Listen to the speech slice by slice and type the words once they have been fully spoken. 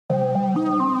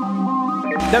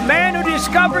The man who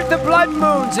discovered the blood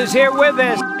moons is here with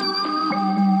us.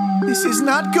 This is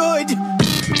not good.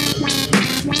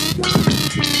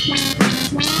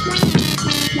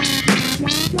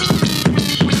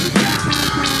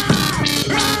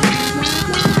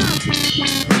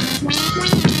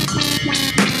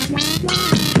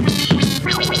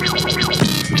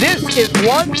 This is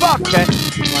one bucket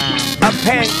of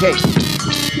pancakes.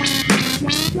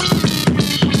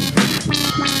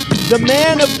 The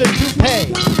man of the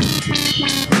toupee.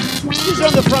 He's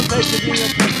on the front page of New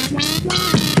York Times.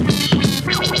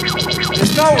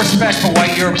 There's no respect for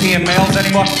white European males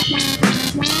anymore.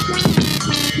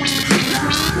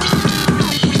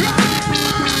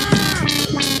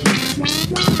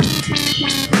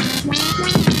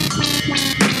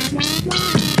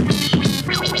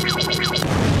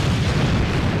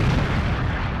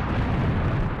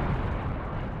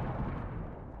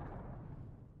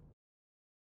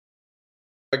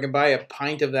 I can buy a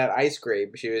pint of that ice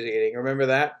cream she was eating. Remember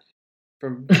that?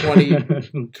 From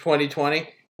 2020?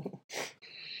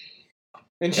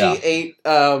 And she ate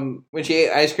when she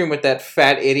ate ice cream with that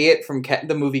fat idiot from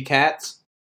the movie Cats.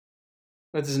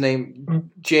 What's his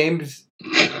name? James.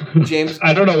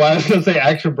 I don't know why I was gonna say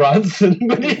Action Bronson,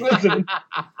 but he wasn't.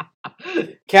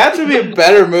 Cats would be a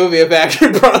better movie if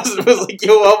Action Bronson was like,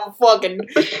 yo, I'm a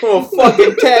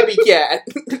fucking tabby cat.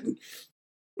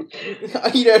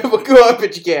 You know, go up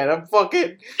at you cat. I'm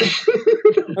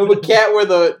a cat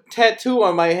with a tattoo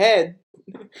on my head.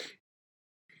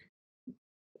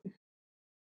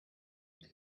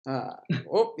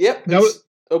 Yep.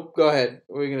 Go ahead.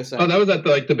 What were you gonna say? Oh, that was at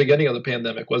the beginning of the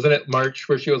pandemic, wasn't it? March,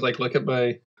 where she was like, "Look at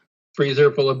my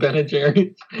freezer full of Ben &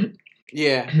 Jerry's."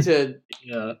 Yeah.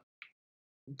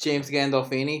 James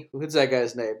Gandolfini. Who's that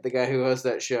guy's name? The guy who hosts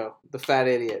that show. The fat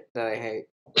idiot that I hate.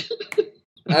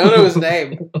 I don't know his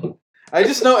name. I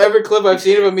just know every clip I've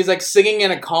seen of him. He's like singing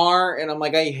in a car, and I'm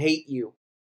like, I hate you.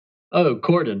 Oh,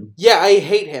 Corden. Yeah, I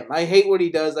hate him. I hate what he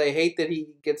does. I hate that he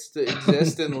gets to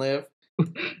exist and live.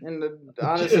 And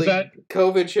honestly,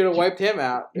 COVID should have wiped him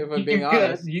out, if I'm being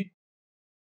honest.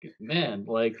 Man,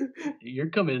 like, you're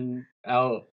coming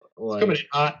out like... It's coming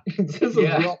hot. This is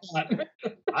real hot.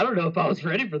 I don't know if I was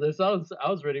ready for this. I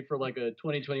was ready for like a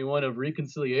 2021 of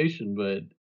reconciliation, but...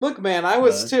 Look, man, I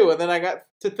was too, and then I got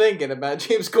to thinking about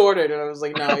James Corden, and I was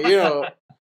like, no,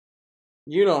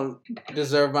 you don't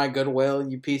deserve my goodwill,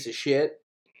 you piece of shit.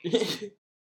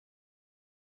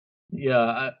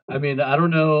 Yeah, I mean, I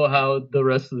don't know how the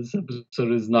rest of this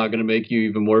episode is not going to make you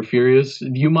even more furious.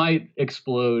 You might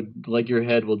explode, like your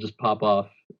head will just pop off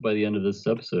by the end of this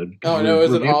episode. Oh, no,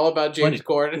 is it all about James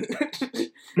Corden?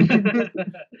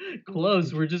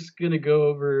 Close. We're just going to go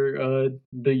over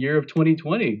the year of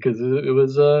 2020, because it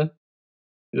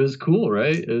was cool,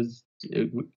 right? It's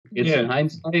in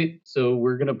hindsight, so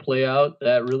we're going to play out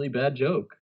that really bad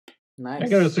joke. Nice.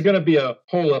 There's going to be a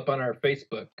poll up on our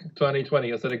Facebook. 2020.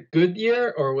 Is it a good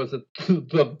year or was it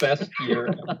the best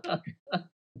year?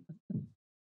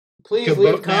 Please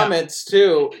leave comments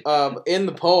too in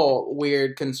the poll.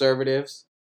 Weird conservatives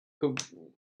who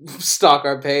stalk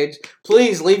our page.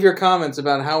 Please leave your comments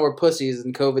about how we're pussies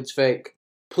and COVID's fake.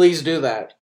 Please do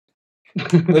that.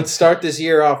 Let's start this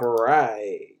year off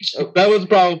right. That was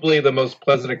probably the most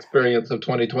pleasant experience of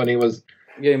 2020 was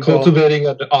cultivating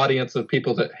an audience of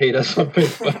people that hate us on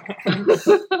Facebook.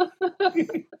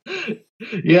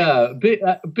 Yeah,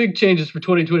 big changes for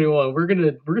 2021. We're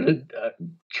gonna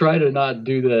try to not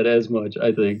do that as much,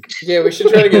 I think. Yeah, we should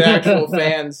try to get actual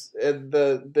fans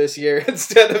this year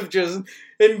instead of just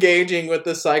engaging with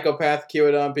the psychopath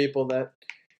QAnon people that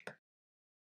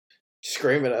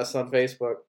scream at us on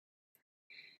Facebook.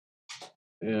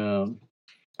 Yeah.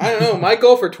 I don't know. My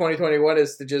goal for 2021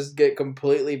 is to just get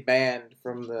completely banned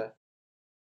from the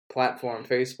platform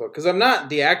Facebook, because I'm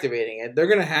not deactivating it. They're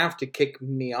going to have to kick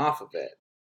me off of it.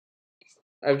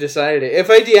 I've decided it. If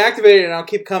I deactivate it, I'll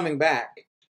keep coming back.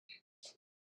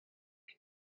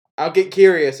 I'll get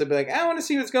curious. I'll be like, I want to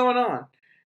see what's going on.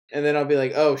 And then I'll be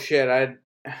like, oh shit,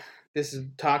 this is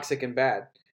toxic and bad.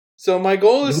 So my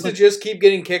goal is to just keep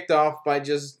getting kicked off by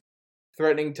just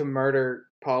threatening to murder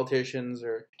politicians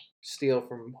or steal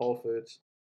from Whole Foods,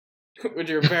 which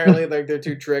are apparently like their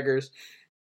two triggers.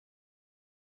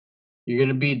 You're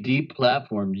gonna be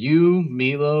deplatformed. You,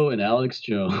 Milo, and Alex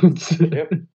Jones.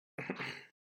 Yep.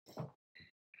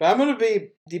 But I'm gonna be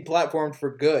deplatformed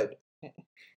for good.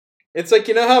 It's like,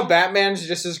 you know how Batman's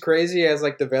just as crazy as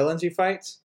like the villains he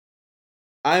fights?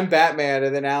 I'm Batman,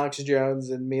 and then Alex Jones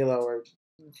and Milo are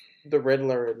the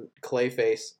Riddler and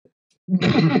Clayface.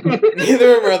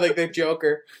 Neither of them are like the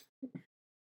Joker.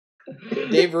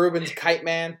 Dave Rubin's Kite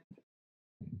Man.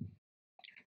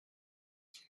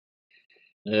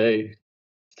 Hey,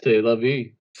 c'est la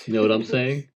vie. You know what I'm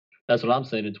saying? That's what I'm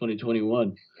saying in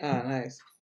 2021. Oh, nice.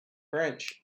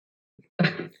 French.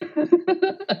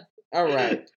 All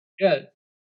right. Yeah.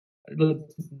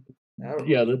 Let's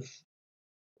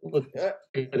go ahead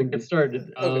and get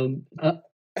started. Okay. Go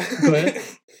ahead.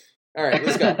 All right,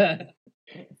 let's go.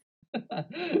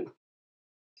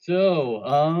 So,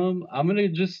 I'm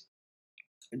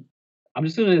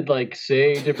just gonna like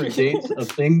say different dates of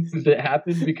things that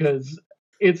happened because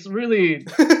it's really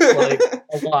like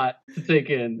a lot to take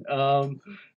in.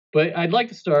 But I'd like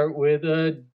to start with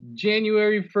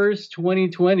January 1st,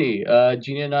 2020.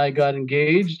 Gina and I got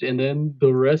engaged, and then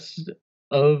the rest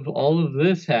of all of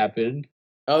this happened.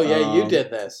 Oh yeah, you did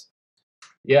this.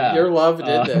 Yeah, your love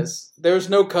did this. There was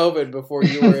no COVID before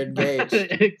you were engaged.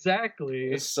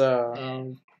 Exactly.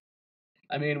 So,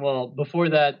 I mean, well, before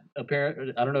that,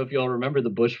 apparently, I don't know if y'all remember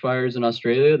the bushfires in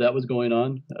Australia. That was going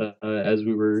on as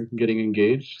we were getting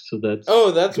engaged. So that's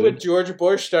that's what George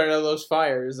Bush started all those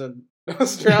fires in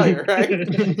Australia, right?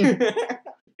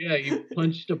 Yeah, you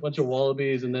punched a bunch of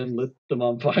wallabies and then lit them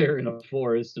on fire in a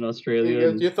forest in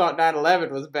Australia. You thought 9/11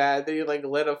 was bad, then you like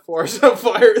lit a forest on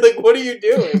fire. Like, what are you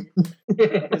doing?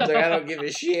 It's like, I don't give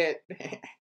a shit.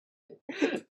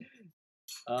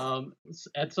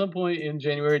 At some point in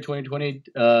January 2020,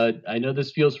 I know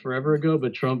this feels forever ago,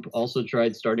 but Trump also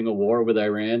tried starting a war with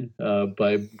Iran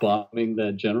by bombing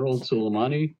that general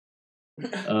Soleimani.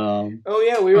 Oh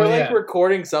yeah, we were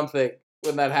recording something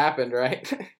when that happened, right?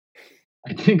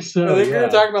 I think so. I think we were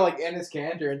talking about like Enes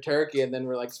Kanter in Turkey, and then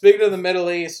we're like, speaking of the Middle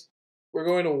East, we're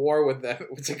going to war with them.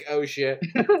 It's like, oh shit,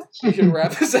 we should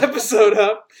wrap this episode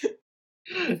up.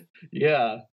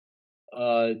 Yeah.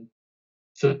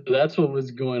 So that's what was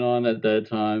going on at that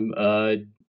time.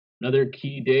 Another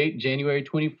key date, January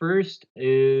 21st,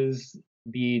 is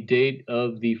the date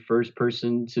of the first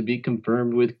person to be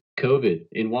confirmed with COVID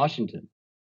in Washington.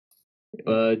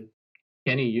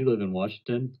 Kenny, you live in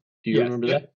Washington. Do you remember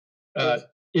that?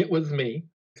 It was me.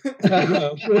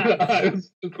 I was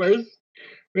the first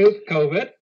with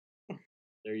COVID.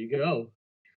 There you go.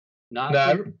 Not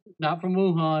from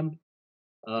Wuhan.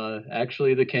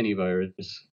 Actually, the Kenny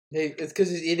virus. Hey, it's because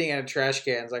he's eating out of trash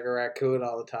cans like a raccoon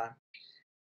all the time.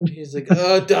 He's like,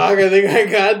 "Oh, dog, I think I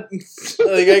got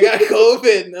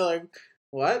COVID." And they're like,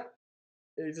 "What?"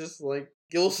 And he's just like,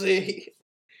 "You'll see."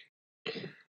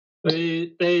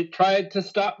 They tried to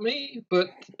stop me, but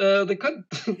they couldn't.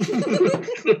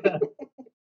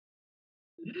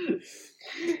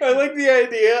 I like the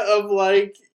idea of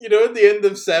like, at the end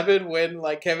of 7 when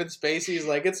like Kevin Spacey's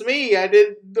like, "It's me, I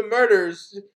did the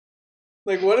murders."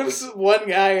 Like, what if one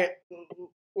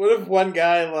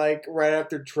guy like right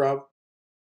after Trump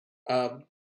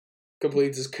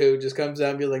completes his coup just comes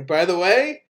out and be like, "By the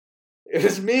way, it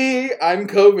was me, I'm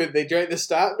COVID. They tried to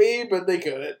stop me, but they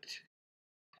couldn't."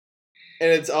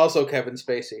 And it's also Kevin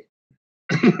Spacey.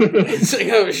 It's like,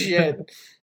 oh shit.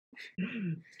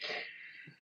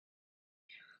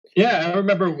 Yeah, I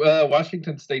remember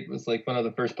Washington State was like one of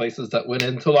the first places that went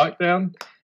into lockdown.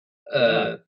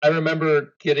 I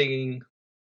remember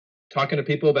talking to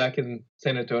people back in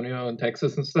San Antonio and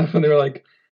Texas and stuff, and they were like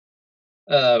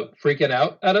freaking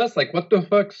out at us, like, what the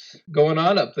fuck's going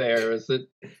on up there? Is it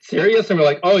serious? And we're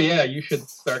like, oh yeah, you should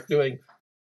start doing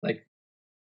like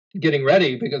getting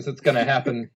ready because it's gonna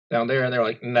happen down there. And they're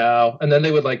like, no. And then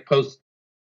they would like post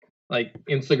like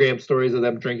Instagram stories of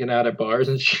them drinking out at bars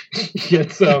and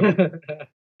shit. So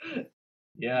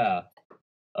yeah,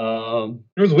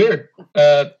 it was weird.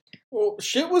 Well,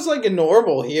 shit was like a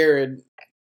normal here, and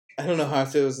I don't know how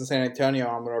it was in San Antonio,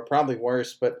 or probably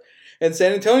worse. But in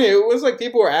San Antonio, it was like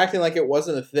people were acting like it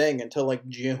wasn't a thing until like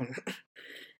June.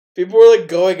 People were like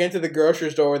going into the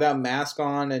grocery store without masks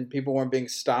on, and people weren't being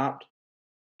stopped.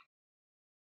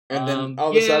 And then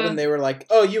all of a sudden they were like,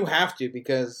 "Oh, you have to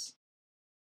because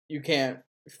you can't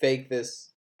fake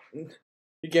this. You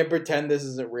can't pretend this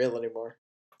isn't real anymore."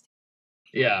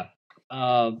 Yeah.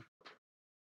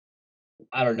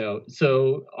 I don't know.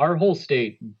 So our whole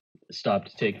state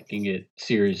stopped taking it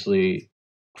seriously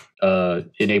in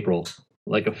April,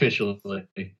 like officially. Like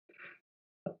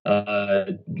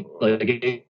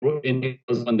in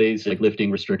those Mondays, like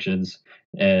lifting restrictions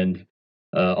and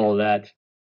all of that.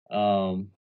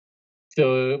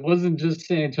 So it wasn't just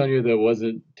San Antonio that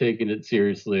wasn't taking it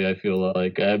seriously. I feel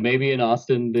like maybe in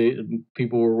Austin,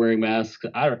 people were wearing masks.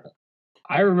 I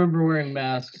remember wearing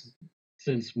masks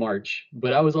since March,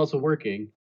 but I was also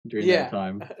working during that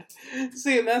time.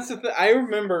 See, and that's the thing. I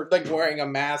remember like wearing a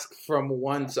mask from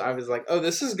once. I was like, "Oh,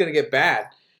 this is gonna get bad,"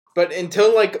 but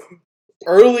until like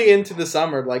early into the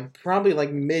summer, like probably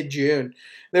like mid-June,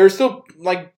 there were still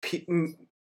like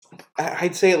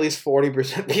I'd say at least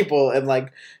 40% people in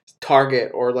like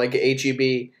Target or like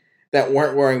HEB that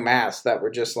weren't wearing masks that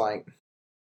were just like,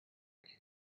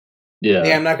 yeah,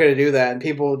 I'm not going to do that. And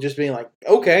people just being like,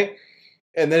 okay.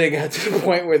 And then it got to the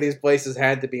point where these places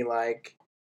had to be like,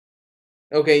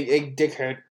 okay, hey,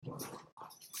 dickhead,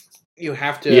 you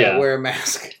have to wear a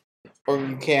mask or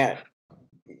you can't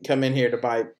come in here to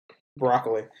buy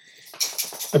broccoli.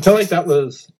 I feel like that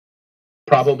was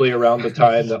probably around the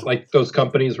time that like those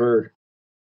companies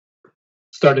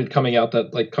started coming out,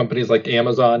 that like companies like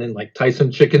Amazon and like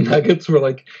Tyson chicken nuggets were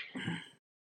like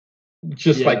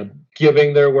just like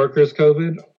giving their workers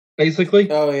COVID basically.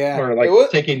 Oh yeah. Or like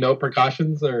taking no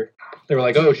precautions, or they were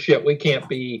like, oh shit, we can't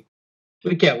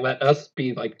let us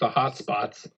be like the hot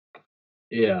spots.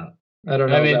 Yeah. I don't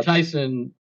know. I mean,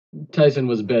 Tyson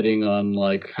was betting on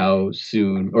like how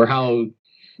soon or how,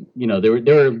 you know, they were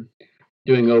doing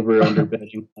over/under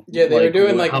betting. Yeah, they were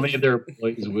doing like how many of their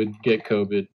employees would get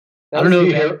COVID. I don't know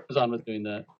if Amazon was doing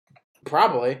that.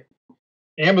 Probably.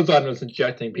 Amazon was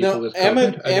injecting people with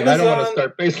COVID. I don't want to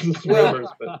start basing rumors,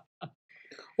 but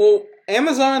well,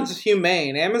 Amazon's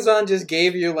humane. Amazon just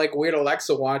gave you like weird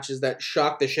Alexa watches that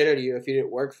shock the shit out of you if you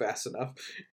didn't work fast enough.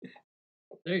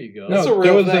 There you go. That's a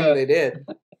real thing they did.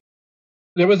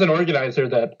 There was an organizer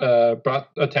that brought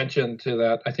attention to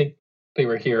that. I think they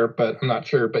were here, but I'm not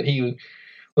sure. But he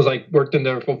was like worked in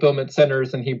their fulfillment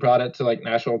centers, and he brought it to like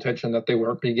national attention that they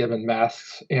weren't being given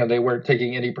masks and they weren't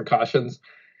taking any precautions.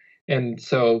 And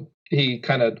so he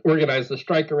kind of organized a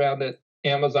strike around it.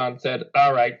 Amazon said,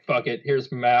 "All right, fuck it.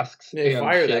 Here's masks." They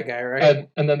fired that guy, right?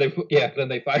 And then they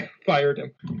fired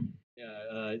him.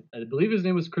 Yeah, I believe his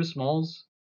name was Chris Smalls.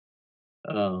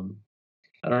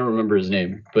 I don't remember his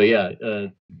name, but yeah,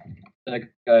 that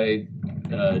guy,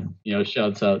 you know,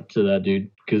 shouts out to that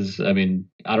dude because I mean,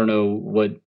 I don't know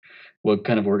what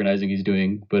kind of organizing he's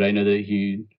doing, but I know that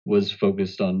he was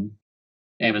focused on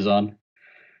Amazon.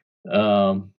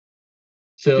 So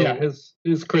yeah,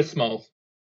 his Chris Smalls.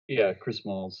 Yeah, Chris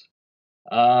Smalls.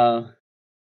 So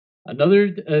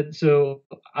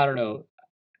I don't know.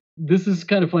 This is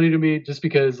kind of funny to me just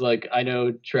because like I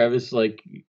know Travis, like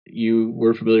you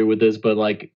were familiar with this, but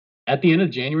like at the end of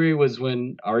January was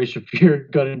when Ari Shaffir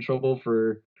got in trouble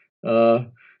for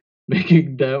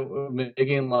making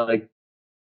like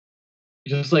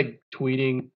just like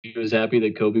tweeting he was happy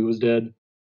that Kobe was dead.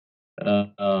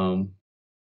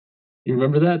 You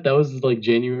remember that? That was like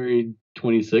January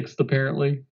 26th,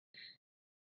 apparently.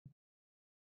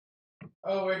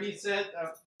 Oh, where he said,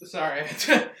 sorry.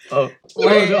 Oh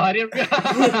no, I didn't.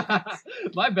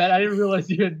 My bad. I didn't realize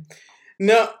you had.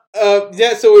 No,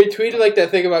 yeah. So we tweeted like that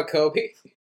thing about Kobe.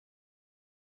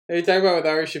 Are you talking about with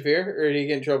Ari Shaffir, or did he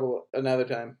get in trouble another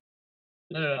time?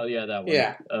 No, yeah, that one.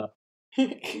 Yeah.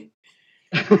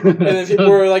 And then people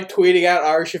were like tweeting out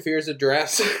Ari Shaffir's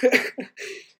address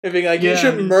and being like, "You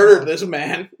should murder this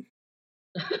man."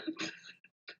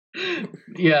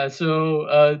 Yeah,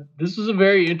 so this was a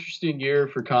very interesting year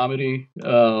for comedy.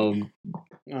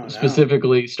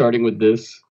 Specifically, starting with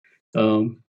this,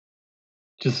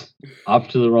 just off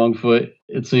to the wrong foot.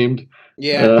 It seemed.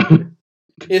 Yeah.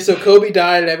 Yeah. So Kobe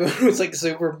died, and everyone was like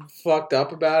super fucked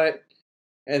up about it.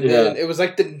 And then it was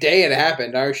like the day it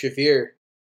happened, Ari Shaffir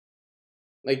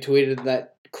like tweeted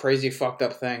that crazy fucked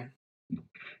up thing.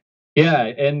 Yeah,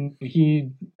 and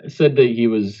he said that he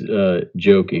was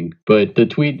joking, but the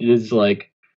tweet is like,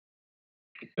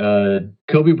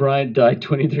 Kobe Bryant died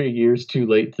 23 years too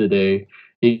late today.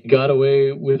 He got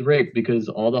away with rape because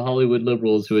all the Hollywood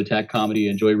liberals who attack comedy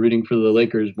enjoy rooting for the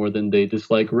Lakers more than they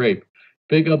dislike rape.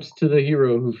 Big ups to the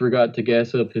hero who forgot to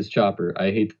gas up his chopper.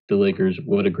 I hate the Lakers.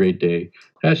 What a great day.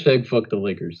 # fuck the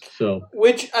Lakers. So,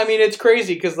 which, I mean, it's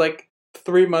crazy because like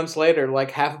 3 months later,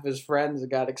 like half of his friends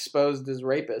got exposed as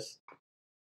rapists.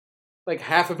 Like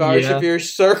half of Ari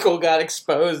Shaffir's circle got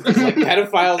exposed as like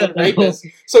pedophiles and rapists.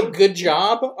 So good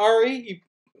job, Ari.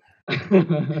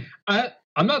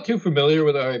 I'm not too familiar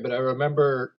with Ari, but I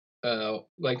remember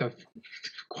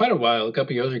quite a while, a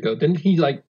couple years ago, didn't he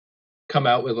like come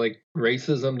out with like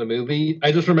Racism the movie?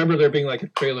 I just remember there being like a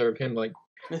trailer of him like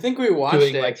I think we watched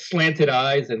doing it. Like slanted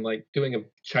eyes and like doing a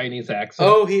Chinese accent.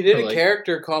 Oh, he did a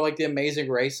character called like The Amazing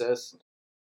Racist,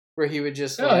 where he would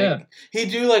just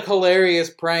he'd do like hilarious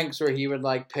pranks where he would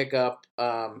like pick up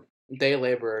day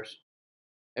laborers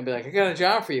and be like, "I got a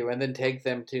job for you," and then take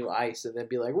them to ICE and then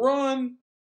be like, "Run,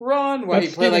 run!" While he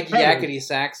play like yakety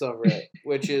sax over it,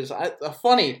 which is a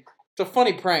funny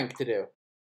prank to do.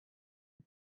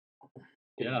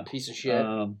 Yeah, piece of shit.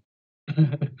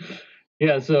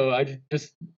 Yeah, so I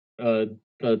just thought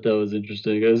that was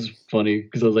interesting. It was funny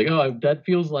because I was like, "Oh, that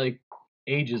feels like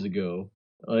ages ago."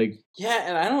 Like, yeah,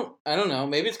 and I don't know.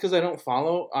 Maybe it's because I don't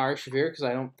follow Ari Shaffir because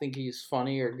I don't think he's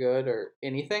funny or good or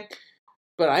anything.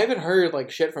 But I haven't heard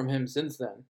like shit from him since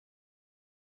then.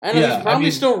 I know he's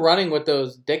probably still running with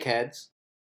those dickheads.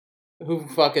 Who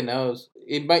fucking knows?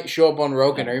 He might show up on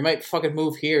Rogan, or he might fucking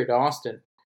move here to Austin.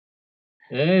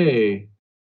 Hey,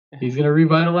 he's gonna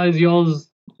revitalize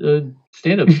y'all's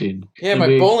stand-up scene. Yeah,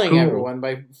 by bullying everyone,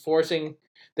 by forcing.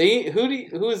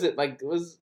 Who is it? Like, it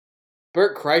was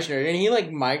Bert Kreischer? Didn't he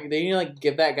like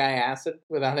give that guy acid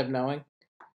without him knowing?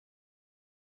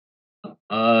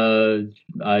 There's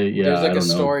like a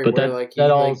story but where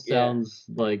that all sounds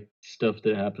like stuff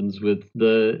that happens with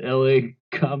the LA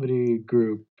comedy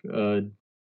group. Yeah.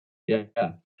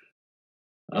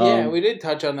 Yeah, we did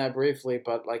touch on that briefly,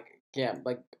 but like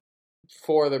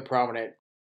 4 other prominent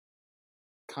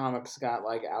comics got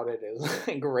like outed as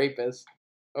like rapists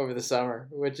over the summer,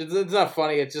 which it's not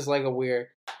funny. It's just like a weird.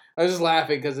 I was just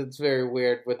laughing because it's very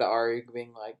weird with the Ari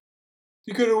being like,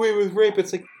 "You got away with rape."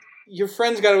 It's like your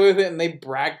friends got away with it, and they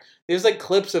brag. There's like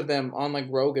clips of them on like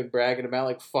Rogan bragging about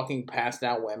like fucking passed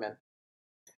out women.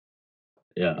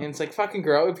 Yeah, and it's like fucking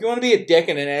grow. If you want to be a dick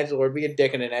and an edgelord, be a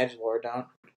dick and an edgelord. Don't.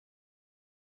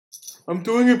 I'm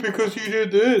doing it because you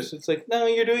did this. It's like, no,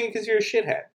 you're doing it because you're a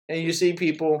shithead. And you see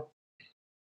people,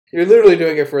 you're literally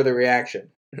doing it for the reaction.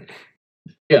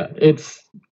 Yeah, it's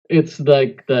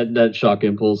like that shock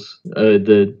impulse that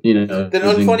that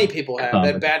unfunny people have,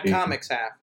 that bad comics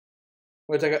have.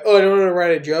 Where it's like, I don't want to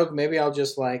write a joke. Maybe I'll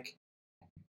just like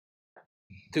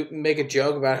make a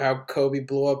joke about how Kobe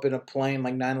blew up in a plane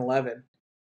like 9/11.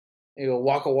 You go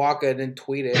waka waka and then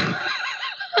tweet it.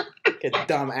 Get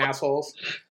dumb assholes.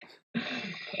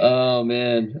 Oh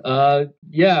man,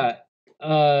 yeah.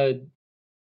 Another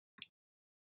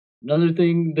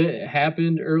thing that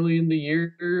happened early in the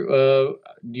year. Do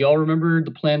y'all remember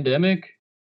the Plandemic?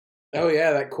 Oh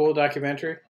yeah, that cool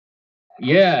documentary.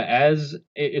 Yeah, so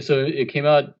it came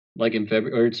out like in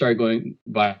February, or it started going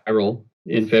viral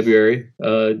in February,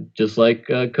 just like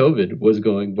COVID was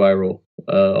going viral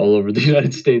all over the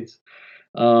United States.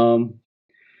 And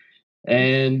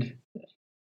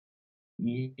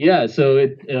yeah, so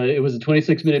it was a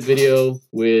 26-minute video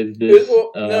with this.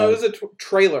 It was a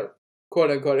trailer, quote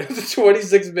unquote. It was a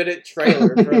 26-minute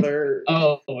trailer for their.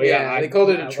 Yeah, they called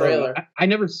it a trailer. I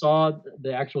never saw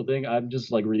the actual thing. I'm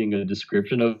just like reading a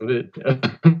description of it.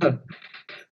 The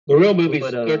real movie's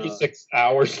 36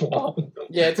 hours long.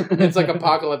 Yeah, it's like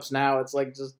Apocalypse Now. It's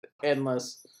like just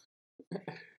endless.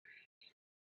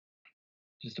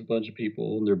 Just a bunch of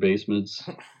people in their basements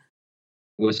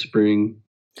whispering.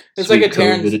 It's like a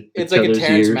Terrence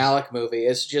Malick movie.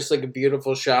 It's just like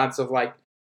beautiful shots of like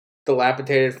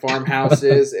dilapidated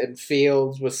farmhouses and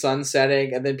fields with sun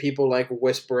setting, and then people like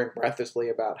whispering breathlessly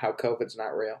about how COVID's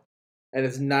not real. And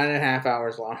it's 9.5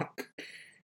 hours long.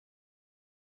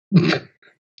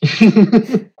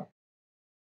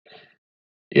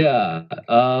 Yeah.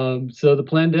 So the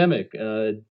Plandemic,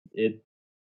 it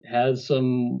has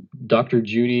some Dr.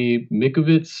 Judy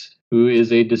Mikovits, who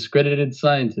is a discredited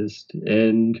scientist,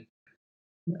 and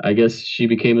I guess she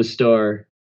became a star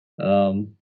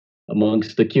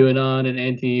amongst the QAnon and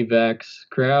anti-vax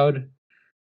crowd.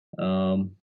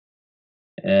 And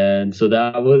so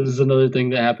that was another thing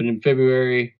that happened in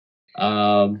February.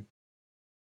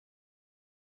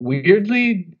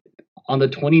 Weirdly, on the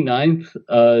 29th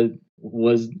of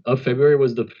February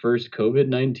was the first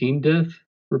COVID-19 death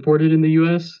reported in the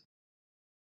U.S.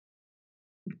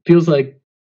 Feels like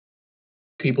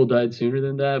people died sooner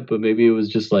than that, but maybe it was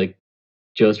just like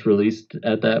just released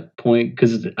at that point.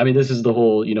 Because I mean, this is the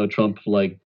whole Trump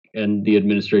and the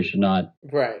administration not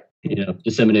right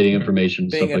disseminating information.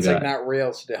 Being stuff it's like like that. Not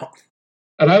real still.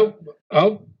 And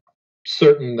I'm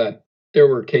certain that there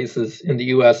were cases in the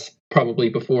U.S. probably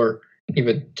before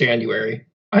even January.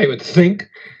 I would think,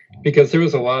 because there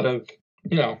was a lot of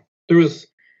there was,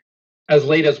 as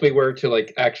late as we were to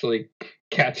like actually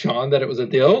catch on that it was a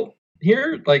deal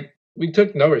here, like we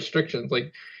took no restrictions,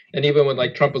 and even when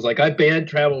like Trump was like, I banned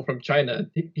travel from China,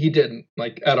 he didn't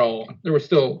like at all. There were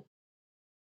still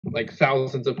like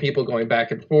thousands of people going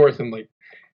back and forth, and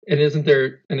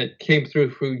it came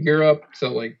through Europe, so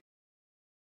like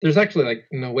there's actually like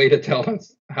no way to tell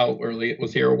us how early it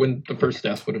was here or when the first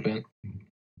death would have been.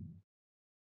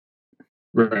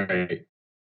 Right.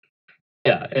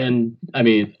 Yeah, and I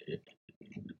mean,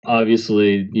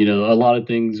 obviously, a lot of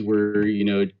things were,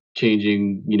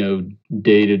 changing,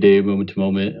 day to day, moment to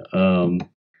moment.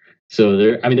 So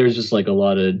there's just like a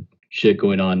lot of shit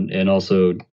going on, and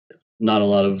also not a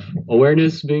lot of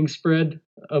awareness being spread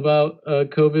about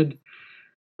COVID.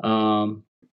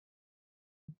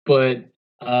 But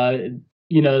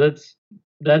that's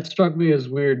that struck me as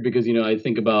weird because I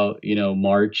think about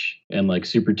March and like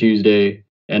Super Tuesday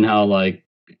and how like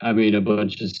a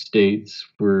bunch of states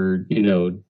were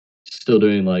still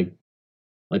doing like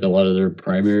a lot of their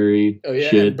primary Oh yeah,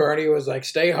 shit. and Bernie was like,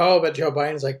 "Stay home," and Joe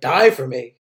Biden's like, "Die for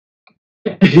me."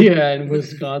 Yeah, in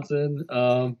Wisconsin.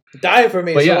 Die for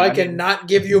me, so yeah, I can not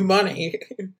give you money.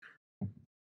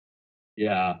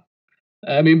 Yeah.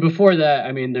 Before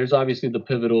that, there's obviously the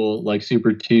pivotal like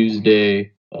Super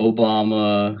Tuesday,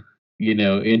 Obama,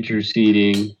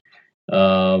 interceding,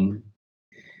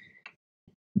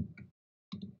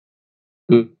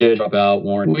 who did drop out,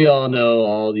 Warren. We all know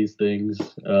all these things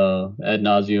ad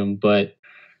nauseum, but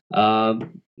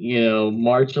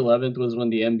March 11th was when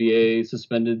the NBA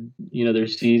suspended, their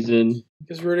season.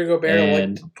 Because Rudy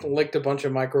Gobert licked a bunch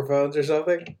of microphones or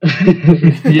something.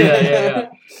 yeah.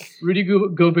 Rudy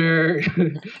Gobert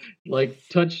like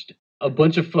touched a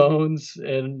bunch of phones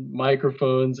and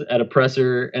microphones at a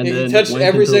presser, and then he touched went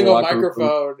every into the single locker room.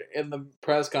 microphone in the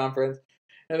press conference,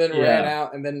 and then ran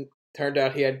out, and then turned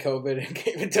out he had COVID and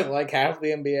gave it to like half the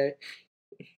NBA.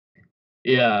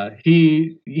 Yeah,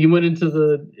 he went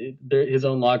into his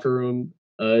own locker room.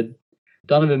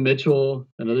 Donovan Mitchell,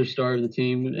 another star of the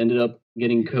team, ended up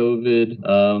getting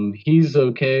COVID. He's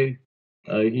okay.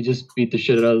 He just beat the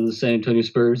shit out of the San Antonio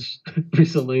Spurs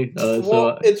recently.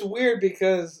 It's weird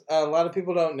because a lot of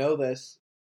people don't know this,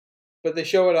 but they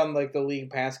show it on like the league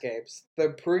pass games. The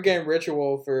pregame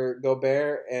ritual for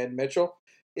Gobert and Mitchell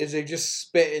is they just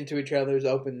spit into each other's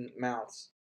open mouths.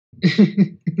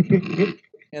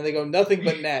 And they go nothing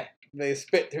but net. They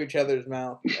spit to each other's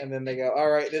mouth, and then they go, all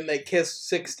right. Then they kiss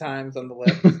 6 times on the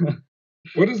lips.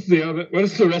 What does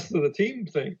the rest of the team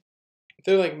think?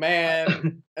 They're like,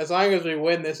 man, as long as we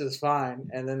win, this is fine.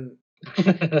 And then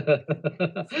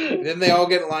they all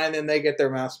get in line, and they get their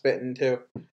mouth spitting too.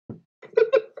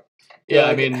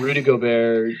 Yeah, Rudy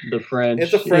Gobert, the French.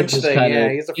 It's a French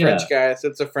thing, he's a French guy, so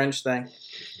it's a French thing.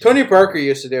 Tony Parker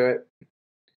used to do it.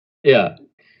 Yeah.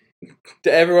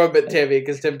 To everyone but Timmy,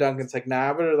 because Tim Duncan's like, nah,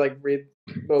 I'm gonna like read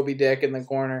Moby Dick in the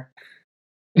corner.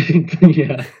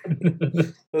 Yeah.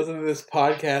 Listen to this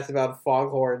podcast about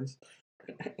foghorns.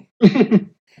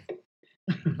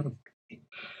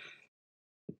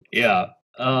 Yeah.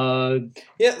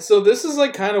 Yeah, so this is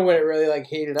like kind of when it really like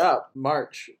heated up,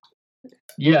 March.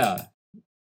 Yeah.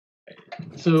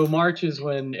 So March is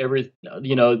when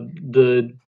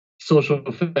the social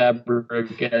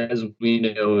fabric as we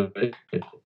know it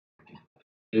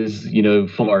is,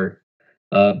 far.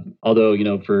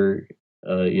 Although, for,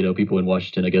 people in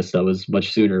Washington, I guess that was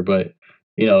much sooner. But,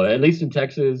 at least in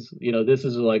Texas, this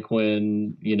is like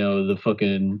when, the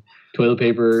fucking toilet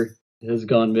paper has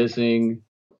gone missing.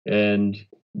 And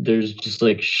there's just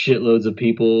like shitloads of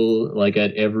people like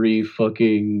at every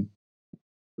fucking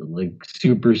like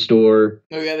superstore.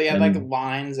 Oh yeah, they had like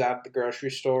lines out at the grocery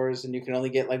stores, and you can only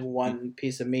get like one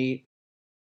piece of meat.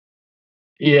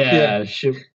 Yeah.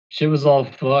 Shit was all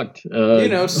fucked.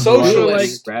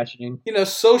 Socialist rationing.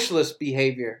 Socialist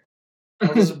behavior.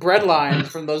 All those bread lines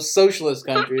from those socialist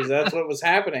countries. That's what was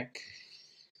happening.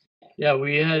 Yeah,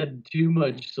 we had too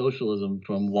much socialism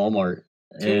from Walmart.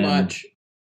 Too much.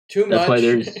 That's why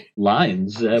there's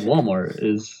lines at Walmart.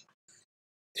 Is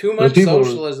too much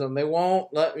socialism. They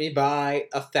won't let me buy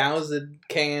 1,000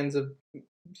 cans of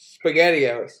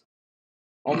SpaghettiOs.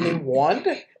 Only one?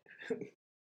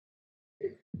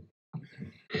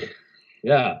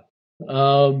 Yeah.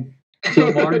 So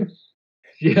March.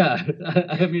 Yeah.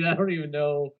 I don't even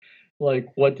know like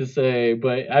what to say,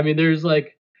 but there's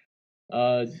like.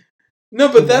 No,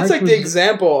 but that's like the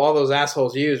example all those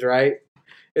assholes use, right?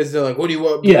 Is they're like, what do you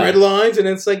want? Bread lines? And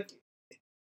it's like,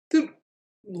 dude,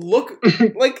 look,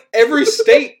 like every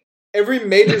state, every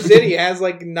major city has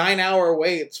like 9-hour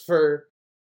waits for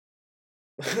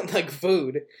like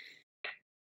food.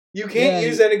 You can't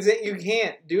use that example. You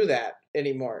can't do that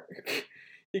anymore.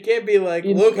 You can't be like,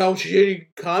 look how shitty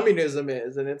communism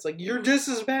is. And it's like, you're just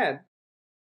as bad.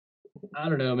 I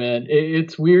don't know, man.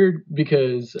 It's weird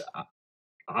because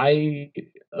I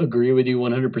agree with you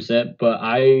 100%, but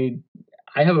I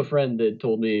have a friend that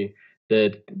told me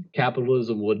that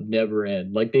capitalism would never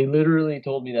end. Like they literally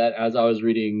told me that as I was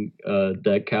reading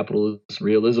that capitalist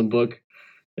realism book,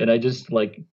 and I just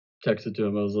like texted to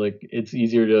him. I was like, "It's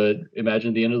easier to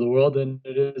imagine the end of the world than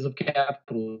it is of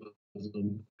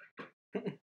capitalism."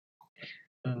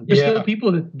 There's still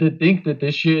people that think that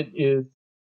this shit is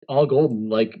all golden.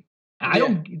 Like I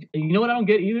don't. You know what I don't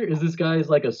get either is this guy is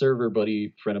like a server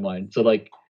buddy friend of mine. So like,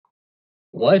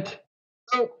 what?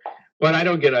 Oh. What I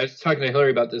don't get, I was talking to Hillary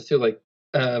about this too, like,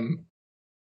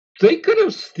 they could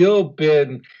have still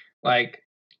been, like,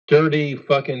 dirty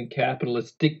fucking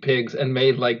capitalist dick pigs and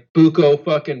made like buco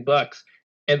fucking bucks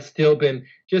and still been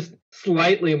just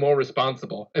slightly more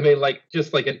responsible. I mean, like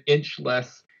just like an inch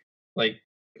less like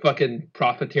fucking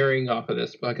profiteering off of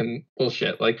this fucking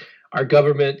bullshit. Like our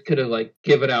government could have like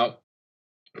given out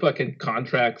fucking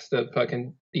contracts to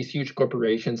fucking these huge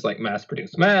corporations like mass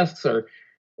produce masks or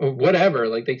whatever.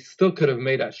 Like they still could have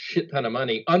made a shit ton of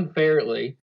money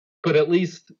unfairly, but at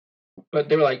least, but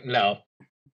they were like, no,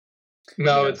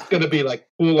 it's gonna be like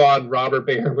full on robber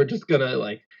bear. We're just gonna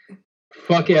like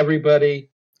fuck everybody.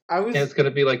 And it's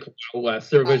gonna be like Wild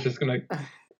West. Everybody's just gonna.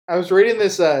 I was reading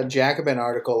this Jacobin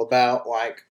article about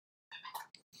like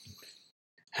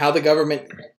how the government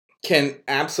can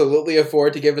absolutely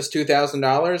afford to give us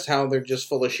 $2,000. How they're just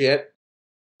full of shit,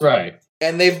 right?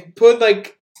 And they've put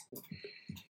like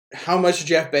how much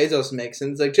Jeff Bezos makes,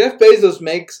 and it's like Jeff Bezos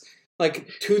makes like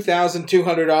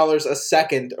 $2,200 a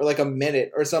second or like a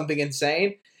minute or something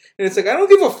insane. And it's like, I don't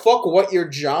give a fuck what your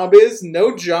job is.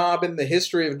 No job in the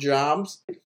history of jobs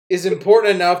is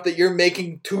important enough that you're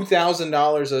making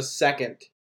 $2,000 a second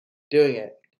doing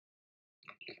it.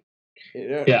 You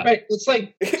know? Yeah. Right. It's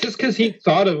like, just because he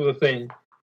thought of the thing,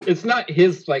 it's not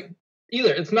his, like,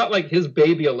 either. It's not like his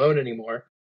baby alone anymore.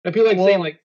 I feel like saying,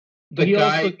 like, the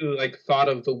guy who, like, thought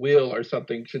of the wheel or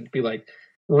something should be, like,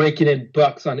 raking in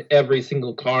bucks on every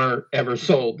single car ever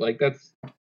sold. Like, that's...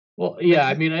 Well, yeah,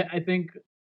 I mean, I think,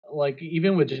 like,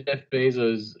 even with Jeff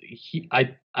Bezos, I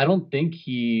don't think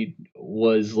he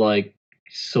was, like,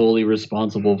 solely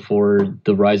responsible for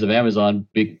the rise of Amazon,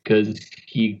 because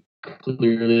he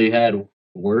clearly had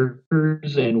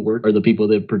workers, and work are the people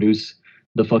that produce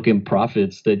the fucking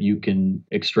profits that you can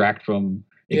extract from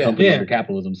a company under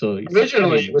capitalism. So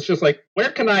originally it was just like,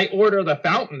 where can I order the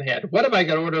Fountainhead? What am I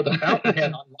going to order the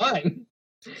Fountainhead online?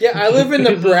 Yeah, I live in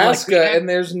Nebraska, and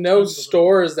there's no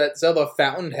stores that sell the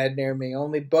Fountainhead near me.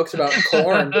 Only books about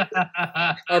corn.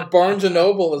 Our Barnes &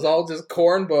 Noble is all just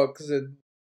corn books and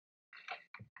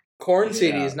corn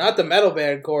CDs. Not the metal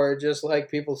band corn, just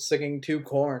like people singing to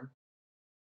corn.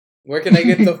 Where can I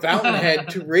get the Fountainhead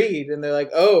to read? And they're like,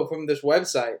 oh, from this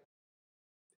website.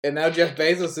 And now Jeff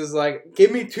Bezos is like, give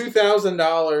me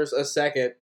 $2,000 a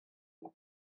second,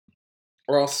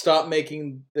 or I'll stop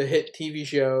making the hit TV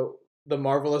show The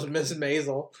Marvelous Miss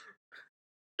Maisel.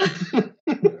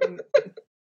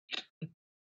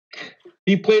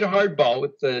 He played hardball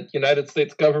with the United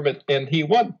States government, and he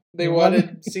won. They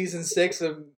wanted season 6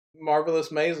 of Marvelous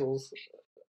Maisels.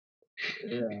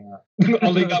 Yeah.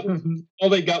 all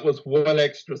they got was one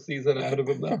extra season out of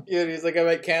him, though. Yeah, he's like, I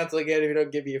might cancel again if you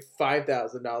don't give me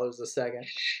 $5,000 a second.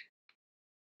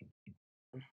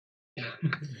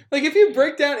 Like, if you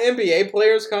break down NBA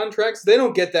players' contracts, they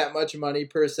don't get that much money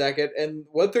per second, and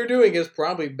what they're doing is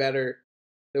probably better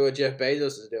than what Jeff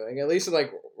Bezos is doing. At least it,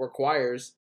 like,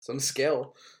 requires some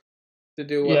skill to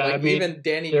do what even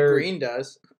Danny Green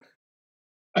does.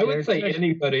 I would say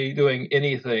anybody doing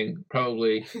anything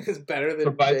probably is better than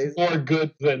provides more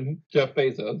good than Jeff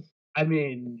Bezos. I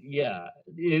mean, yeah.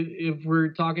 If we're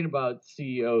talking about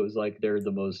CEOs, like, they're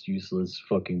the most useless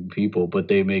fucking people, but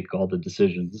they make all the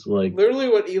decisions. Like, literally,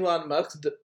 what Elon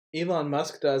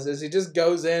Musk does is he just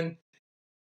goes in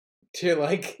to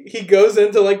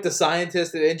the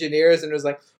scientists and engineers and was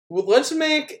like, well, let's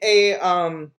make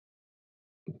a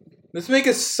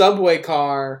subway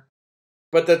car,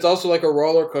 but that's also like a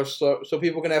roller coaster, so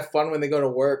people can have fun when they go to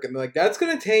work. And they're like, that's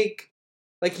gonna take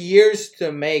like years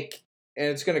to make, and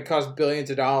it's going to cost billions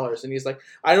of dollars. And he's like,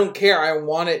 I don't care. I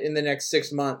want it in the next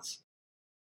 6 months.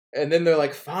 And then they're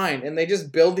like, fine. And they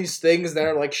just build these things that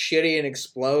are like shitty and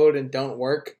explode and don't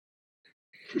work.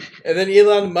 And then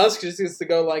Elon Musk just gets to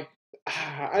go like,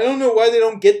 I don't know why they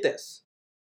don't get this.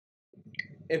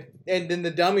 And then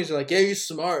the dummies are like, yeah, you're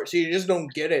smart, so you just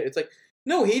don't get it. It's like,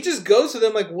 no, he just goes to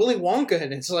them like Willy Wonka,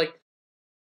 and it's like,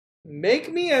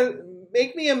 make me a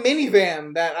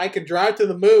minivan that I can drive to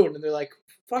the moon. And they're like,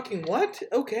 fucking what?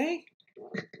 Okay.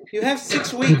 You have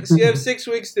 6 weeks. You have 6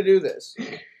 weeks to do this.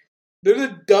 They're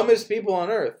the dumbest people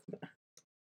on earth.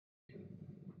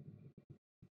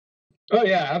 Oh,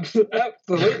 yeah,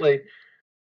 absolutely.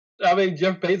 I mean,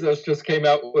 Jeff Bezos just came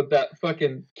out with that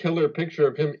fucking killer picture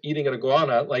of him eating an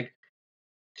iguana. Like,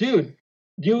 dude,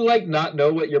 do you, like, not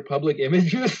know what your public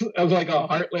image is of, like, a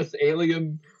heartless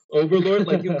alien overlord?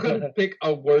 Like, you couldn't pick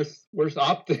a worse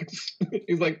optics.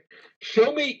 He's like,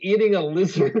 show me eating a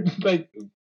lizard. Like,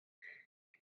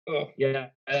 oh. Yeah,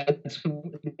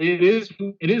 it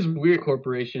is weird.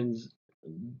 Corporations,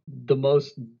 the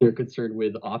most they're concerned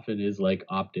with often is like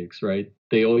optics, right?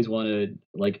 They always want to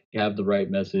like have the right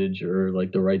message or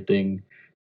like the right thing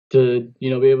to,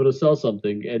 you know, be able to sell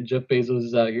something. And Jeff Bezos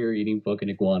is out here eating fucking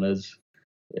iguanas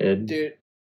and Dude,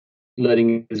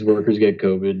 letting his workers get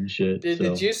COVID and shit.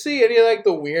 did you see any like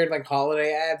the weird like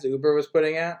holiday ads Uber was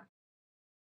putting out?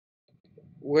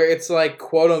 Where it's like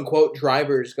quote unquote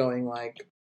drivers going like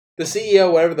the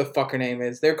CEO, whatever the fuck her name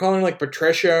is, they're calling her like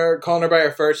Patricia, or calling her by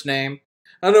her first name.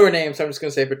 I don't know her name, so I'm just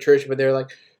gonna say Patricia, but they're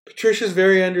like, Patricia's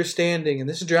very understanding, and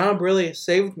this job really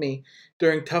saved me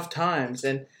during tough times.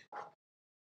 And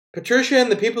Patricia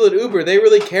and the people at Uber, they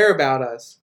really care about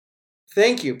us.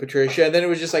 Thank you, Patricia. And then it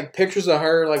was just like pictures of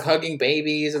her like hugging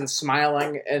babies and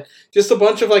smiling, and just a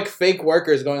bunch of like fake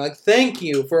workers going like, thank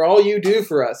you for all you do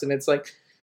for us. And it's like,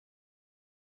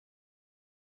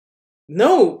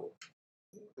 no.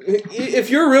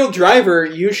 If you're a real driver,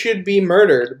 you should be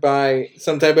murdered by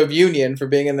some type of union for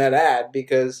being in that ad,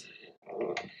 because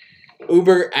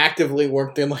Uber actively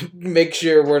worked to like make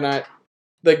sure we're not,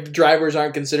 like, drivers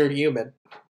aren't considered human.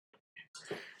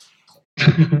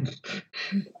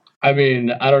 I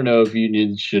mean, I don't know if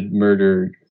unions should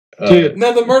murder. No,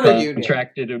 the murder union.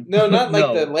 Contracted. No, not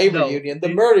like the labor union. The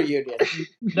murder union.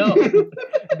 No,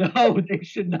 they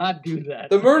should not do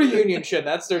that. The murder union should.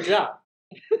 That's their job.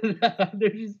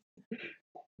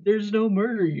 There's no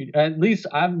murder union. At least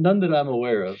none that I'm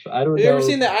aware of. I don't know. Have you ever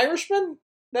seen The Irishman?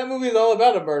 That movie is all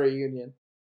about a murder union.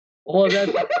 Well,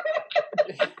 that's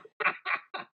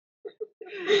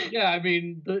yeah. I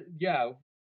mean,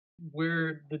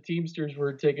 where the Teamsters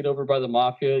were taken over by the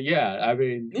mafia. Yeah, I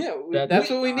mean, that's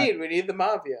what we need. We need the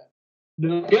mafia.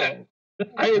 No, yeah,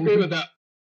 I agree with that.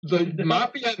 The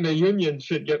mafia and the union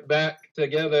should get back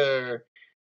together.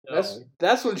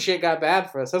 That's when shit got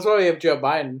bad for us. That's why we have Joe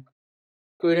Biden.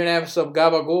 We didn't have some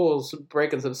gabagools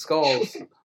breaking some skulls.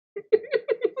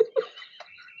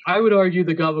 I would argue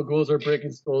the gabagools are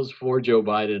breaking skulls for Joe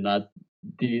Biden, not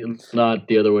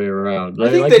the other way around. I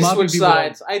think they switched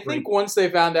sides. I think once they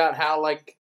found out how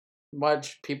like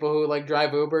much people who like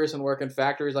drive Ubers and work in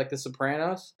factories like The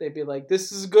Sopranos, they'd be like,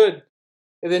 "This is good."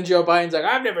 And then Joe Biden's like,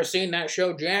 "I've never seen that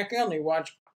show, Jack. I only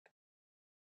watch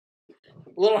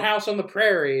Little House on the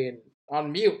Prairie and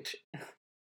on mute."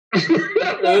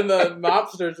 And then the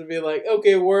mobsters would be like,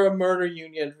 "Okay, we're a murder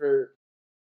union for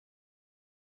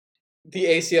the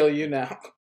ACLU now."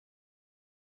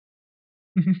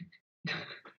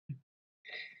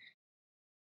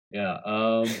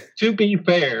 Yeah. To be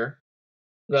fair,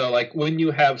 though, like when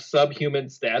you have subhuman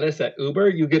status at Uber,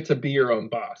 you get to be your own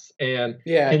boss, and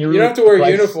you don't have to wear a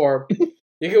uniform.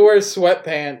 You can wear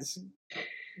sweatpants,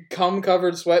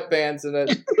 cum-covered sweatpants, and a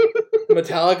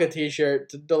Metallica T-shirt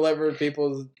to deliver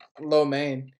people's lo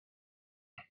mein.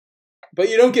 But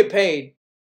you don't get paid.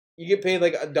 You get paid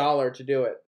like $1 to do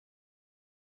it.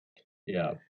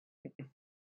 Yeah.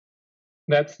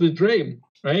 That's the dream,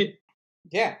 right?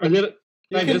 Yeah. Did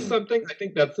I miss something? I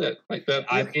think that's it. Like that.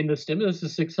 I mean, the stimulus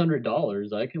is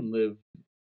 $600. I can live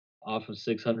off of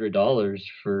 $600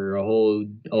 for a whole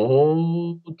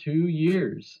 2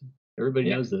 years. Everybody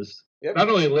knows this. Yep. Not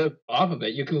only live off of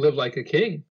it, you can live like a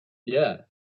king. Yeah.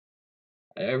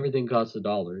 Everything costs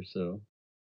 $1, so.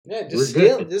 Yeah, just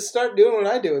steal. Good. Just start doing what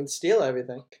I do and steal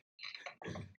everything.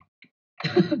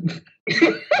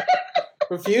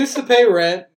 Refuse to pay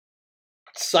rent.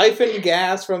 Siphon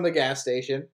gas from the gas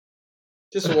station.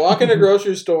 Just walk into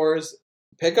grocery stores,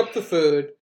 pick up the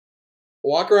food,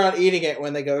 walk around eating it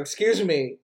when they go, "Excuse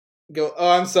me." Go,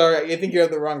 "Oh, I'm sorry, I think you're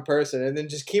the wrong person." And then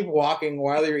just keep walking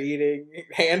while you're eating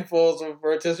handfuls of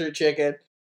rotisserie chicken.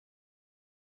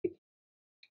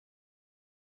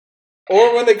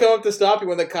 Or when they come up to stop you,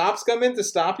 when the cops come in to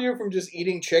stop you from just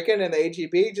eating chicken in the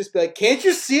AGB, just be like, "Can't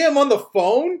you see him on the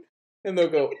phone?" And they'll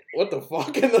go, "What the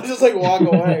fuck?" And they'll just like walk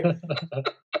away.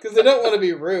 Because they don't want to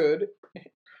be rude.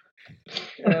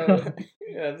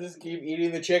 Just keep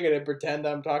eating the chicken and pretend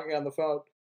I'm talking on the phone.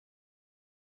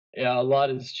 Yeah, a lot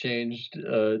has changed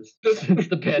since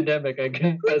the pandemic, I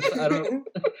guess. I don't.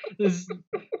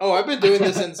 I've been doing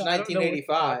this since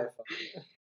 1985.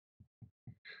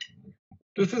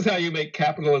 This is how you make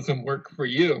capitalism work for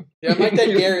you. Yeah, I'm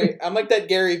like that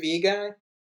Gary V guy.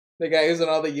 The guy who's on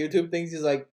all the YouTube things. He's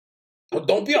like, "Oh,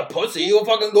 don't be a pussy. You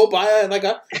fucking go buy like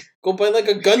a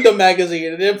Gundam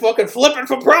magazine and then fucking flip it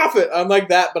for profit." I'm like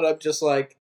that, but I'm just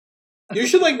like, you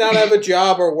should like not have a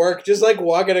job or work. Just like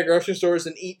walk into grocery stores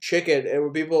and eat chicken, and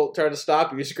when people try to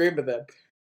stop you, scream at them.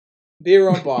 Be your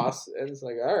own boss. And it's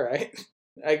like, all right,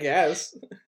 I guess.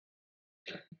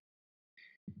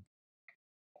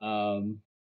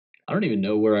 I don't even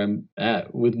know where I'm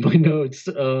at with my notes.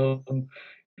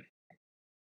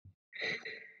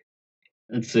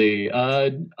 Let's see.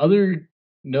 Other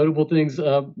notable things.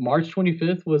 March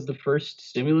 25th was the first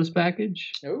stimulus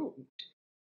package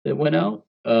that went out.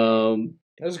 That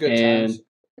was good times.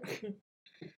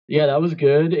 Yeah, that was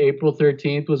good. April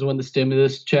 13th was when the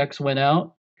stimulus checks went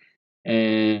out,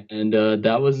 and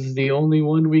that was the only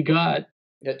one we got.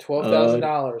 At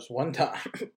 $12,000 one time.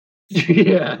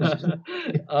 Yeah.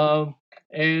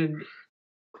 And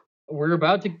we're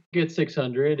about to get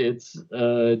 600. It's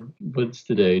what's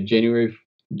today? January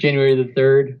the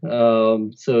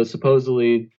 3rd. So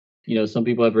supposedly, some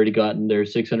people have already gotten their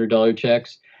 $600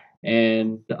 checks,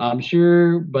 and I'm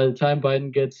sure by the time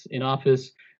Biden gets in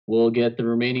office, we'll get the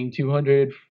remaining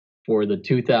 200 for the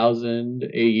 2,000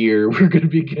 a year we're going to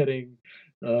be getting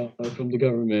from the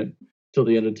government till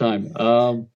the end of time.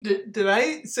 Did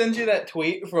I send you that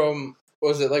tweet from,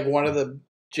 was it like one of the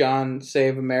John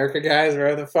Save America guys, or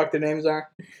whatever the fuck their names are?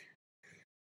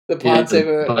 The Pod Save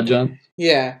America. Pod John?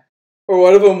 Yeah. Or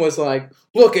one of them was like,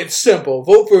 look, it's simple.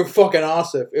 Vote for fucking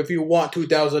Ossoff if you want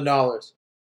 $2,000.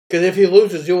 Because if he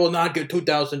loses, you will not get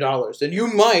 $2,000. And you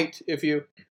might, if you...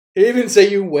 He didn't even say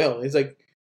you will. He's like,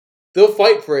 they'll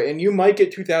fight for it, and you might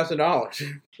get $2,000.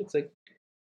 It's like,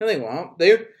 no, they won't.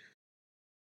 The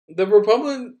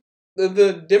Republican...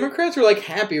 The Democrats were like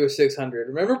happy with 600.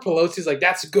 Remember Pelosi's like,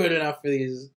 that's good enough for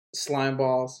these slime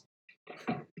balls.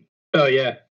 Oh,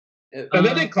 yeah. And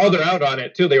then they called her out on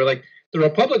it, too. They were like, the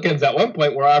Republicans at one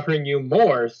point were offering you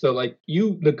more, so like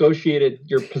you negotiated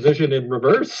your position in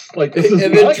reverse. Like this is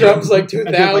and then Trump's like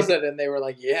 2,000, and they were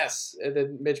like, yes. And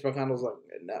then Mitch McConnell's like,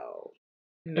 no.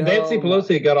 And Nancy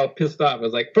Pelosi got all pissed off. It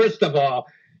was like, first of all,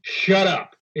 shut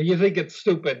up. If you think it's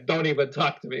stupid, don't even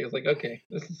talk to me. It's like, okay,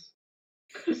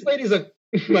 this lady's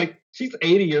she's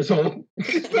 80 years old.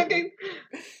 She's fucking,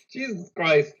 Jesus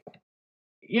Christ.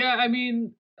 Yeah, I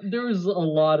mean, there was a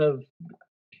lot of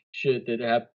shit that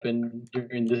happened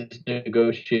during this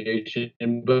negotiation,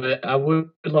 but I would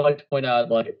like to point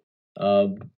out, like,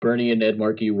 Bernie and Ed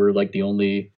Markey were like the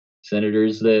only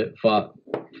senators that fought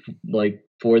like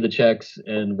for the checks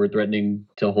and were threatening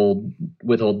to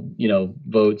withhold,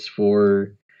 votes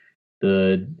for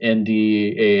the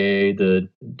NDAA, the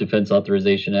Defense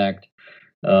Authorization Act.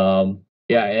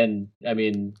 Yeah, and I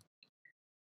mean,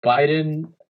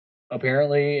 Biden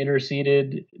apparently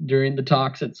interceded during the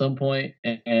talks at some point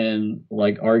and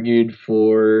like argued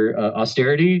for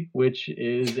austerity, which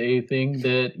is a thing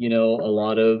that, a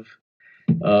lot of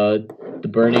the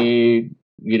Bernie,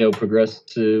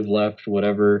 progressive left,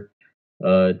 whatever,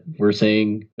 were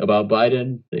saying about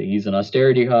Biden, that he's an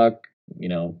austerity hawk.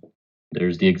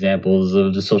 There's the examples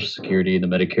of the Social Security and the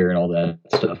Medicare and all that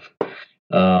stuff.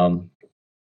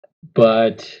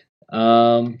 But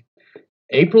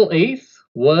April 8th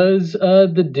was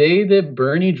the day that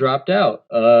Bernie dropped out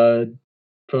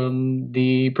from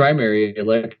the primary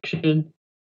election.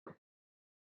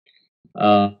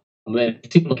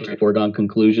 It seemed like a foregone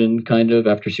conclusion, kind of,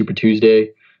 after Super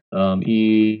Tuesday.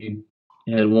 He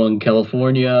had won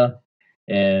California,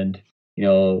 and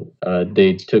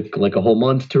they took like a whole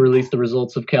month to release the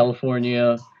results of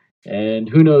California, and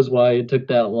who knows why it took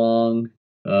that long.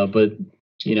 But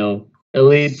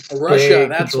elites, Russia,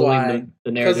 that's why.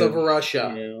 Because of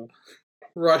Russia.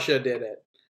 Russia did it.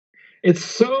 It's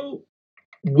so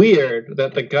weird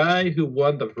that the guy who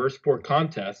won the first 4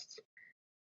 contests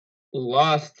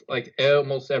lost like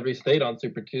almost every state on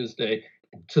Super Tuesday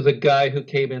to the guy who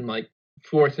came in like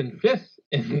 4th and 5th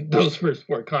in those first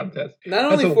 4 contests.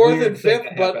 Not only 4th and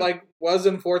 5th, but like was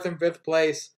in 4th and 5th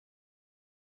place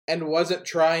and wasn't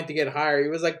trying to get higher. He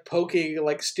was like poking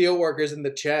like steel workers in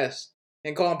the chest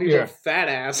and calling people fat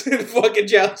ass and fucking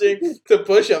challenging to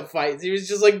push-up fights. He was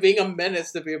just like being a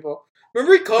menace to people.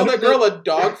 Remember he called that girl a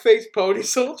dog-faced pony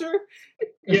soldier?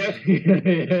 Yeah.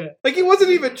 Like he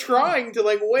wasn't even trying to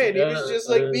like win. He was just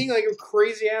like being like a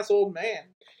crazy ass old man.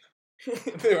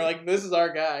 They were like, this is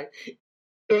our guy.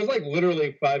 There was like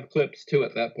literally 5 clips too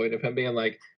at that point of him being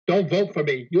like, don't vote for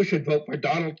me. You should vote for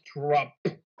Donald Trump.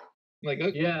 Like,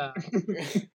 okay. Yeah.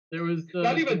 There was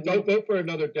not even don't vote for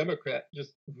another Democrat.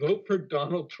 Just vote for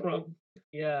Donald Trump.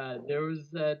 Yeah, there was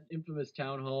that infamous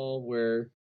town hall where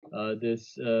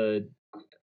this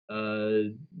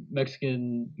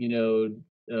Mexican,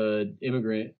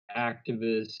 immigrant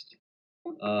activist,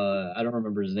 I don't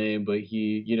remember his name, but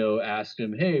he, asked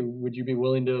him, hey, would you be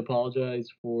willing to apologize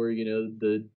for,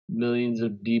 the millions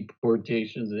of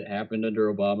deportations that happened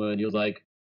under Obama? And he was like,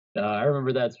 I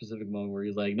remember that specific moment where he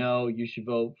was like, no, you should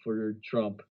vote for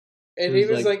Trump. And he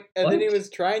was like, and then he was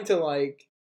trying to like,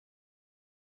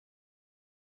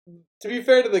 to be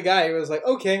fair to the guy, he was like,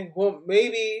 okay, well,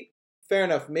 maybe, fair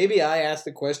enough. Maybe I asked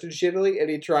the question shittily, and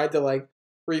he tried to like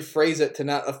rephrase it to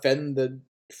not offend the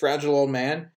fragile old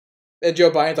man. And Joe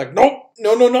Biden's like, nope,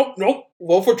 no,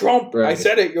 vote for Trump. Right. I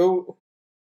said it, nope,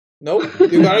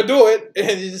 you gotta do it.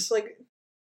 And he's just like,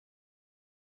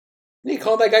 He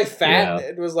called that guy fat.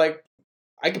 It was like,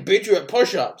 I could beat you at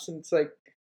push-ups. And it's like,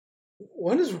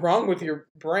 what is wrong with your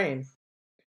brain?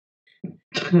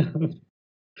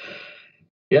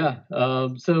 Yeah.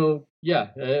 So yeah,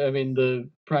 I mean the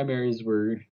primaries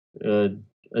were a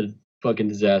fucking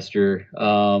disaster.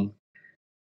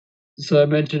 So I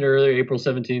mentioned earlier, April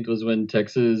 17th was when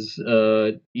Texas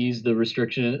eased the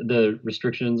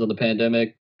restrictions on the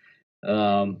pandemic,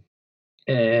 and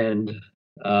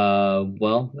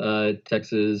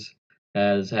Texas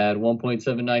has had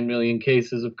 1.79 million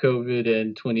cases of COVID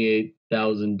and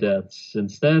 28,000 deaths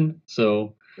since then.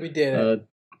 So we did it.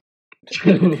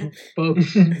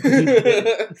 Folks,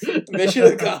 mission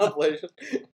accomplished.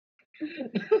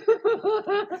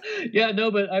 Yeah, no,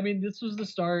 but I mean, this was the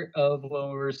start of when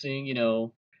we were seeing,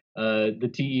 the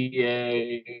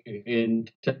TEA in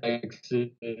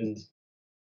Texas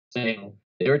saying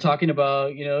they were talking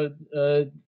about,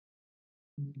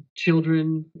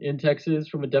 children in Texas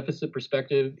from a deficit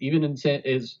perspective, even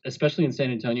especially in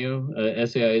San Antonio,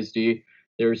 SAISD,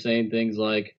 they were saying things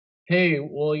like, hey,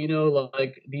 well,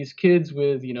 like these kids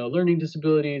with, learning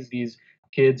disabilities, these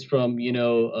kids from,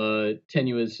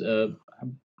 tenuous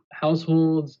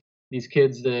households, these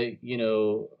kids that,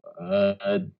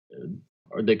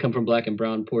 or they come from black and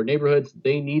brown poor neighborhoods,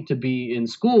 they need to be in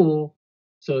school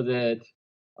so that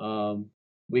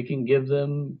we can give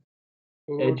them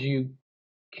COVID.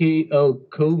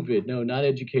 No, not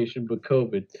education, but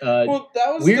COVID. Well,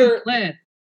 that was weird plan.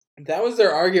 That was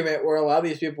their argument, where a lot of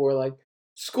these people were like,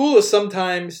 school is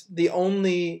sometimes the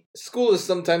only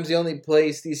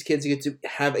place these kids get to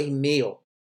have a meal.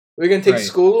 We're going to take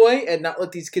school away and not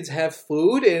let these kids have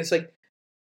food. And it's like,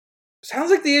 sounds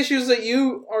like the issue is that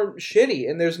you are shitty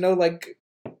and there's no like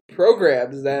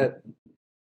programs that,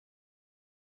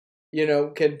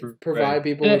 can provide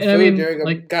people with food during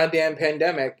a goddamn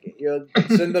pandemic.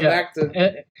 Send them back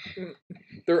to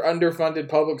their underfunded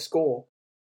public school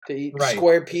to eat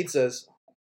square pizzas.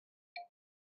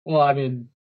 Well, I mean,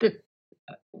 the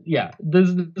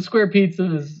square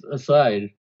pizzas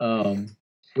aside,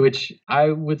 which I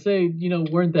would say,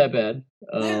 weren't that bad.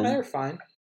 They're fine.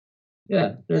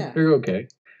 Yeah, they're okay.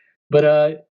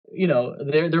 But,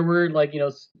 there were like, it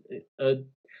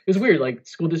was weird. Like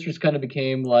school districts kind of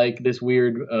became like this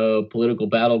weird political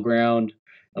battleground,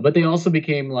 but they also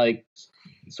became like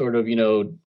sort of,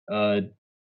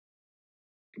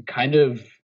 kind of.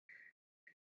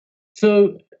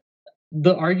 So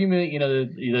the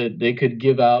argument, they could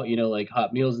give out, like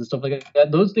hot meals and stuff like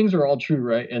that. Those things are all true,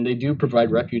 right? And they do provide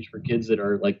refuge for kids that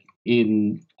are like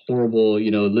in horrible,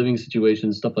 living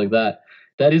situations, stuff like that.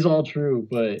 That is all true,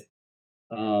 but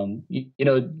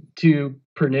to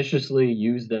perniciously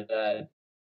use that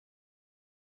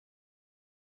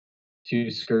to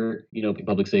skirt,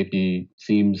 public safety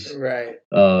seems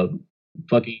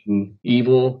fucking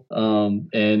evil.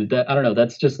 And that, I don't know,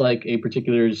 that's just like a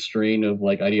particular strain of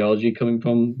like ideology coming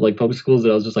from like public schools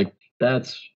that I was just like,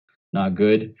 that's not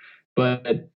good.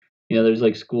 But there's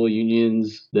like school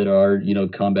unions that are,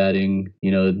 combating,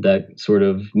 that sort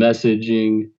of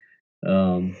messaging.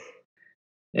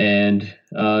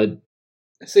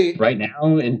 See, right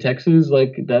now in Texas,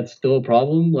 like that's still a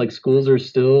problem. Like schools are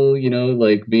still,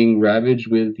 like being ravaged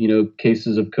with,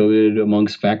 cases of COVID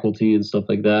amongst faculty and stuff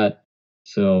like that.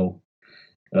 So,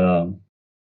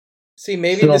 see,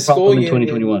 maybe the school in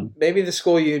 2021. Maybe the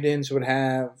school unions would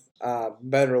have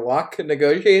better luck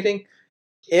negotiating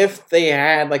if they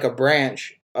had like a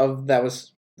branch of that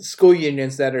was school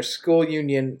unions that are school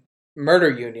union murder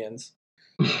unions.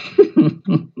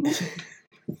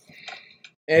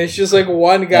 And it's just like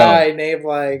one guy named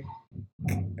like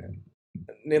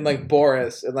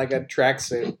Boris in like a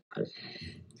tracksuit,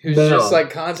 who's just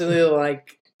like constantly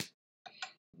like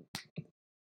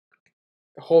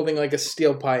holding like a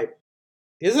steel pipe.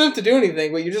 He doesn't have to do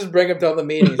anything, but you just bring him to all the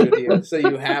meetings with you, so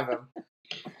you have him.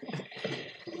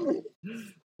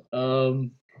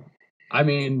 I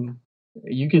mean,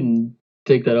 you can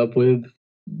take that up with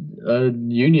a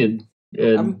union.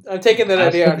 I'm taking that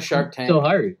idea on Shark Tank. So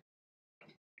hard.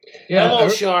 Yeah, hello,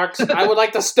 sharks. I would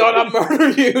like to start a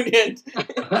murder union.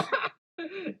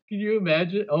 Can you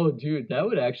imagine? Oh, dude, that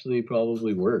would actually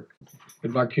probably work.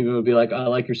 And Mark Cuban would be like, I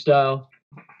like your style.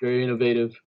 Very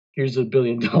innovative. Here's $1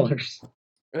 billion. Oh,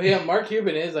 yeah, Mark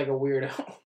Cuban is like a weirdo.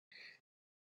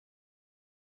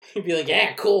 He'd be like,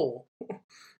 yeah, cool.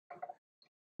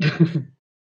 I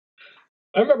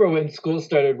remember when school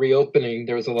started reopening,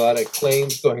 there was a lot of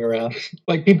claims going around.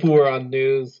 Like people were on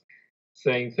news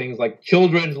saying things like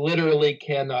children literally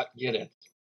cannot get it.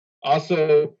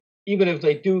 Also, even if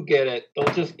they do get it,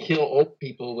 they'll just kill old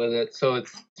people with it, so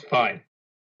it's fine.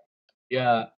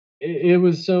 Yeah, it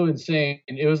was so insane.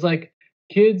 It was like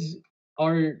kids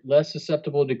are less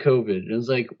susceptible to COVID. It was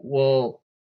like, well,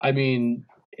 I mean,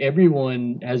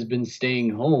 everyone has been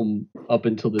staying home up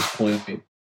until this point,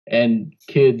 and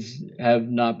kids have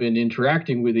not been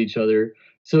interacting with each other.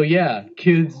 So yeah,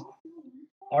 kids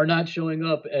are not showing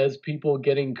up as people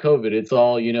getting COVID. It's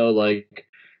all, like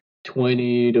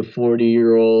 20 to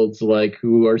 40-year-olds like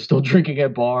who are still drinking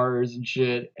at bars and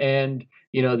shit, and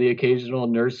the occasional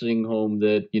nursing home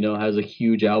that has a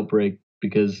huge outbreak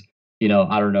because I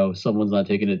don't know, someone's not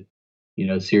taking it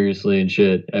seriously and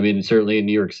shit. I mean, certainly in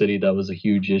New York City that was a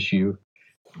huge issue.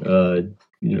 A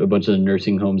bunch of the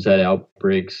nursing homes had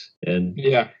outbreaks, and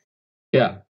yeah,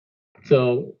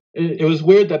 so it was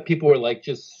weird that people were like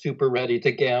just super ready to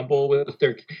gamble with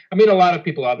their. I mean, a lot of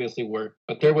people obviously were,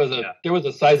 but there was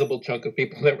a sizable chunk of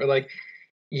people that were like,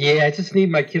 "Yeah, I just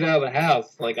need my kid out of the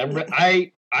house. Like, I'm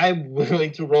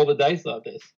willing to roll the dice on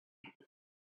this."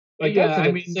 Like, that's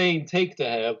an insane take to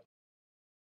have.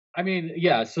 I mean,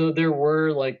 yeah. So there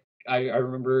were like I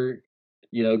remember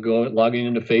logging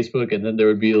into Facebook, and then there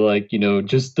would be like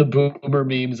just the boomer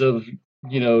memes of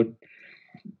I'm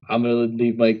gonna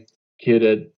leave my kid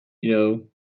at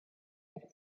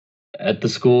at the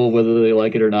school whether they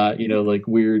like it or not, like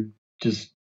weird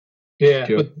just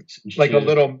but like a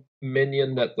little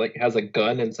minion that like has a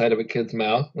gun inside of a kid's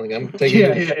mouth. Like, I'm taking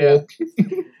it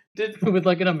with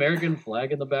like an American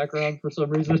flag in the background for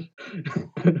some reason.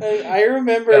 I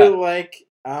remember like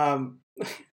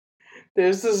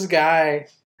there's this guy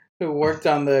who worked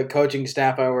on the coaching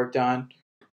staff I worked on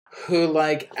who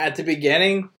like at the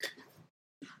beginning,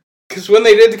 because when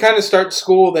they did kind of start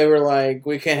school, they were like,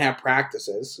 we can't have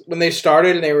practices. When they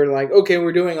started and they were like, okay,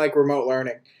 we're doing like remote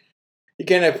learning, you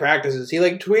can't have practices. He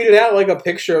like tweeted out like a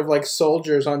picture of like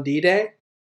soldiers on D-Day,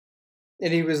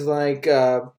 and he was like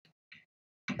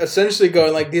essentially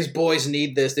going like, these boys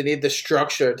need this, they need the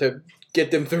structure to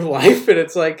get them through life. And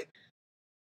it's like,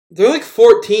 they're like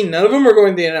 14, none of them are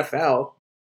going to the NFL.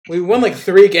 We won like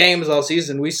 3 games all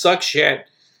season, we suck shit.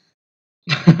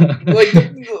 like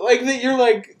you're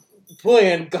like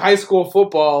playing high school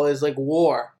football is like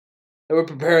war, and we're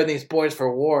preparing these boys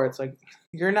for war. It's like,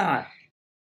 you're not.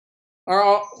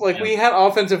 We had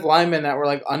offensive linemen that were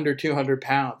like under 200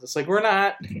 pounds. It's like, we're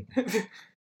not.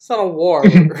 It's not a war.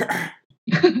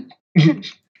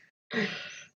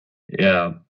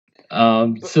 Yeah.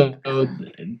 So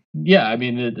yeah, I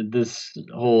mean, this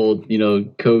whole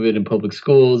COVID in public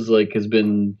schools like has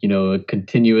been a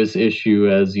continuous issue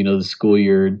as the school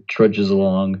year trudges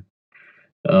along.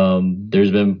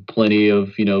 There's been plenty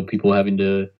of people having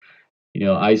to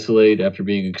isolate after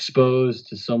being exposed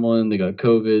to someone they got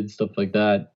COVID, stuff like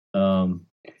that.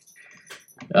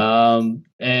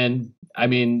 And I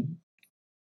mean,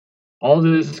 all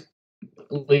this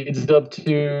leads up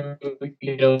to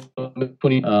the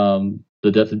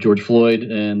death of George Floyd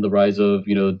and the rise of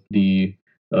the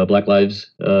Black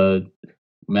Lives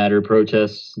Matter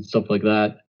protests and stuff like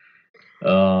that.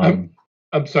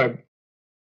 I'm sorry.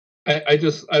 I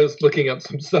was looking up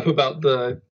some stuff about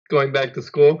the going back to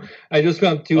school. I just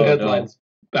found 2 headlines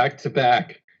back to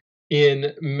back.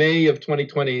 In May of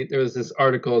 2020, there was this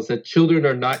article that said children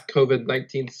are not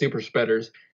COVID-19 super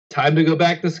spreaders. Time to go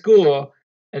back to school.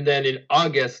 And then in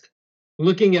August,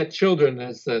 looking at children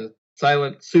as the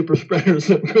silent super spreaders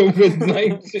of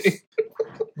COVID-19.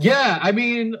 Yeah, I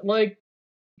mean, like,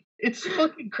 it's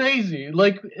fucking crazy.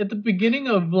 Like, at the beginning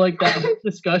of like that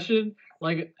discussion,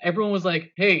 like everyone was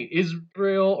like, "Hey,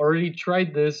 Israel already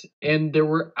tried this, and there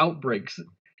were outbreaks."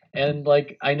 And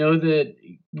like, I know that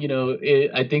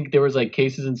I think there was like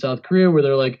cases in South Korea where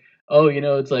they're like, "Oh,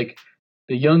 it's like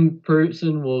the young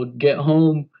person will get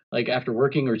home like after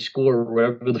working or school or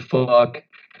whatever the fuck,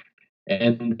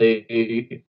 and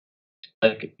they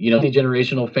like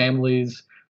generational families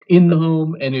in the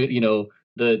home, and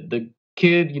the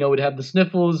kid would have the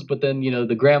sniffles, but then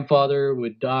the grandfather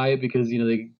would die because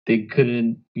they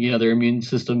couldn't, their immune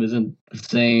system isn't the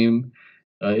same,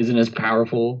 isn't as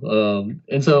powerful,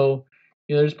 and so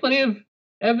there's plenty of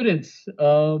evidence,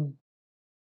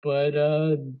 but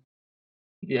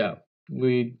yeah,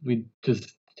 we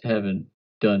just haven't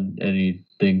done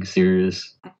anything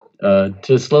serious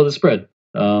to slow the spread,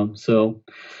 so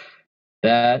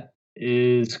that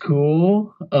is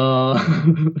cool,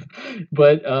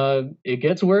 but it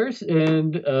gets worse,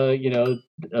 and so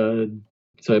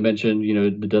I mentioned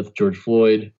the death of George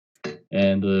Floyd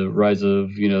and the rise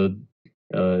of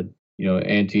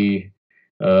anti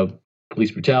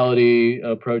police brutality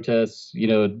protests,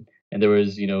 and there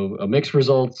was a mixed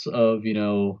results of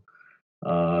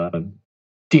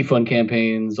defund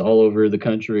campaigns all over the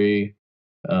country,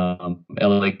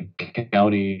 LA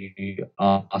County,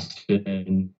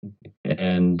 Austin,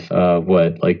 and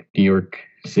like New York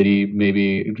City.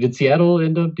 Maybe did Seattle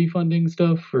end up defunding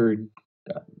stuff, or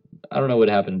I don't know what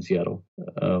happened in Seattle.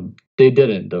 They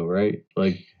didn't though, right?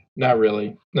 Like, not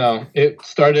really. No, it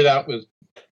started out with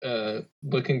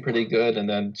looking pretty good, and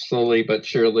then slowly but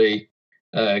surely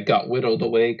got whittled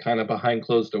away, kind of behind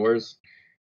closed doors.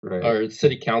 right. Our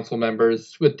city council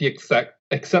members, with the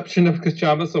exception of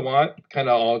Kachama Sawant, kind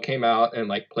of all came out and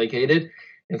like placated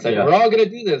and said, Yeah. "We're all going to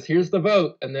do this. Here's the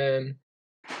vote." And then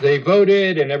they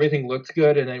voted, and everything looked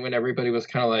good. And then when everybody was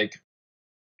kind of like,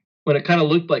 when it kind of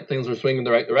looked like things were swinging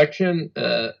the right direction,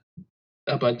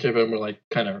 a bunch of them were like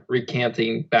kind of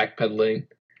recanting, backpedaling.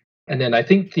 And then I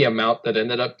think the amount that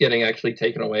ended up getting actually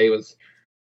taken away was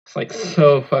it's like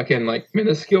so fucking like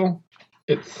minuscule.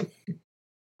 It's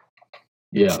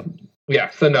Yeah.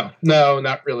 so no,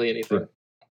 not really anything.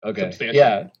 Okay. Substantial.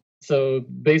 Yeah. So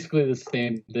basically, the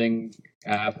same thing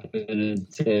happened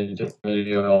in San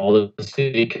Antonio. All the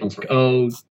city council,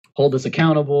 hold us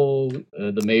accountable.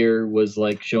 The mayor was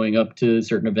like showing up to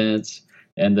certain events,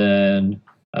 and then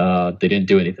they didn't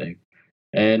do anything.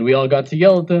 And we all got to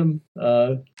yell at them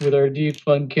with our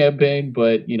defund campaign,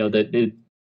 but that did.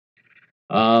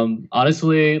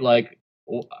 Honestly, like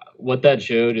what that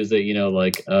showed is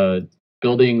that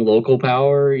building local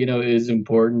power, is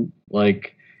important.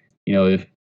 Like,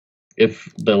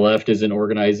 if the left isn't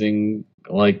organizing,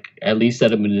 like at least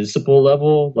at a municipal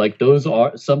level, like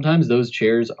sometimes those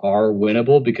chairs are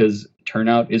winnable because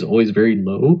turnout is always very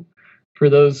low for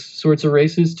those sorts of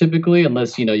races typically,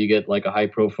 unless you get like a high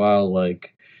profile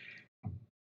like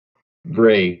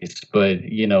race. But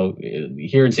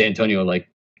here in San Antonio, like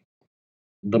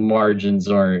the margins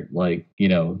aren't like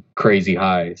crazy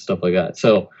high, stuff like that.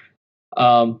 So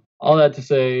all that to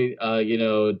say,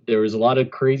 there was a lot of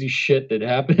crazy shit that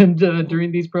happened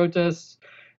during these protests.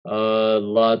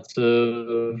 Lots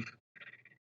of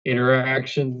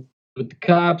interactions with the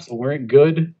cops weren't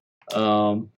good.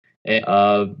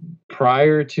 And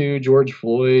prior to George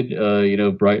Floyd,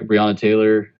 Breonna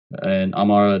Taylor and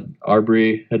Ahmaud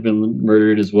Arbery had been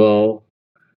murdered as well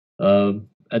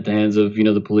at the hands of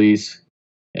the police.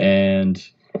 And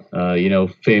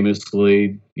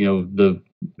famously, the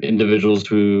individuals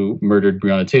who murdered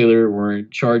Breonna Taylor weren't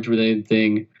charged with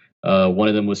anything. One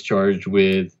of them was charged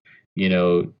with,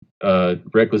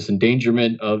 reckless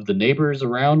endangerment of the neighbors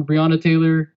around Breonna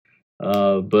Taylor,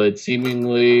 but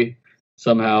seemingly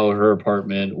somehow her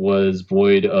apartment was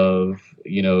void of,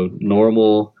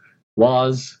 normal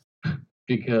laws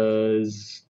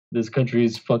because this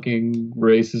country's fucking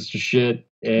racist as shit.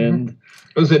 And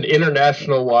it was in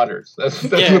international waters. That's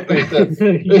Yeah. what they said.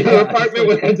 Her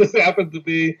apartment just happened to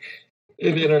be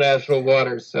in international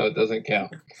waters, so it doesn't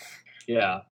count.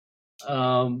 Yeah.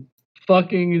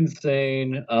 Fucking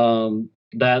insane.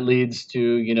 That leads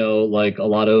to, like a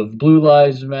lot of Blue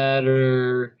Lives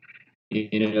Matter,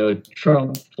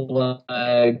 Trump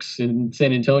flags in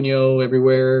San Antonio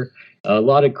everywhere. A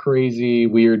lot of crazy,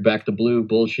 weird back to blue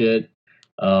bullshit.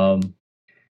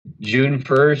 June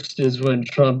 1st is when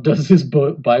Trump does his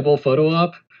Bible photo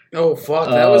op. Oh, fuck.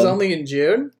 That was only in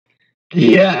June?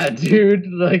 Yeah, dude.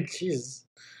 Like, Jeez.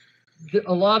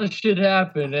 a lot of shit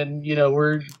happened, and,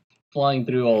 we're flying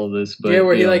through all of this. But, yeah,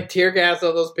 where he, like, tear gassed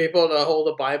all those people to hold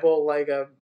a Bible like a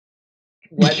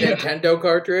wet Nintendo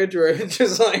cartridge, where it's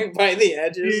just, like, by the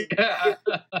edges. Yeah.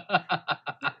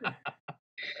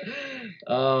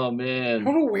 Oh, man.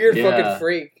 What a weird fucking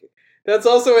freak. That's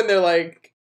also in there, like,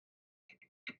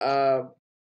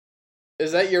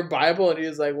 is that your Bible? And he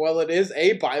was like, well, it is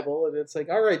a Bible. And it's like,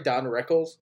 all right, Don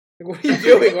Rickles. Like, what are you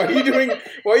doing? Why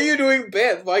are you doing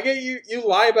bits? Why can't you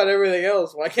lie about everything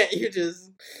else? Why can't you just...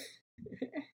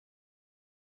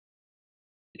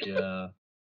 Yeah.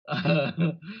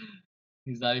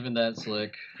 He's not even that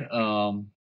slick.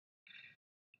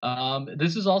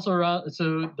 This is also around,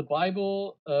 so the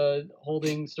Bible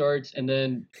holding starts, and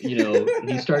then he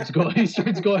starts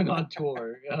going on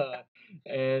tour,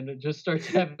 and just starts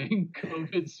having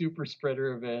COVID super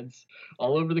spreader events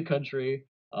all over the country.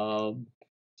 And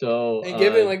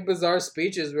giving like bizarre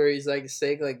speeches where he's like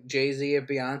saying like Jay-Z and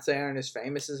Beyonce aren't as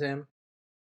famous as him.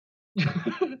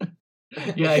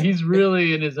 Yeah, he's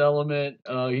really in his element.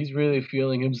 He's really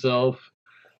feeling himself.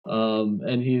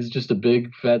 And he's just a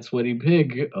big fat sweaty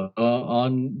pig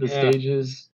on the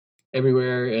stages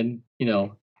everywhere. And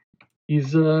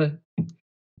he's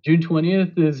June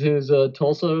 20th is his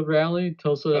Tulsa rally, in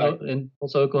Tulsa,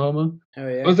 Oklahoma. Oh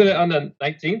yeah. Wasn't it on the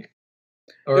 19th?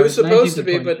 It was supposed to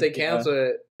be, but they canceled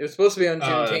it. It was supposed to be on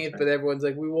Juneteenth, but everyone's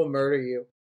like, we will murder you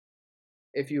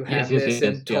if you have this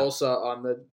in Tulsa on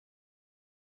the...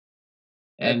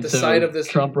 And at the so site of this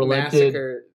Trump relented.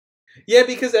 massacre. Yeah,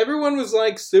 because everyone was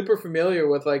like super familiar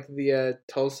with like the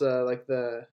Tulsa, like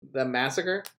the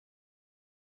massacre.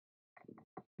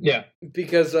 Yeah.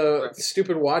 Because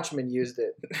stupid Watchmen used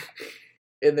it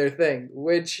in their thing.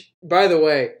 Which, by the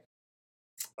way,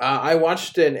 I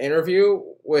watched an interview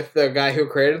with the guy who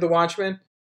created the Watchmen,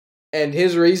 and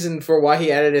his reason for why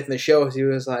he added it in the show is he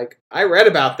was like, I read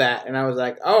about that, and I was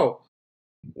like, oh,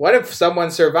 what if someone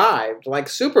survived, like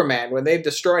Superman, when they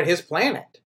destroyed his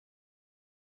planet?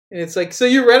 And it's like, so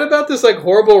you read about this like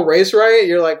horrible race riot?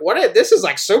 You're like, what? This is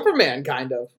like Superman,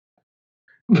 kind of.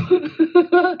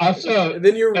 Also, and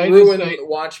then you ruin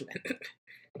Watchmen.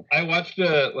 I watched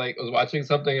was watching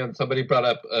something and somebody brought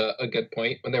up a good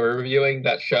point when they were reviewing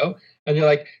that show, and they're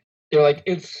like,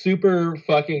 it's super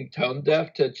fucking tone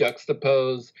deaf to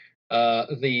juxtapose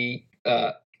the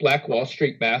Black Wall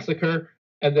Street massacre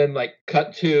and then like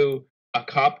cut to a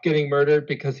cop getting murdered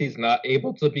because he's not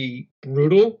able to be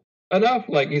brutal enough,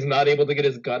 like he's not able to get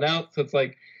his gun out. So it's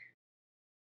like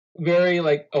very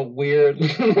like a weird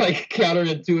like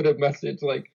counterintuitive message,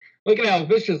 like look at how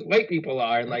vicious white people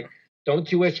are, and like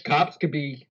don't you wish cops could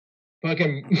be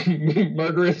fucking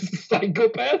murderous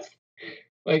psychopaths?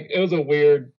 Like it was a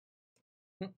weird.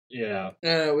 Yeah.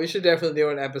 We should definitely do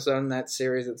an episode in that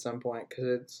series at some point because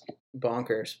it's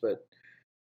bonkers. But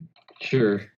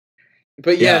sure.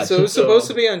 But yeah, so it was supposed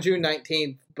to be on June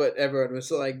 19th, but everyone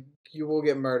was like, "You will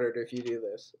get murdered if you do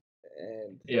this,"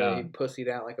 and he pussied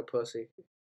out like a pussy.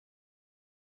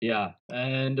 Yeah,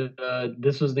 and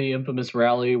this was the infamous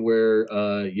rally where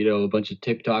a bunch of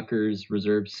TikTokers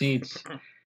reserved seats.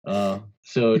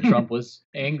 So Trump was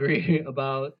angry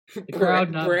about the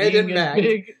crowd not being as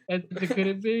big as it could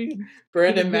have been.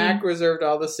 Brandon Mack reserved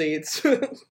all the seats.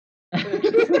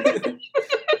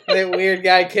 That weird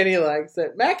guy Kenny likes,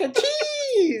 that mac and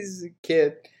cheese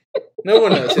kid. No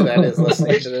one knows who that is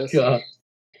listening to this.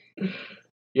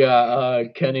 Yeah,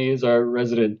 Kenny is our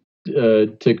resident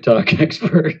TikTok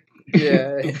expert.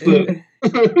 Yeah.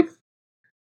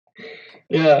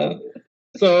 Yeah.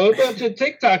 So a bunch of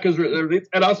TikTokers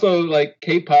and also like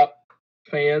K-pop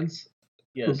fans.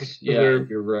 Yes,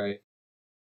 you're right.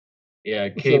 Yeah,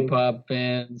 K-pop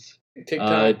fans.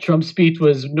 Trump's speech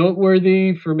was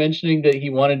noteworthy for mentioning that he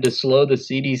wanted to slow the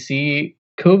CDC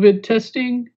COVID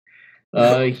testing.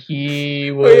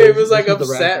 He was like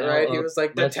upset, right? He was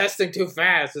like, they're testing too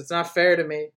fast. It's not fair to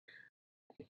me.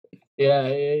 Yeah,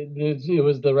 it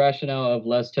was the rationale of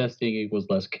less testing equals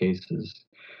less cases.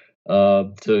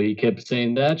 So he kept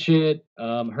saying that shit.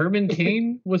 Herman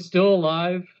Cain was still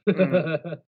alive.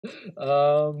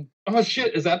 Oh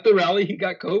shit! Is that the rally he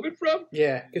got COVID from?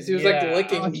 Yeah, because he was like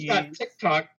licking. He got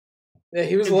TikTok. Yeah,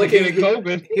 he was licking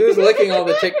COVID. He was licking all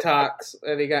the TikToks,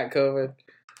 and he got COVID.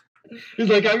 He's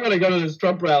like, I'm gonna go to this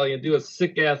Trump rally and do a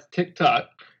sick ass TikTok,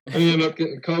 and end up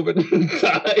getting COVID and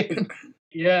die.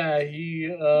 Yeah,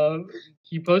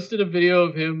 he posted a video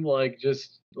of him like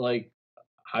just like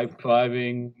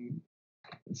high-fiving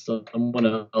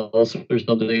someone else or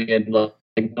something and like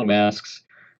no masks,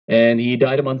 and he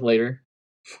died a month later.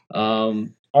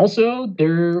 Also,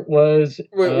 there was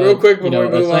real quick before we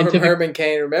move on from Herman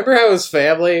Cain. Remember how his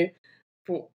family,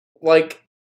 like,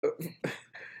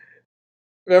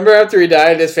 remember after he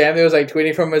died, his family was like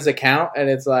tweeting from his account, and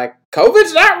it's like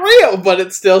COVID's not real, but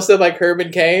it still said like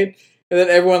Herman Cain, and then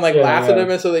everyone like laughed at him,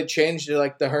 and so they changed it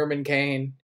like the Herman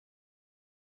Cain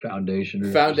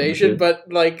Foundation, but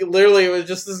like literally it was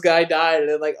just this guy died, and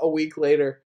then like a week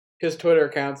later his Twitter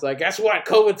account's like, guess what?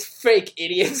 COVID's fake,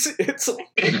 idiots. It's like,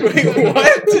 wait,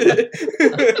 what?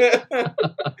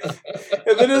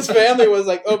 And then his family was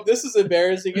like, oh, this is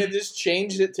embarrassing, and just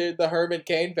changed it to the Herman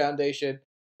Cain Foundation.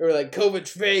 They were like,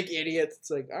 COVID's fake, idiots. It's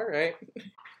like, all right.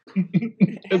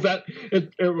 Is that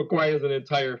it requires an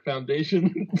entire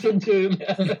foundation to do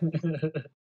that?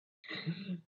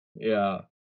 Yeah.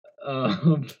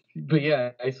 But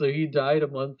yeah, so he died a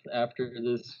month after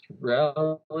this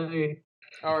rally.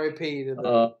 R.I.P. to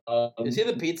the. Is he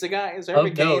the pizza guy? Is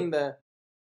Herman Cain the?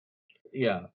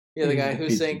 Yeah. Yeah, the guy who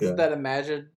sings that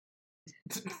Imagine.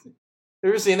 You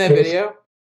ever seen that video?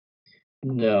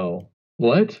 No.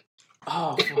 What?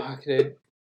 Oh fuck, dude!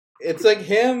 It's like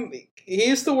him. He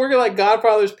used to work at like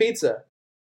Godfather's Pizza.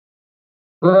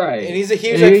 Right. And he's a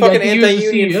huge like fucking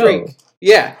anti-union freak.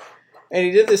 Yeah. And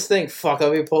he did this thing. Fuck,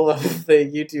 let me pull up the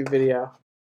YouTube video.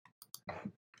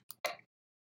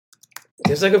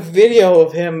 There's like a video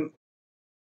of him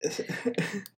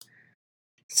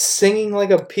singing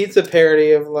like a pizza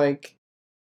parody of like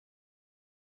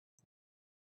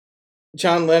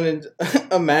John Lennon's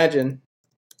Imagine.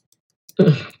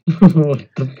 What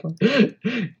the fuck?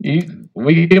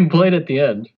 We can play it at the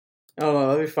end. Hold on,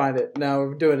 let me find it. No,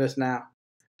 we're doing this now.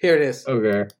 Here it is.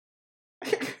 Okay.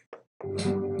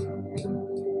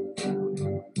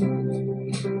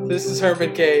 This is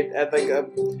Herman Cain at like a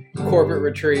corporate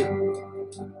retreat.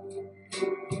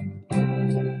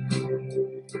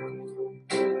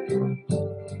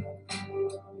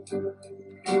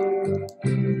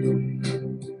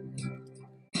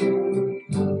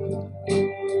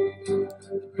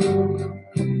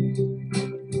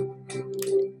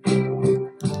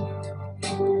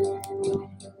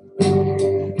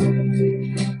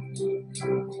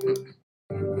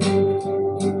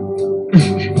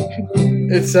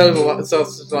 It sounds a lot. So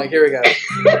it's like, here we go.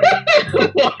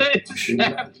 What is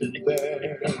happening?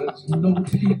 There's no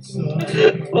pizza.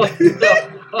 What the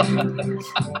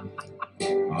fuck?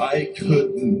 I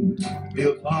couldn't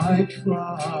if I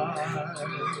tried.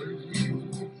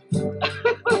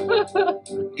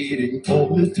 Eating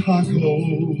only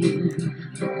tacos.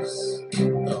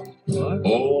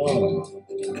 Or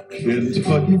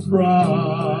Kentucky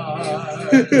fried.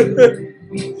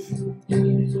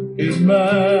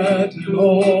 Imagine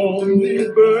only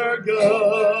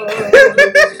burger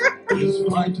is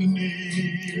frightening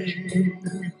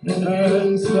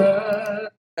and sad.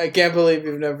 I can't believe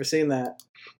you've never seen that.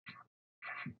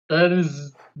 That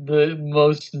is the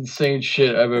most insane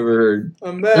shit I've ever heard.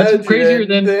 Imagine crazier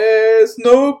than- there's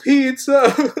no pizza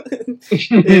and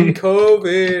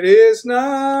COVID is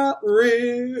not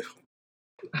real.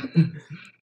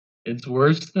 It's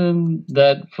worse than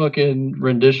that fucking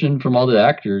rendition from all the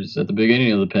actors at the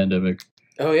beginning of the pandemic.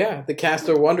 Oh yeah, the cast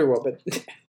of Wonder Woman.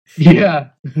 Yeah,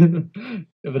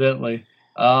 evidently.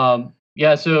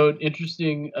 Yeah, so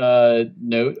interesting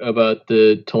note about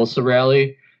the Tulsa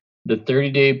rally. The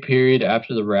 30-day period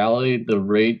after the rally, the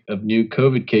rate of new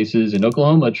COVID cases in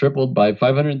Oklahoma tripled by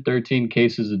 513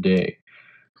 cases a day.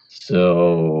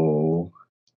 So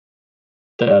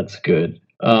that's good.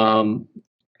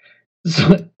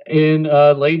 So in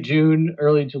late June,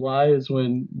 early July is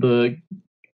when the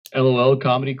LOL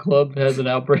Comedy Club has an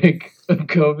outbreak of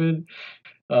COVID.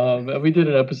 And we did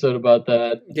an episode about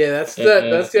that. Yeah, that's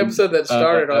the episode that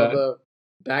started all the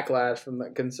backlash from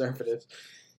the conservatives.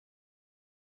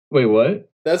 Wait, what?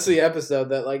 That's the episode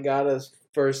that like got us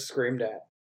first screamed at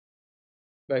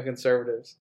by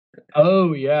conservatives.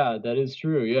 Oh yeah, that is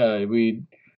true. Yeah, we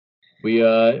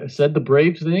said the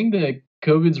brave thing that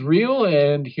COVID's real,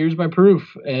 and here's my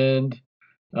proof. And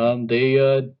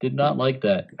they did not like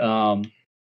that.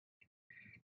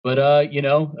 But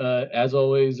as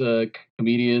always,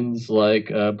 comedians like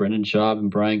Brendan Schaub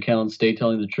and Brian Callen stay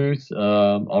telling the truth.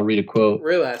 I'll read a quote.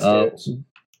 Real ass dudes.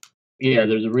 Yeah,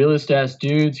 there's a realist ass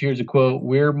dudes. Here's a quote: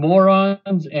 "We're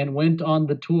morons and went on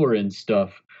the tour and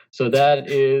stuff." So that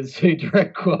is a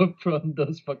direct quote from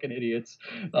those fucking idiots.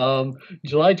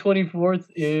 July 24th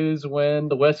is when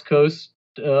the West Coast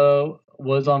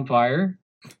was on fire.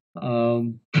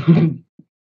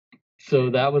 So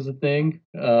that was a thing.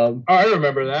 Oh, I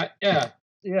remember that. Yeah.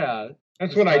 Yeah.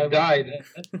 That's when I died.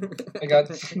 I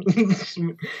got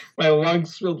my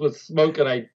lungs filled with smoke and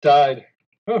I died.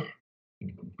 Oh.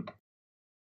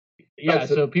 Yeah,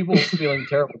 so people feeling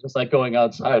terrible, just like going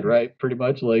outside, right? Pretty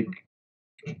much like.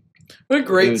 What a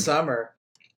great summer,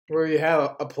 where you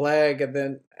have a plague and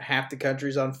then half the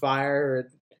country's on fire.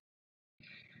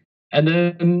 And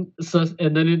then in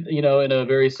a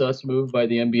very sus move by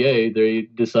the NBA, they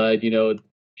decide,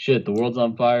 shit, the world's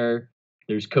on fire.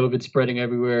 There's COVID spreading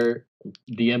everywhere.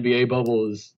 The NBA bubble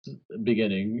is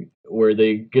beginning, where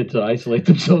they get to isolate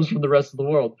themselves from the rest of the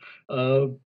world.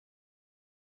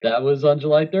 That was on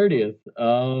July 30th.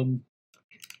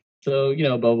 So,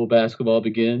 bubble basketball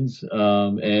begins,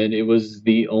 and it was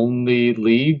the only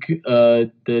league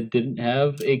that didn't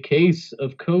have a case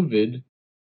of COVID.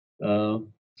 So,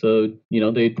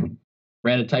 they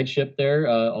ran a tight ship there,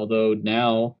 although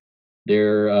now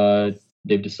they've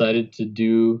decided to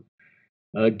do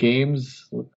games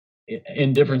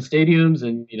in different stadiums,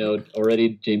 and,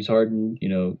 already James Harden,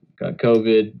 got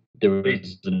COVID. There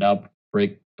was an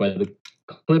outbreak by the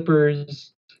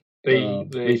Clippers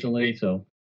recently, so.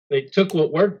 They took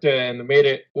what worked and made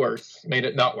it worse, made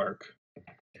it not work.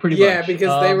 Pretty much. Yeah,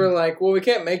 because they were like, well, we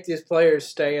can't make these players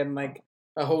stay in like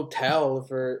a hotel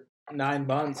for 9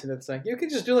 months, and it's like, you could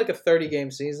just do like a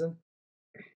 30-game season.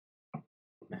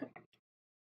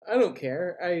 I don't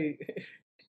care.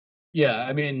 Yeah,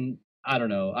 I mean, I don't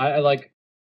know. I like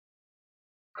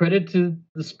credit to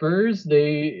the Spurs.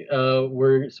 They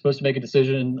were supposed to make a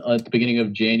decision at the beginning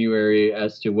of January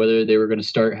as to whether they were going to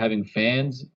start having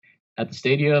fans at the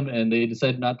stadium, and they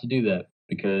decided not to do that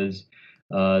because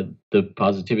the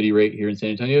positivity rate here in San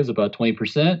Antonio is about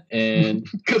 20%, and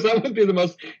because that would be the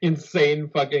most insane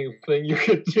fucking thing you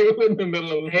could do in the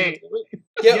middle of hey,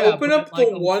 open up like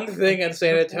the one thing in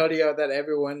San Antonio that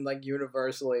everyone like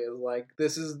universally is like,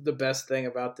 this is the best thing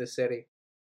about this city.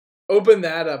 Open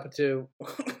that up too.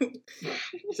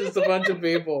 It's just a bunch of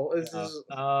people. It's just.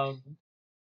 Do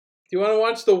you want to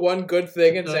watch the one good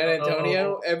thing in San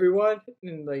Antonio, everyone?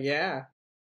 And like, yeah.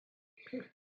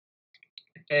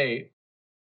 Hey,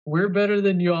 we're better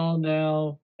than y'all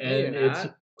now, and it's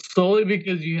solely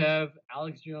because you have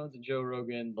Alex Jones and Joe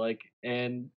Rogan, like,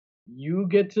 and you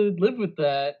get to live with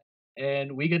that,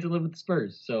 and we get to live with the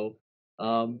Spurs. So,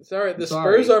 sorry,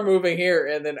 Spurs are moving here,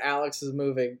 and then Alex is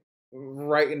moving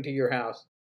right into your house,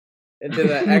 into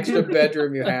that extra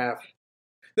bedroom you have.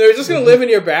 They're just gonna live in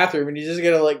your bathroom, and you're just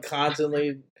gonna like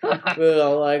constantly, like,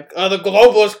 the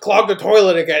globalists clogged the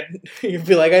toilet again. You'd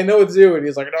be like, I know it's you, and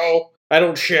he's like, no, I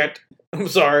don't shit. I'm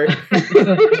sorry.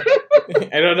 I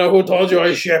don't know who told you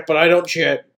I shit, but I don't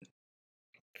shit.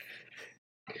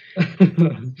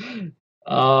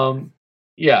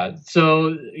 Yeah.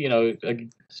 So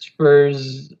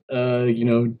Spurs,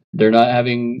 they're not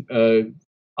having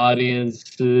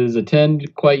audiences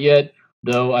attend quite yet.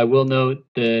 Though I will note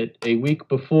that a week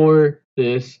before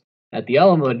this, at the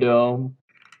Alamo Dome,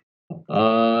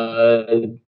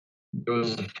 there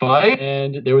was a fight,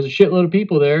 and there was a shitload of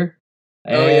people there.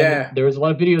 And there was a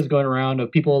lot of videos going around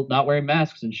of people not wearing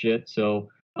masks and shit. So,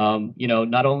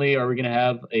 not only are we going to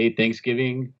have a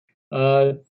Thanksgiving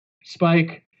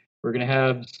spike, we're going to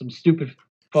have some stupid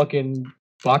fucking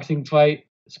boxing fight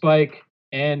spike,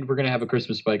 and we're going to have a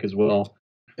Christmas spike as well.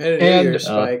 And a New Year's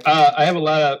spike. I have a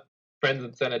lot of friends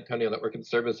in San Antonio that work in the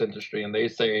service industry, and they're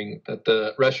saying that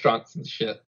the restaurants and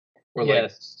shit were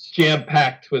like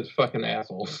jam-packed with fucking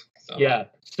assholes. So. Yeah,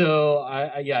 so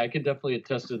I can definitely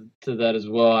attest to that as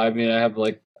well. I mean, I have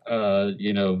like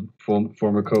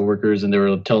former coworkers, and they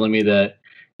were telling me that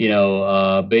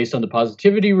based on the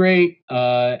positivity rate,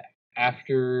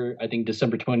 after I think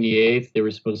December 28th, they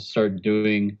were supposed to start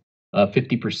doing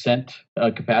 50%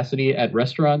 capacity at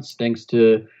restaurants, thanks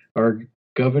to our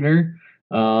governor.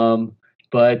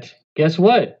 But guess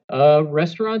what?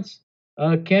 Restaurants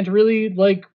can't really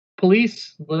like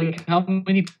police like how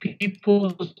many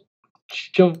people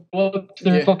show up to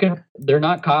their fucking. They're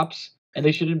not cops, and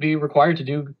they shouldn't be required to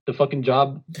do the fucking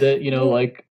job that I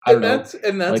don't know.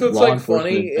 And that's like what's like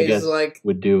funny is like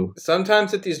would do.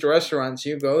 Sometimes at these restaurants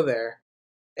you go there,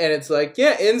 and it's like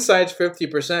inside's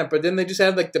 50%, but then they just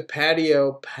have like the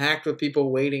patio packed with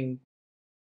people waiting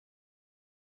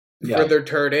for their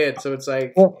turn in. So it's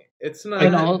like it's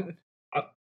not.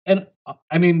 And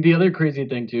I mean, the other crazy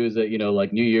thing too is that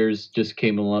like New Year's just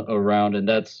came around, and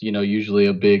that's usually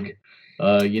a big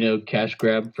cash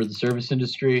grab for the service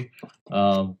industry,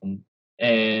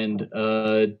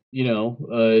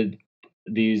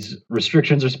 these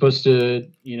restrictions are supposed to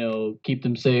keep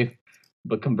them safe,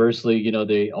 but conversely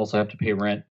they also have to pay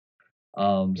rent.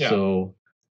 So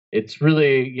it's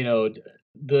really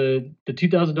the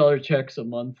 $2,000 checks a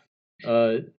month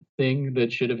thing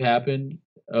that should have happened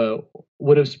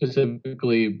would have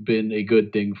specifically been a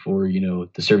good thing for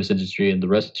the service industry and the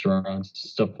restaurants,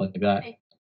 stuff like that.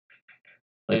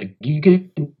 Like you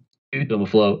can do them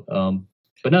afloat,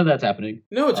 but none of that's happening.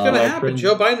 No, it's gonna happen.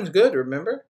 Joe Biden's good,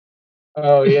 remember?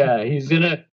 Oh yeah, he's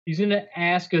gonna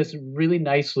ask us really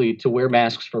nicely to wear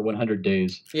masks for 100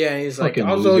 days. Yeah, he's fucking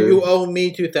like, also, you owe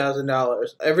me $2,000.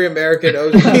 Every American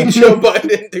owes me Joe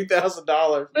Biden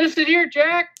 $2,000. Listen here,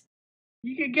 Jack.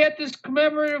 You can get this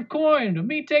commemorative coin of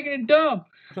me taking a dump.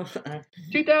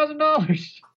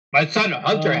 $2,000. My son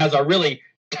Hunter has a really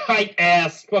tight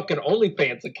ass fucking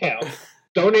OnlyFans account.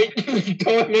 Donate.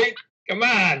 Come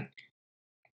on.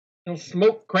 He'll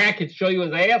smoke crack and show you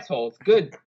his asshole. It's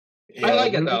good. Yeah, I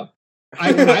like it though.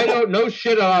 I don't know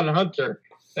shit on Hunter.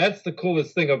 That's the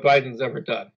coolest thing Biden's ever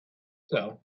done.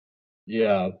 So.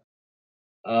 Yeah.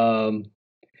 So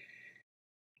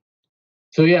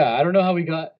yeah, I don't know how we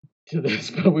got to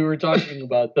this, but we were talking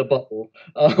about the bubble.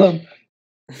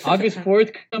 August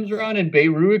 4th comes around and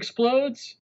Beirut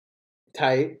explodes.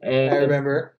 Tight. I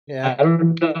remember. Yeah. I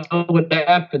don't know what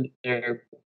happened there.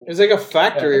 It was like a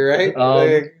factory, right?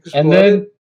 And then,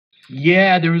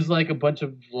 there was like a bunch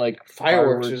of like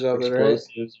fireworks or something,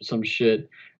 explosives or some shit.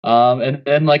 And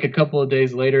then like a couple of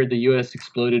days later, the U.S.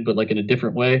 exploded, but like in a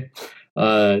different way.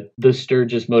 The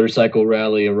Sturgis motorcycle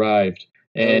rally arrived,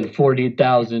 and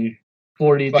 400,000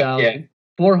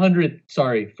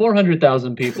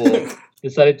 people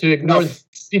decided to ignore the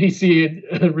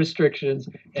CDC restrictions.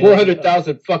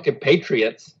 400,000 fucking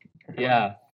patriots.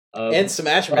 Yeah. And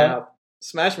Smash Mouth.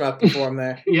 Smash Mouth performed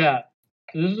there. Yeah.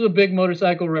 So this is a big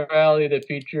motorcycle rally that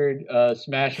featured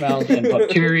Smash Mouth and Buck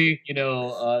Cherry.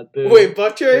 Wait,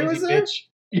 Buck Cherry was there? Bitch.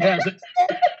 Yeah.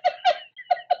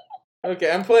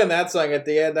 Okay, I'm playing that song at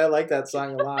the end. I like that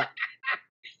song a lot.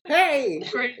 Hey,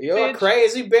 you're a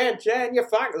crazy bitch and you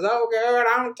fuck so good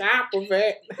on top of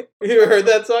it. You ever heard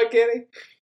that song, Kenny?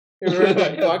 You ever heard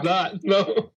that Buck?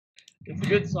 No. It's a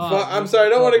good song. But, I'm sorry, I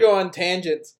don't want to go on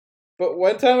tangents. But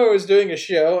one time I was doing a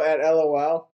show at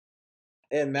LOL,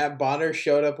 and Matt Bonner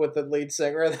showed up with the lead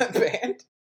singer of that band.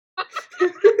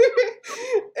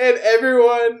 And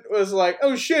everyone was like,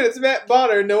 oh shit, it's Matt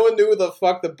Bonner. No one knew who the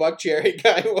fuck the Buck Cherry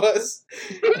guy was.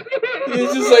 He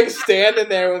was just like standing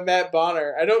there with Matt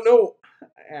Bonner. I don't know.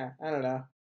 Yeah, I don't know.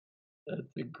 That's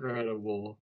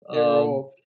incredible.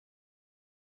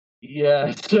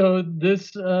 Yeah, so this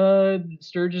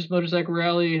Sturgis motorcycle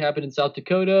rally happened in South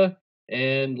Dakota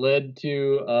and led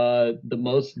to the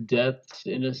most deaths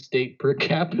in a state per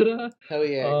capita. Hell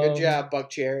yeah. Good job,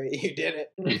 Buck Cherry. You did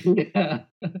it. Yeah.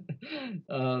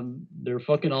 They're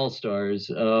fucking all-stars.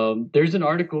 There's an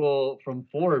article from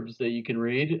Forbes that you can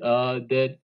read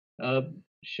that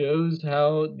shows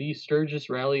how the Sturgis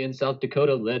rally in South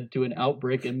Dakota led to an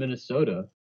outbreak in Minnesota.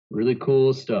 Really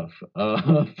cool stuff.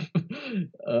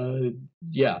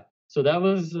 Yeah. So that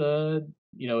was, a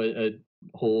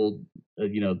whole,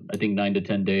 I think 9 to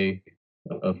 10 day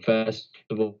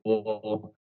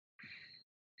festival.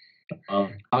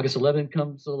 August 11th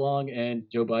comes along, and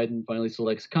Joe Biden finally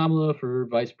selects Kamala for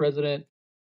vice president.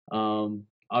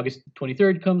 August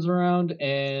 23rd comes around,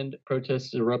 and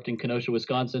protests erupt in Kenosha,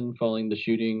 Wisconsin, following the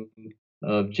shooting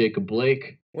of Jacob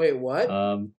Blake. Wait, what?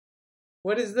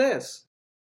 What is this?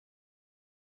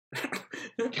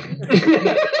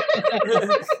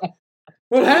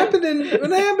 What happened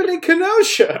in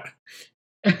Kenosha?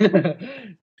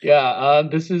 Yeah,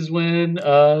 this is when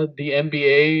the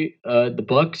NBA, the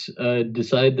Bucks,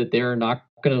 decide that they are not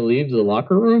going to leave the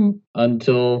locker room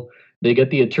until they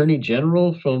get the Attorney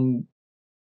General from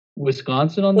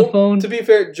Wisconsin on the phone. To be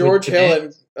fair, George Hill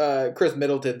and Chris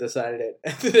Middleton decided it.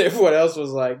 And everyone else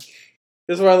was like,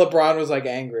 this is why LeBron was like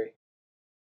angry.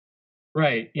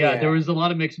 Right. Yeah, there was a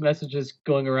lot of mixed messages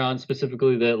going around,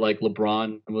 specifically that like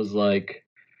LeBron was like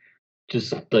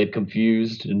just like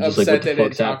confused and just upset like what they the didn't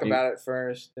fuck's talk happening. about it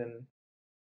first, and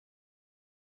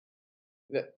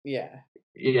yeah,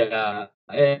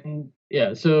 and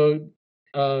yeah. So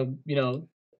the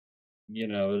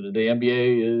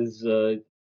NBA is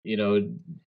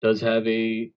does have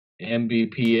a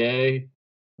MBPA,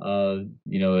 a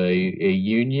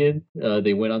union.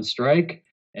 They went on strike.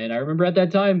 And I remember at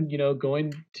that time,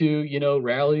 going to,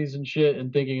 rallies and shit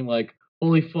and thinking like,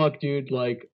 holy fuck, dude,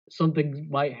 like something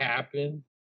might happen.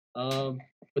 But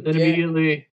then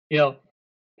immediately,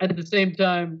 at the same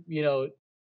time,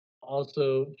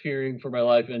 also fearing for my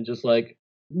life and just like,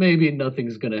 maybe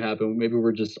nothing's going to happen. Maybe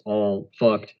we're just all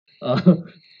fucked.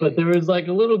 But there was like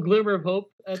a little glimmer of hope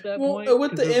at that point.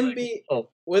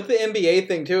 With the NBA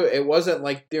thing too, it wasn't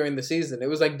like during the season. It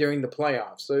was like during the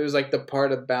playoffs. So it was like the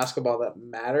part of basketball that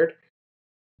mattered.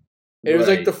 It was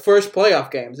like the first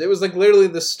playoff games. It was like literally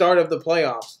the start of the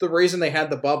playoffs. The reason they had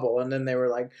the bubble, and then they were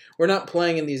like, "We're not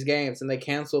playing in these games," and they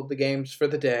canceled the games for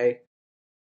the day.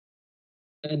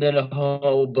 And then a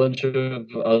whole bunch of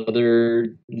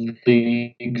other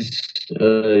leagues,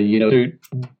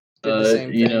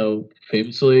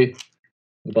 famously,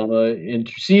 Obama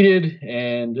interceded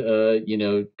and,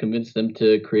 convinced them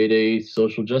to create a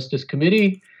social justice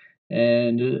committee.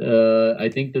 And I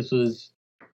think this was,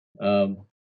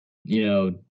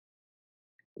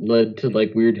 led to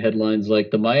like weird headlines like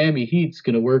the Miami Heat's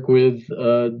going to work with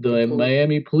the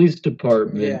Miami Police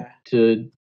Department to,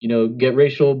 get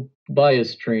racial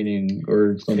bias training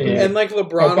or something. And like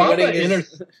LeBron winning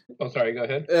Oh, sorry, go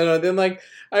ahead. And then like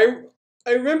I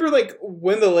remember like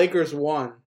when the Lakers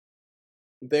won,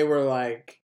 they were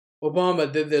like, Obama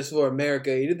did this for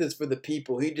America. He did this for the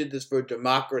people. He did this for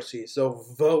democracy. So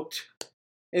vote.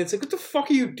 And it's like, what the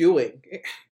fuck are you doing?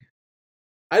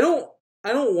 I don't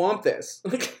want this.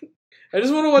 I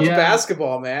just want to watch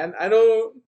basketball, man. I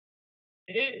don't.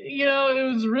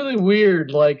 It was really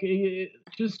weird. Like,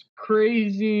 just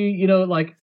crazy.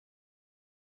 Like,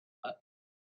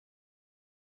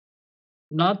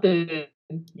 not that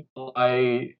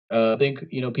I think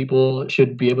people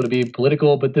should be able to be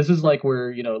political, but this is like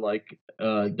where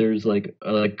there's like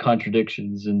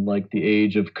contradictions in like the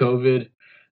age of COVID,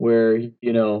 where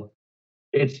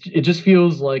it just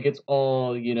feels like it's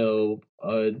all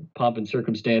pomp and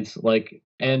circumstance, like,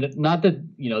 and not that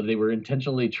they were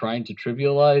intentionally trying to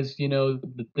trivialize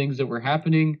the things that were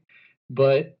happening,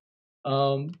 but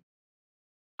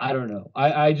I don't know.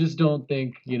 I just don't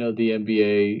think, the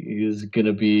NBA is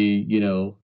gonna be,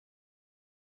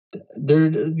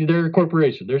 they're a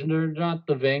corporation. They're not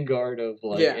the vanguard of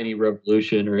any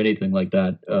revolution or anything like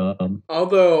that.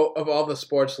 Although of all the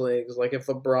sports leagues, like if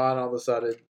LeBron all of a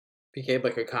sudden became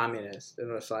like a communist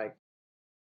and was like,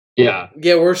 yeah,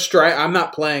 I'm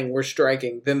not playing, we're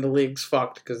striking, then the league's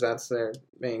fucked because that's their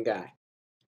main guy.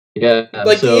 Yeah,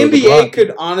 like the NBA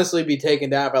could honestly be taken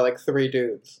down by like 3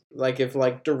 dudes. Like if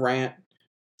like Durant,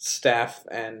 Steph,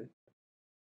 and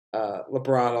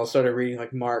LeBron all started reading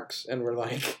like Marx and were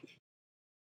like,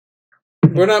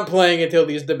 we're not playing until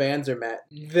these demands are met.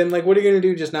 Then like, what are you gonna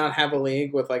do? Just not have a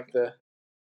league with like the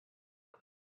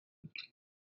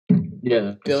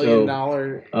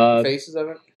billion-dollar faces of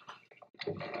it?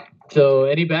 So,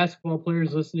 any basketball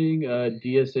players listening,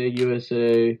 DSA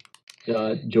USA,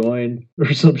 join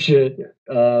or some shit.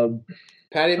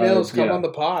 Patty Mills, come on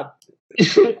the pod.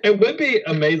 It would be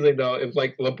amazing though if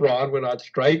like LeBron went on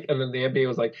strike and then the NBA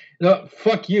was like, no,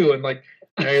 fuck you, and like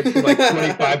it's like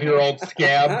 25-year-old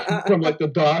scab from like the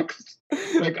docks.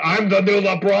 Like, I'm the new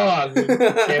LeBron.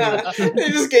 They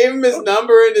just gave him his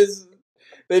number and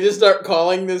they just start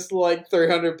calling this like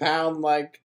 300-pound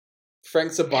like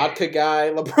Frank Sabatka guy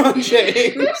LeBron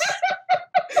James.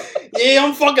 Yeah,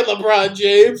 I'm fucking LeBron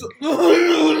James.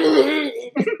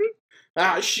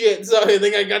 Shit, sorry, I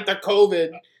think I got the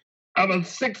COVID. I'm a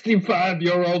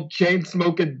 65-year-old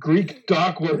chain-smoking Greek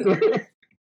dock worker.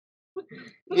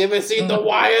 You ever seen The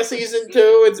Wire season 2?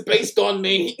 It's based on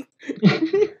me.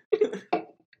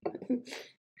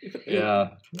 Yeah.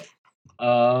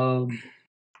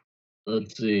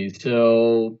 Let's see.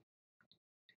 So,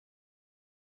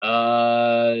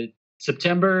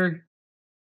 September,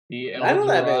 the El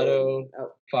Dorado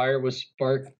fire was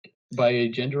sparked by a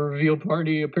gender reveal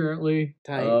party, apparently.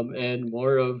 And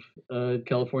more of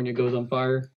California goes on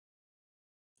fire.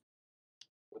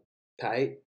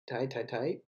 Tight.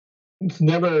 It's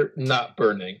never not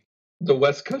burning. The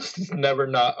West Coast is never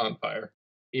not on fire.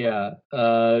 Yeah.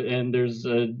 And there's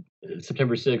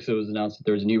September 6th, it was announced that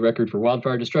there was a new record for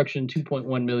wildfire destruction,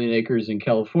 2.1 million acres in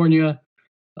California.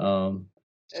 Climate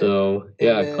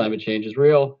change is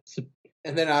real.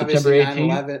 And then obviously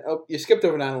 9/11. Oh, you skipped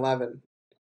over 9/11.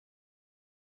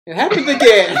 It happened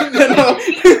again.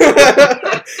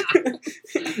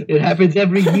 It happens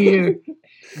every year.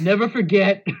 Never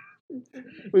forget.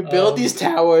 We build these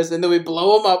towers and then we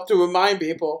blow them up to remind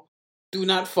people, do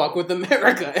not fuck with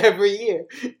America every year.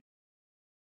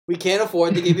 We can't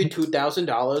afford to give you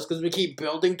 $2,000 because we keep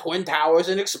building twin towers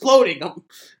and exploding them.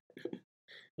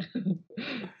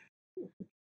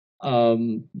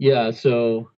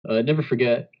 Never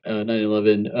forget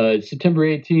 9/11. September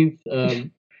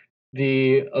 18th,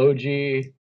 the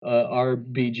OG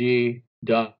RBG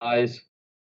dies,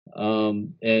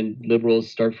 and liberals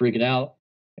start freaking out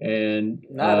and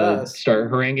start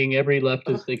haranguing every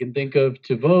leftist they can think of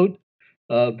to vote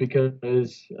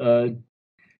because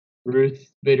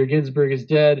Ruth Bader Ginsburg is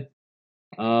dead.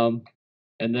 And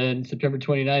then September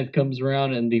 29th comes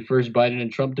around and the first Biden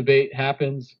and Trump debate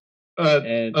happens.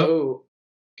 Can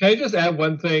I just add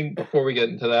one thing before we get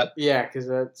into that? Yeah, because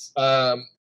that's...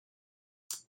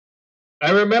 I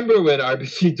remember when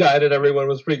RBG died and everyone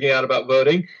was freaking out about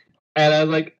voting. And I was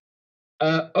like,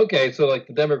 okay, so like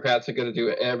the Democrats are going to do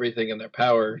everything in their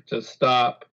power to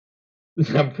stop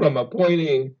them from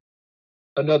appointing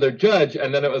another judge.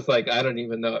 And then it was like, I don't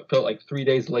even know, it felt like 3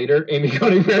 days later, Amy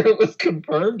Coney Barrett was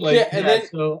confirmed.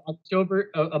 So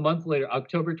a month later,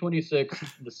 October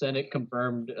 26th, the Senate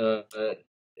confirmed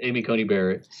Amy Coney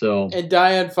Barrett. And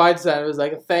Dianne Feinstein was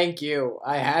like, thank you.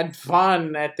 I had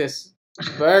fun at this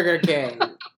Burger King. She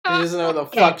doesn't know where the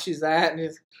fuck she's at.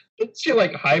 Did she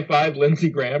like high five Lindsey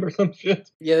Graham or some shit?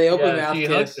 Yeah, they opened mouth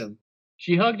kiss.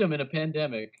 She hugged him in a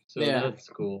pandemic, so that's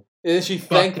cool. And then she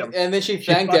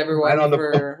thanked everyone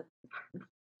for.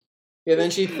 Yeah,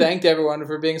 then she thanked everyone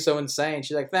for being so insane.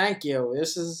 She's like, "Thank you.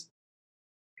 This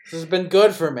has been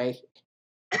good for me.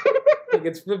 Like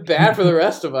it's been bad for the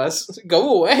rest of us.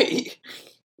 Go away."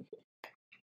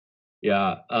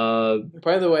 Yeah.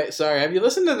 By the way, sorry. Have you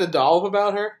listened to the dollop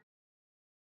about her?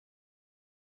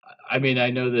 I mean, I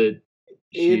know that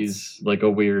she's like a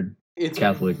weird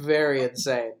Catholic. It's very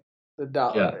insane. The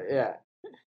dollop. Yeah.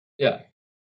 Yeah.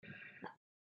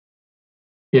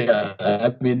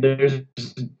 I mean, there's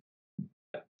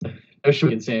no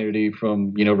insanity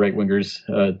from right wingers.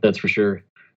 That's for sure.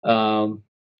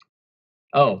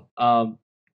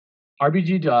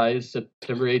 RBG dies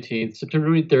September 18th. September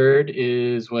 23rd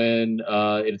is when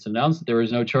it's announced that there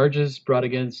was no charges brought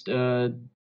against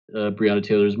Breonna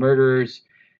Taylor's murderers.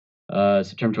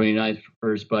 September 29th,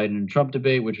 first Biden and Trump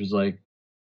debate, which was like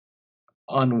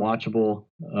unwatchable.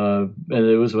 And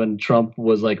it was when Trump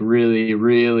was like really,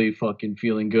 really fucking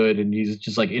feeling good, and he's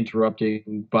just like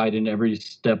interrupting Biden every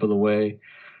step of the way.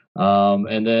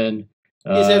 And then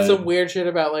he said some weird shit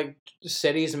about like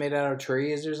cities made out of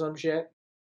trees or some shit.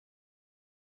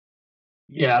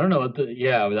 Yeah, I don't know what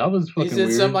that was fucking He said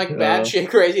weird. some like bad shit,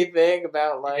 crazy thing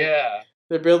about like Yeah.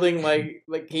 they're building like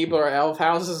Keebler elf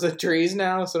houses of trees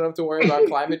now, so don't have to worry about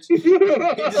climate. He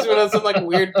just went on some like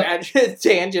weird bad shit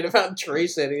tangent about tree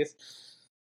cities.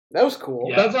 That was cool.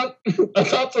 Yeah.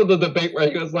 That's also the debate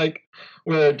where he was like,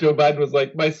 where Joe Biden was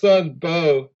like, my son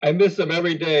Bo, I miss him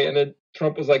every day, and then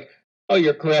Trump was like, oh,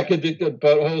 you're crack addicted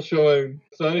butthole showing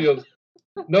son. He goes,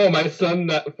 no, my son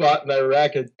that fought in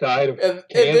Iraq and died of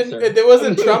cancer. And there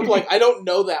wasn't Trump like, I don't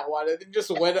know that one. And it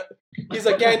just went. He's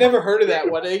like, yeah, I never heard of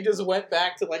that one. And he just went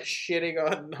back to like shitting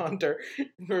on Hunter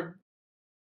for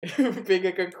being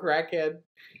like a crackhead.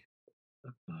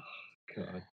 Oh,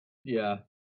 God. Yeah.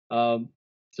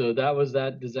 So that was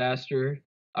that disaster.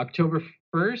 October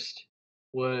 1st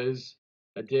was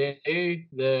a day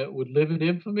that would live in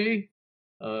infamy.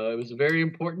 It was a very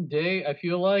important day, I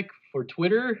feel like, for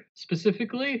Twitter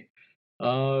specifically.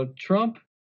 Trump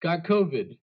got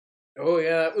COVID. Oh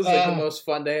yeah, that was like the most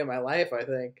fun day of my life, I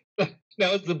think.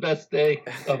 That was the best day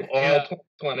of all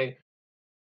 2020.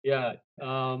 Yeah.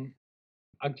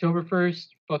 October 1st,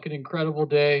 fucking incredible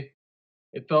day.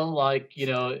 It felt like,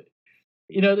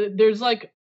 there's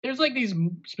like these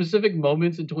specific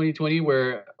moments in 2020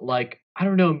 where, like, I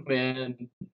don't know, man,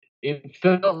 it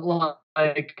felt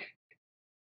like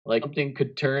something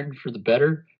could turn for the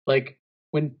better. Like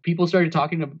when people started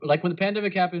talking, like when the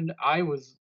pandemic happened, I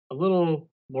was a little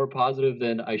more positive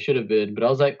than I should have been, but I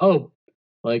was like, oh,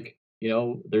 like,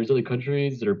 there's other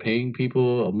countries that are paying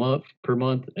people a month per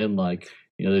month, and like,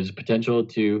 there's potential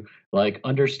to like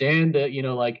understand that,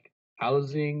 like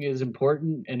housing is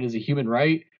important and is a human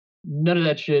right. None of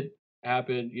that shit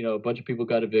happened. A bunch of people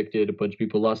got evicted, a bunch of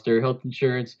people lost their health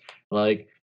insurance. Like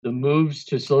the moves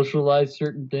to socialize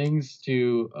certain things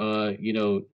to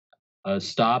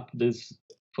stop this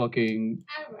fucking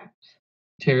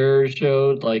terror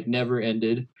show like never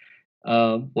ended.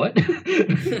 What?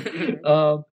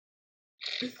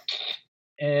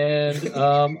 And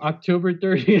October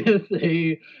 30th,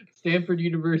 a Stanford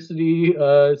University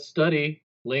study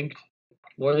linked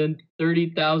more than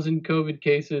 30,000 COVID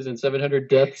cases and 700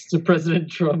 deaths to President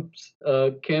Trump's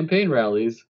campaign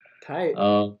rallies. Tight.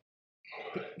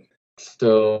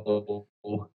 So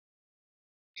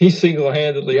he's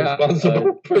single-handedly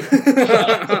responsible for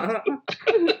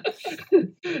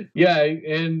yeah,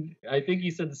 and I think he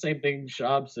said the same thing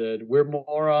Shab said. We're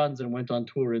morons and went on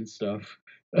tour and stuff.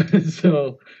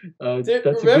 So that's a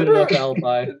good enough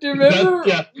alibi. Do you remember?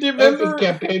 That's his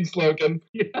campaign slogan.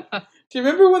 Yeah. Do you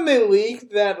remember when they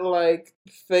leaked that like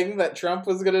thing that Trump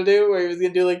was gonna do, where he was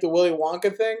gonna do like the Willy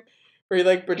Wonka thing, where he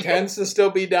like pretends to still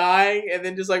be dying and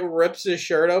then just like rips his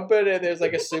shirt open and there's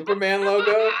like a Superman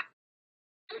logo?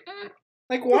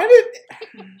 Like,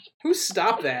 who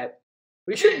stopped that?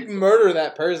 We should murder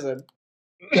that person.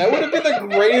 That would have been the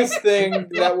greatest thing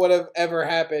that would have ever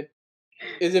happened.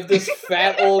 Is if this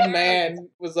fat old man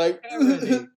was like,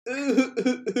 and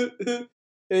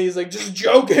he's like, just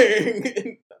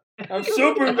joking. I'm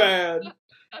Superman.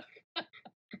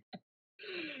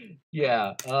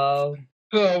 Yeah.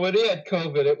 When he had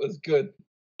COVID, it was good.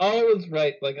 All was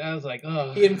right. Like I was like,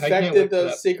 oh. He infected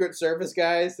those Secret Service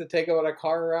guys to take him on a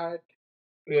car ride.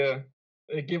 Yeah.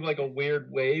 They give like a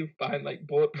weird wave behind like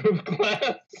bulletproof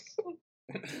glass.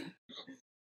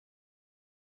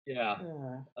 Yeah.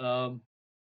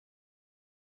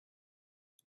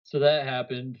 So that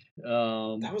happened.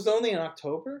 That was only in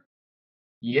October?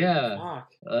 Yeah.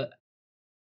 Fuck.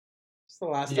 It's the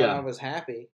last time I was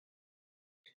happy.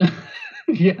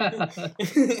 Yeah.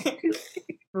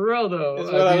 For real though.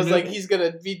 That's when I was like, he's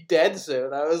gonna be dead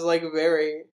soon. I was like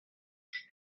very.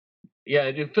 Yeah,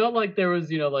 it felt like there was,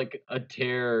 like a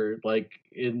tear, like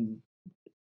in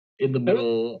the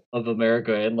middle of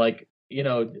America, and like,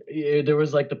 there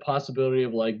was like the possibility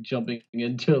of like jumping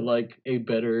into like a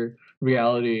better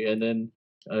reality, and then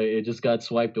it just got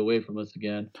swiped away from us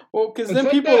again. Well, because then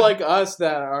people like us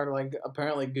that are like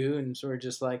apparently goons were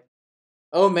just like,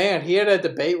 oh man, he had a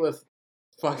debate with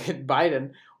fucking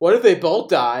Biden. What if they both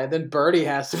die and then Bernie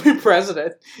has to be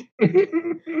president?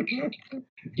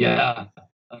 Yeah.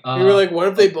 You were like, what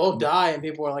if they both die? And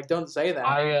people were like, don't say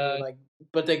that. Like,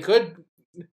 but they could.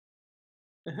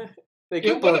 They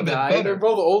could both die. They're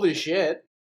both old as shit.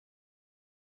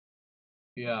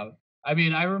 Yeah. I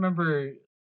mean, I remember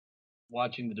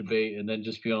watching the debate and then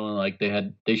just feeling like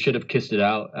they should have kissed it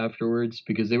out afterwards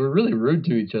because they were really rude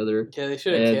to each other. Yeah, they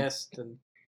should have kissed. And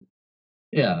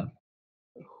Yeah,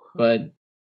 but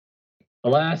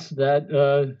alas, that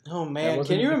Oh that man,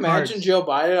 wasn't can you in the imagine cards. Joe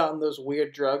Biden on those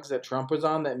weird drugs that Trump was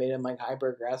on that made him like hyper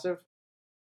aggressive?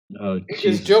 Oh, Because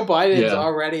Jesus. Joe Biden's Yeah.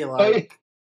 already Oh, like,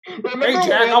 remember "Hey when we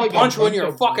Jack, had, I'll like, a punch you in bunch your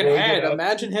of fucking roided head." out-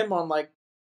 Imagine him on like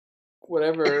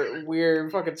whatever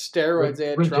weird fucking steroids they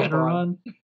had Trump on. Regeneron.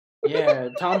 Yeah,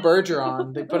 Tom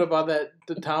Bergeron. They put him on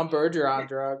the Tom Bergeron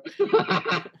drug.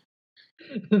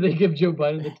 They give Joe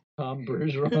Biden the Tom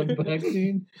Bergeron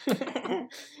vaccine.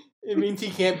 It means he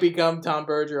can't become Tom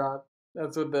Bergeron.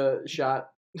 That's what the shot.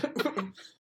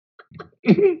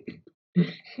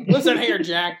 Listen here,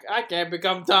 Jack. I can't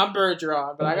become Tom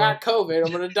Bergeron, but I got COVID.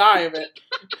 I'm gonna die of it.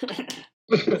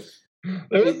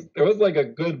 There was like a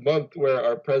good month where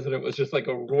our president was just like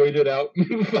a roided out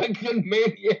fucking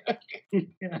maniac.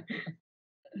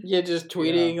 Yeah, just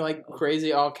tweeting like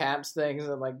crazy all caps things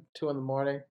at like 2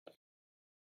 a.m.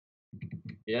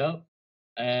 Yep.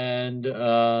 And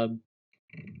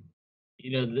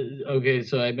okay,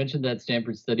 so I mentioned that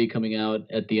Stanford study coming out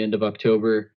at the end of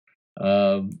October.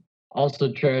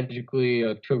 Also tragically,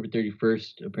 October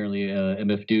 31st, apparently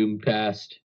MF Doom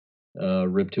passed.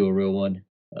 Rip to a real one.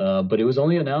 But it was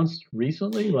only announced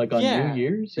recently, like on New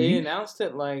Year's They Eve. announced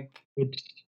it like.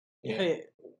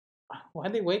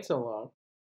 Why'd they wait so long?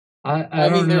 I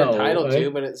mean, don't they're know. entitled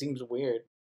to, but it seems weird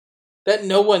that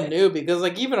no one knew because,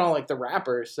 like, even all like the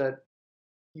rappers that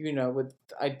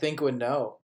I think would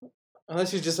know,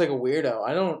 unless you're just like a weirdo.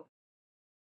 I don't.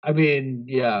 I mean,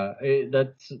 yeah,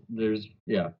 MF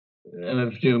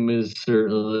Doom is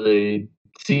certainly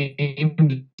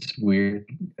seems weird.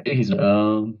 He's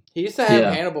He used to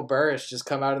have Hannibal Buress just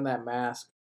come out in that mask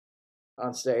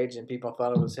on stage, and people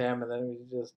thought it was him, and then he was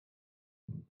just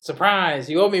surprise.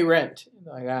 You owe me rent.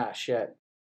 Like shit,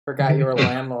 forgot you were a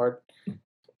landlord.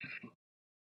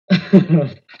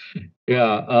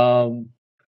 Yeah.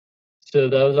 So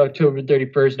that was October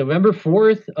 31st. November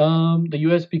 4th, the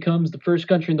U.S. becomes the first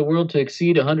country in the world to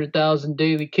exceed 100,000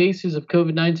 daily cases of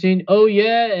COVID-19. Oh,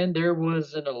 yeah, and there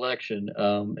was an election.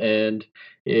 And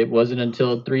it wasn't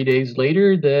until 3 days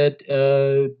later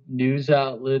that news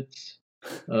outlets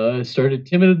started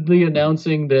timidly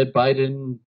announcing that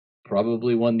Biden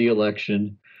probably won the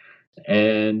election.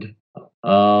 And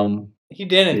he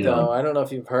didn't, though. I don't know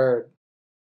if you've heard.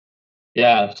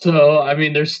 Yeah, so I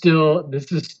mean, this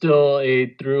is still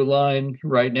a through line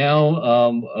right now.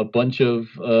 A bunch of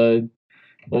what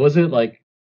was it like?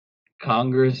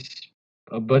 Congress,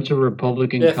 a bunch of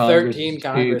Republican Congress 13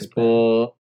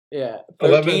 people. Yeah,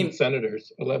 11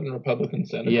 senators, 11 Republican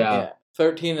senators. Yeah,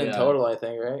 13 in total, I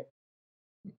think, right?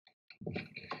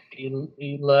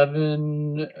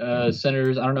 11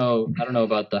 senators. I don't know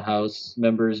about the House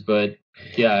members, but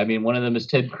yeah, I mean, one of them is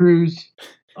Ted Cruz.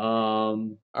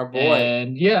 Our boy.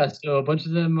 And yeah, so a bunch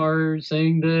of them are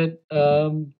saying that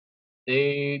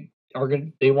they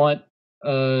want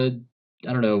I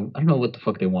don't know what the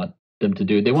fuck they want them to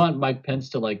do. They want Mike Pence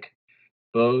to like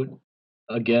vote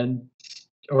again,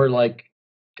 or like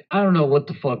I don't know what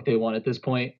the fuck they want at this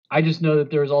point. I just know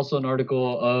that there's also an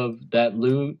article of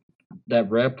that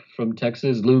rep from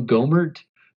Texas, Lou Gomert,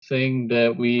 saying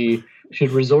that we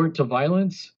should resort to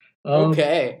violence.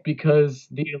 Okay. Because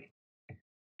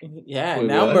now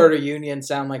what? Murder unions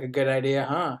sound like a good idea,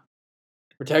 huh?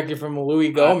 Protect you from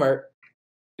Louis Gomert.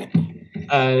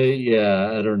 Yeah,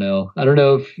 I don't know. I don't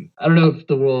know if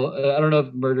the world. I don't know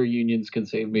if murder unions can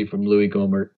save me from Louis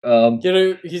Gomert.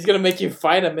 He's gonna make you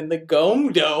fight him in the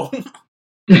Gome Dome.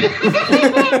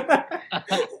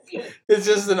 It's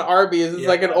just an Arby's. It's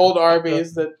like an old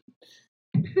Arby's that.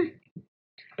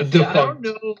 I don't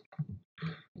know.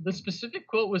 The specific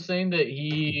quote was saying that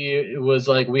he was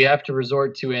like, we have to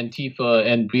resort to Antifa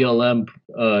and BLM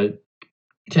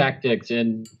tactics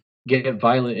and get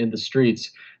violent in the streets.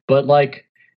 But like,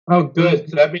 oh, good.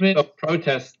 So that means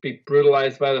protests be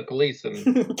brutalized by the police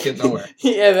and get nowhere.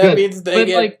 Yeah, that means they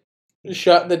get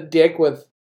shot in the dick with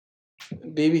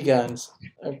BB guns,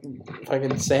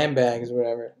 fucking sandbags or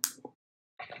whatever.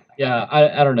 Yeah,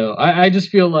 I don't know. I just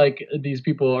feel like these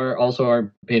people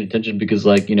aren't paying attention because,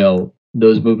 like,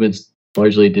 those movements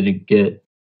largely didn't get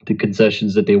the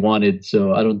concessions that they wanted.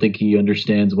 So I don't think he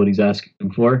understands what he's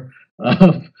asking for.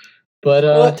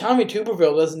 But Tommy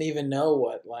Tuberville doesn't even know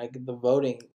what the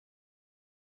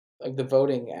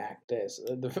voting act is.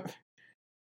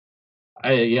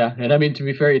 Yeah, and I mean, to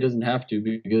be fair, he doesn't have to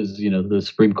because the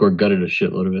Supreme Court gutted a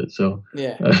shitload of it. So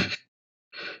yeah,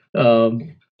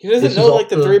 he doesn't know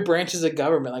the three branches of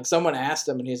government. Like someone asked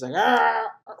him, and he's like,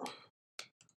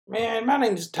 man, my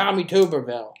name's Tommy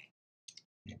Tuberville.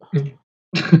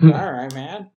 All right,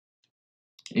 man.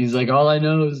 He's like, all I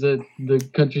know is that the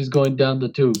country's going down the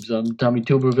tubes. Tommy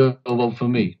Tuberville, vote for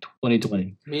me,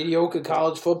 2020. Mediocre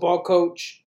college football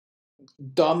coach,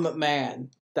 dumb man.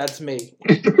 That's me.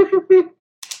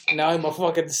 Now I'm a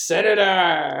fucking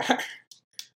senator.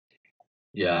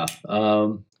 Yeah.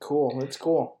 Cool. It's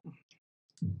cool.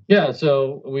 Yeah,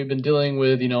 so we've been dealing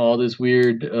with, all this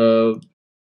weird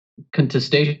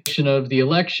contestation of the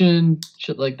election,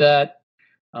 shit like that.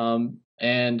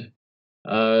 In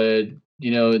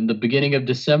the beginning of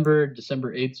December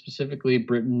 8th specifically,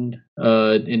 Britain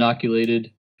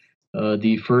inoculated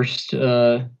the first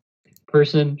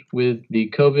person with the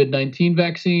COVID-19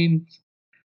 vaccine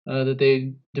that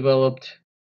they developed.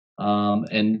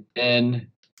 And then,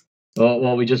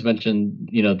 well, we just mentioned,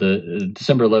 the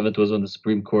December 11th was when the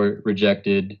Supreme Court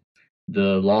rejected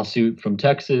the lawsuit from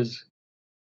Texas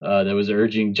that was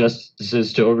urging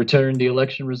justices to overturn the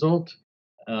election result.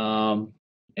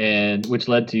 And which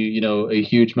led to, a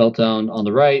huge meltdown on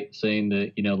the right, saying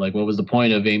that, what was the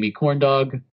point of Amy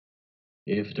Corndog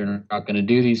if they're not going to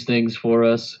do these things for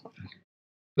us?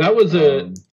 That was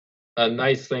a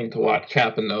nice thing to watch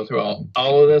happen, though, through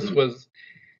all of this was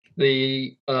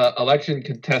the election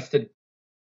contested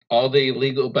all the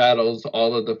legal battles,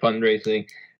 all of the fundraising,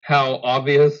 how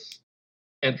obvious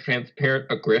and transparent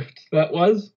a grift that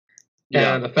was.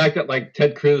 Yeah. And the fact that,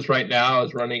 Ted Cruz right now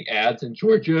is running ads in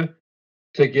Georgia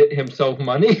to get himself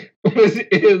money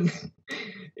is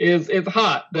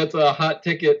hot. That's a hot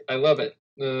ticket. I love it.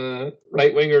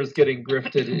 Right wingers getting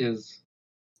grifted is.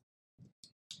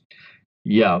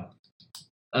 Yeah.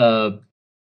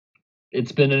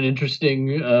 It's been an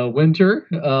interesting winter.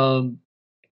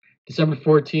 December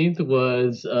 14th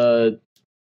was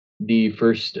the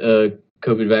first COVID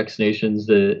vaccinations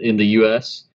in the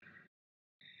U.S.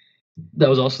 That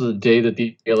was also the day that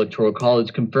the Electoral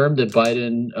College confirmed that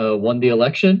Biden won the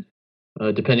election,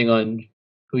 depending on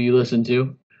who you listen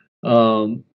to.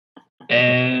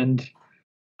 And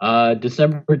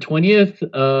December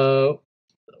 20th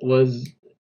was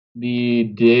the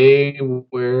day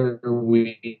where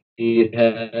we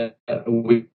had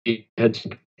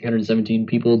 317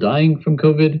 people dying from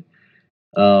COVID.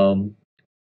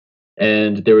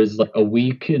 And there was a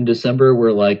week in December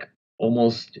where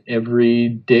almost every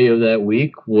day of that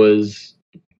week was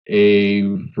a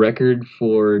record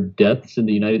for deaths in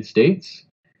the United States.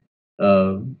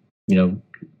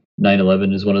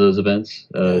 9/11 is one of those events.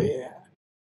 Yeah.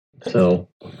 So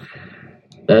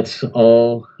that's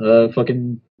all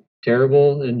fucking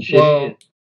terrible and shitty. Well,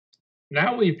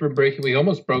 now we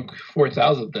almost broke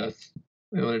 4,000 deaths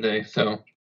the other day. So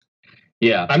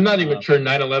yeah, I'm not even sure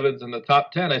 9/11's in the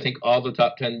top 10. I think all the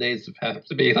top 10 days have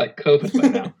to be COVID by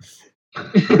now.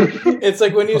 It's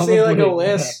like when you see a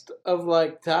list of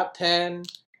top 10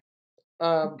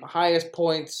 highest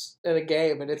points in a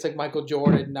game, and it's Michael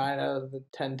Jordan 9 out of the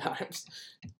 10 times.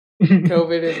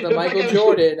 COVID is the Michael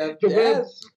Jordan of death.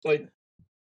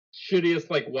 Shittiest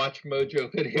Watch Mojo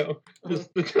video.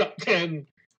 Just the top 10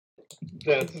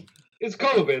 deaths. It's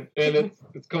COVID, and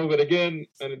it's COVID again,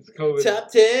 and it's COVID. Top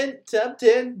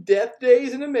 10 death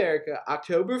days in America.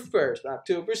 October 1st,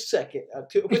 October 2nd,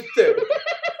 October 3rd,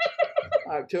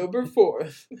 October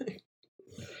 4th.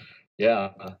 Yeah.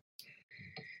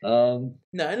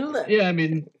 9/11. Yeah, I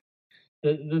mean,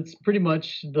 that's pretty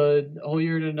much the whole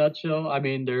year in a nutshell. I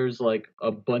mean, there's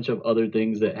a bunch of other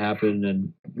things that happened,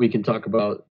 and we can talk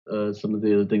about some of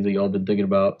the other things that y'all been thinking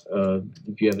about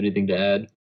if you have anything to add.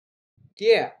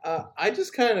 Yeah, I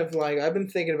just kind of I've been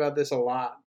thinking about this a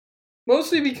lot,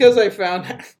 mostly because I found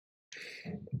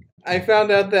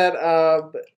out that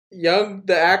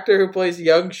the actor who plays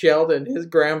young Sheldon, his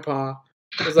grandpa,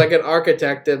 was an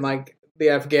architect in the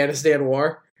Afghanistan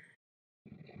war,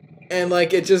 and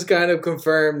it just kind of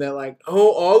confirmed that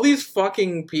all these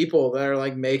fucking people that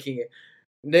are making it.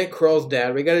 Nick Kroll's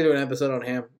dad, we got to do an episode on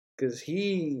him because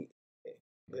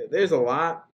there's a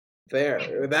lot there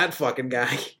with that fucking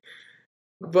guy.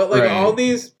 But right. All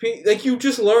these you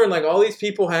just learn all these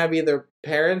people have either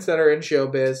parents that are in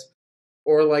showbiz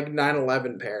or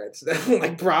 9/11 parents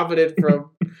that profited from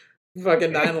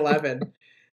fucking 9/11.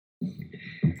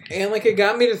 And it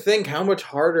got me to think how much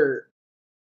harder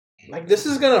this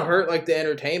is gonna hurt the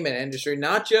entertainment industry,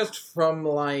 not just from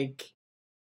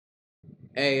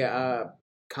a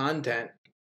content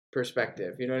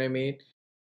perspective, you know what I mean?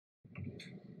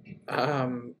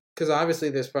 Because obviously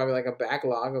there's probably a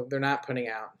backlog of they're not putting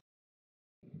out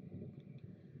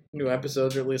new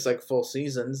episodes or at least full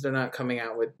seasons. They're not coming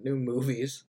out with new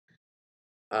movies.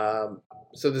 So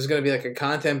there's going to be a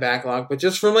content backlog, but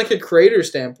just from a creator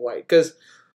standpoint, because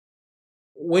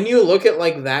when you look at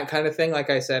that kind of thing,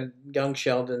 like I said, young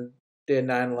Sheldon did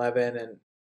 9/11 and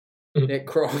Nick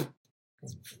Kroll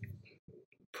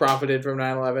profited from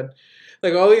 9/11.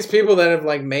 Like all these people that have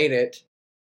like made it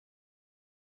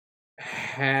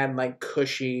had like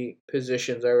cushy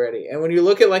positions already. And when you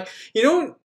look at like, you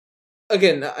know,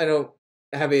 again, I don't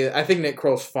have a. I think Nick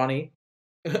Kroll's funny,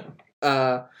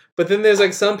 but then there's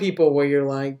like some people where you're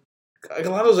like a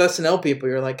lot of those SNL people.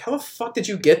 You're like, how the fuck did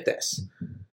you get this?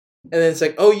 And then it's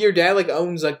like, oh, your dad like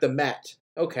owns like the Met,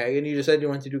 okay, and you decided you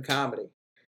wanted to do comedy.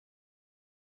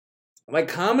 Like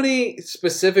comedy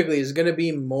specifically is going to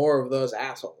be more of those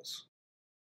assholes.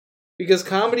 Because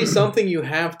comedy is something you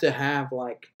have to have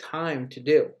like time to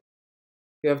do.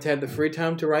 You have to have the free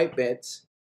time to write bits.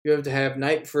 You have to have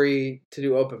night free to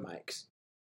do open mics.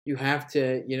 You have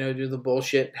to, do the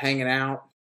bullshit hanging out.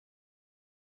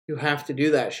 You have to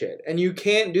do that shit. And you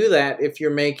can't do that if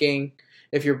your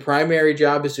primary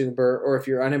job is Uber, or if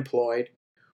you're unemployed,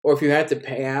 or if you have to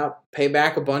pay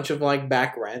back a bunch of like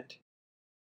back rent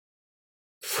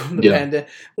from the pandemic.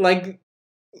 Like,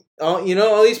 all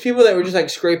these people that were just like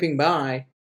scraping by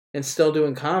and still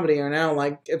doing comedy are now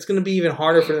like, it's going to be even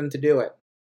harder for them to do it.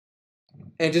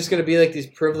 And just going to be like these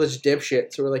privileged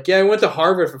dipshits who are like, yeah, I went to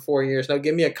Harvard for 4 years. Now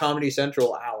give me a Comedy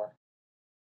Central hour.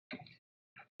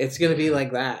 It's going to be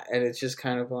like that. And it's just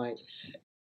kind of like,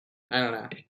 I don't know.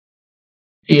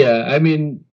 Yeah, I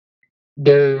mean,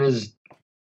 there's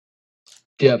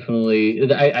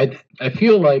definitely, I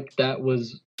feel like that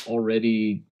was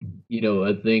already,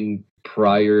 a thing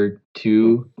prior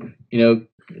to,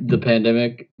 the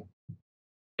pandemic.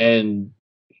 And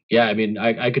yeah, I mean,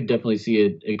 I could definitely see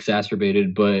it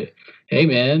exacerbated, but hey,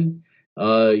 man,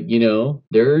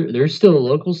 there's still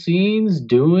local scenes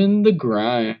doing the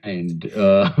grind.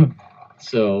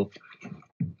 So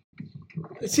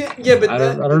yeah, but I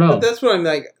don't know. But that's what I'm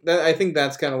like. I think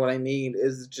that's kind of what I need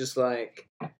is just like,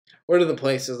 what are the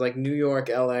places like New York,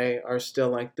 LA are still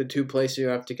like the two places you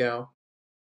have to go.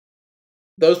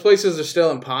 Those places are still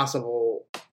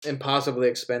impossibly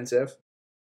expensive.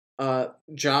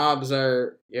 Jobs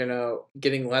are,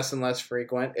 getting less and less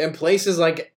frequent. And places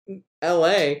like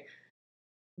LA,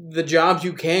 the jobs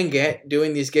you can get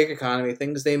doing these gig economy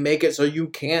things, they make it so you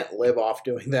can't live off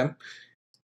doing them.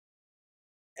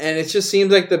 And it just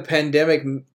seems like the pandemic,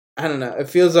 I don't know, it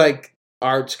feels like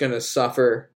art's going to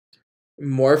suffer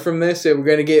more from this. And we're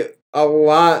going to get a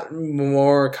lot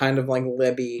more kind of like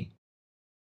Libby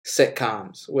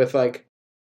sitcoms with like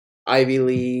Ivy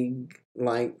League,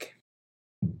 like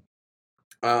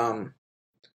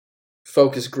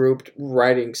focus grouped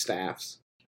writing staffs.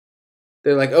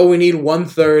 They're like, oh, we need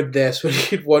 1/3 this, we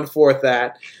need 1/4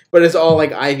 that, but it's all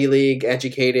like Ivy League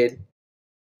educated,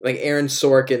 like Aaron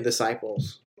Sorkin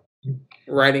disciples,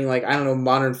 writing like, I don't know,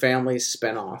 Modern Family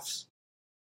spinoffs.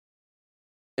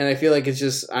 And I feel like it's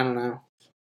just, I don't know.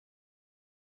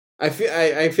 I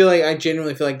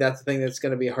genuinely feel like that's the thing that's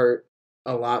going to be hurt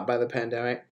a lot by the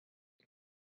pandemic.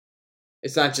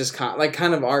 It's not just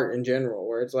kind of art in general,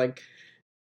 where it's like,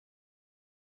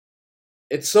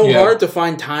 it's so hard to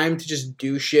find time to just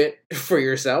do shit for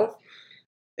yourself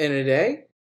in a day.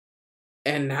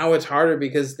 And now it's harder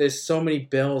because there's so many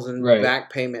bills and back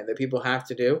payment that people have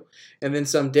to do. And then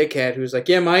some dickhead who's like,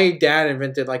 yeah, my dad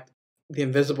invented like the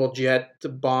invisible jet to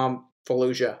bomb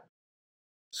Fallujah,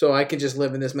 so I can just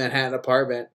live in this Manhattan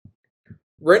apartment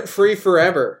rent free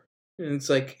forever. And it's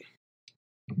like,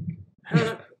 I don't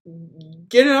know.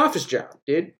 Get an office job,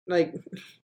 dude. Like,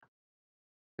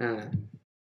 I don't know.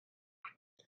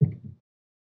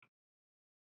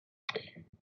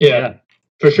 Yeah,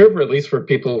 for sure. For at least for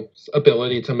people's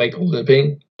ability to make a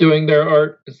living doing their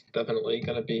art is definitely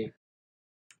going to be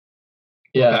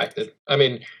impacted. I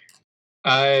mean,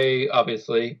 I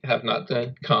obviously have not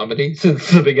done comedy since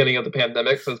the beginning of the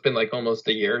pandemic, so it's been like almost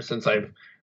a year since I've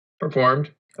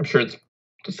performed. I'm sure it's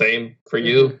the same for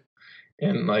you.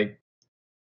 And like,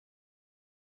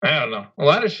 I don't know. A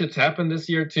lot of shit's happened this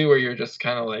year too, where you're just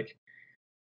kind of like,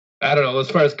 I don't know.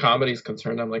 As far as comedy is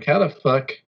concerned, I'm like, how the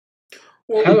fuck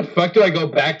do I go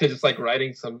back to just like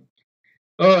writing some?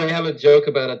 Oh, I have a joke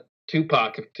about a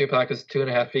Tupac. If Tupac is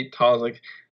 2.5 feet tall, it's like,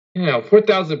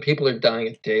 4,000 people are dying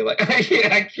a day. Like, I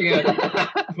can't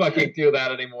fucking do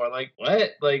that anymore. Like,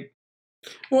 what? Like,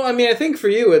 well, I mean, I think for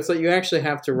you, it's like you actually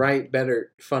have to write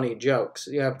better, funny jokes.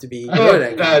 You have to be good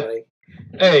at comedy.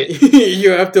 Hey,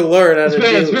 you have to learn how to do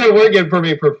it. It's been working for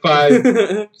me for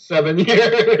 5-7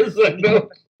 years. Like,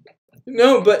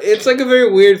 no, but it's like a very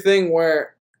weird thing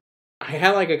where I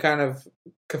had like a kind of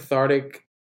cathartic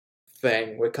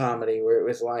thing with comedy where it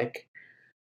was like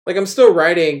I'm still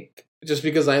writing just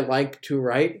because I like to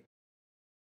write.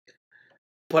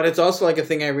 But it's also like a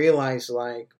thing I realized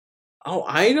like, oh,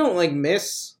 I don't like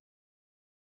miss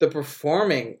the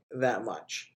performing that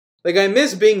much. Like, I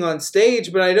miss being on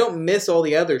stage, but I don't miss all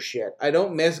the other shit. I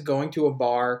don't miss going to a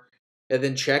bar and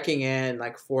then checking in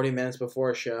like 40 minutes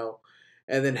before a show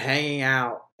and then hanging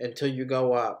out until you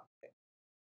go up.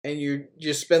 And you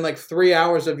just spend like 3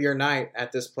 hours of your night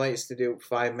at this place to do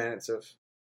 5 minutes of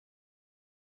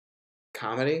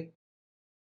comedy.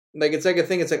 Like, it's like a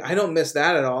thing. It's like, I don't miss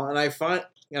that at all. And I've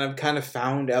kind of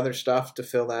found other stuff to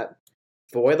fill that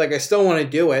void. Like, I still want to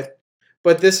do it.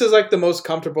 But this is like the most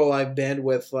comfortable I've been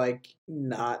with like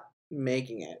not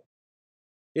making it.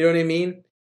 You know what I mean?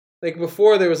 Like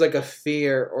before there was like a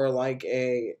fear or like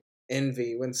a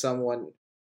envy when someone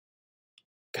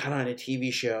got on a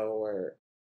TV show or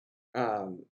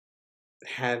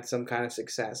had some kind of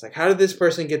success. Like, how did this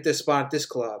person get this spot at this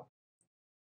club?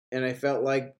 And I felt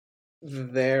like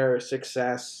their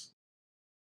success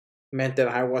meant that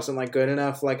I wasn't like good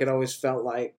enough. Like, it always felt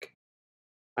like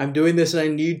I'm doing this and I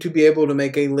need to be able to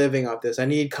make a living off this. I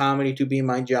need comedy to be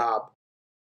my job.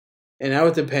 And now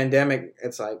with the pandemic,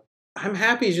 it's like, I'm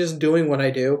happy just doing what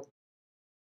I do.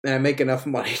 And I make enough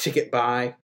money to get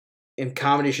by. And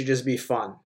comedy should just be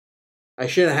fun. I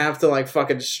shouldn't have to like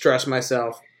fucking stress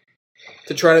myself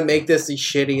to try to make this a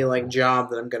shitty like job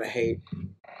that I'm going to hate.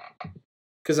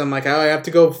 Because I'm like, I have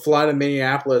to go fly to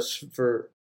Minneapolis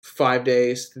for 5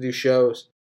 days to do shows.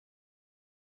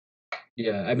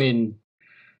 Yeah, I mean,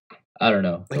 I don't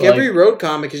know. Like every road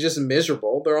comic is just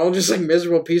miserable. They're all just like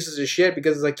miserable pieces of shit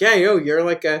because it's like, yeah, you're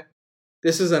like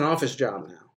this is an office job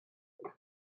now.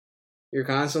 You're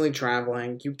constantly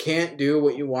traveling. You can't do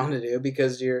what you want to do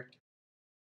because you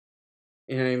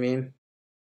know what I mean?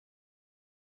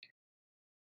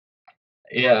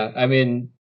 Yeah, I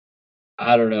mean,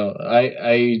 I don't know.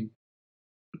 I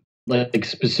like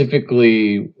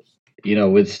specifically,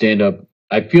 with stand up,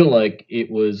 I feel like it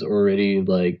was already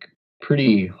like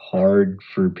pretty hard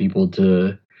for people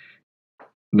to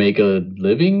make a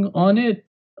living on it.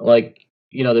 Like,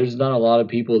 there's not a lot of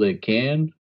people that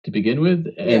can to begin with.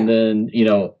 And then,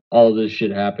 all this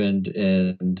shit happened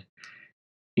and,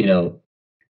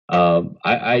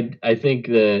 I think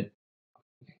that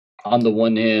on the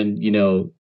one hand,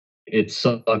 it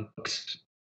sucks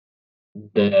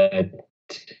that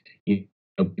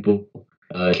people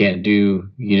can't do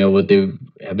what they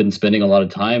have been spending a lot of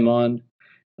time on.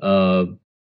 But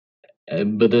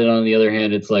then on the other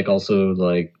hand, it's like also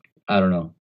like, I don't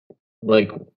know,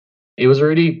 like it was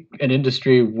already an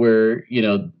industry where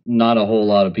not a whole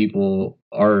lot of people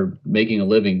are making a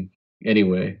living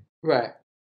anyway. Right.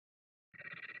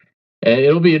 And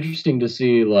it'll be interesting to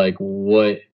see like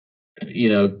what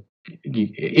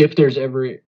if there's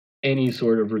ever any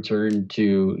sort of return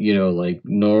to like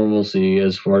normalcy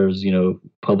as far as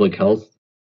public health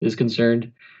is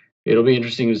concerned. It'll be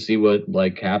interesting to see what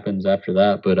like happens after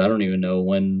that, but I don't even know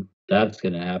when that's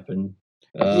gonna happen.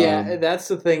 Yeah, that's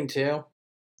the thing too.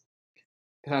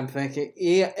 I'm thinking,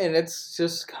 yeah, and it's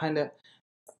just kind of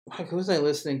like, who was I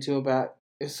listening to about?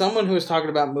 It's someone who was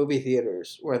talking about movie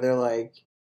theaters, where they're like,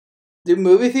 dude,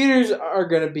 movie theaters are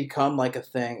going to become like a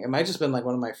thing. It might just been like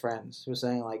one of my friends who was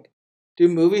saying like,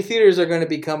 dude, movie theaters are going to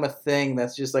become a thing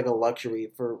that's just like a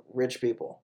luxury for rich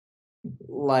people.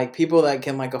 Like people that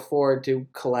can like afford to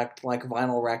collect like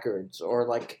vinyl records or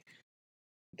like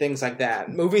things like that.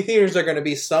 Movie theaters are going to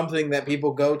be something that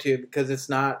people go to because it's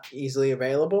not easily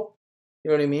available. You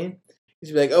know what I mean?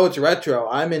 You'd be like, oh, it's retro.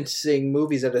 I'm into seeing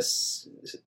movies at a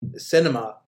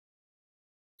cinema.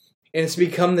 And it's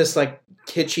become this like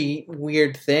kitschy,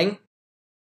 weird thing.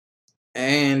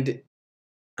 And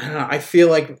I don't know, I feel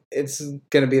like it's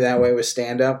going to be that way with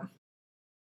stand-up.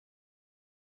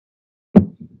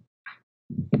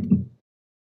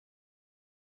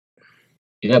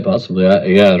 Yeah, possibly.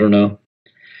 I don't know.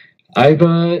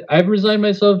 I've resigned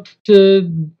myself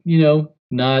to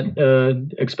not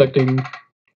expecting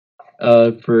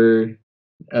for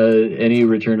any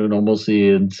return to normalcy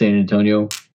in San Antonio,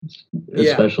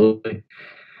 especially.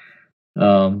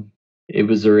 Yeah. It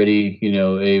was already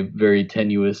a very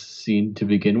tenuous scene to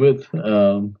begin with,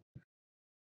 and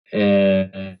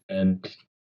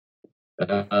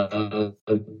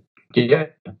yeah,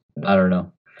 I don't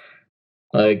know.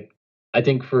 Like, I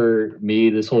think for me,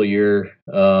 this whole year,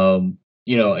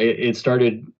 it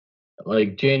started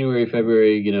like January,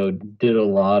 February, did a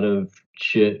lot of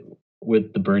shit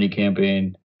with the Bernie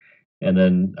campaign. And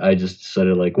then I just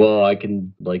decided like, well, I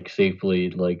can like safely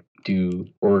like do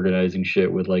organizing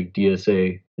shit with like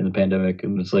DSA in the pandemic.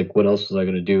 And it's like, what else was I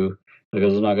going to do? Like, I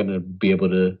was not going to be able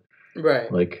to,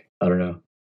 like, I don't know,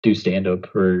 do stand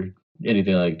up or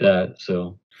anything like that.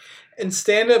 So. And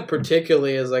stand-up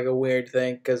particularly is like a weird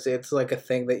thing because it's like a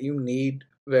thing that you need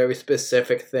very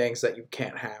specific things that you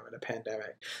can't have in a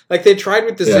pandemic. Like they tried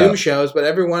with the Zoom shows, but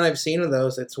every one I've seen of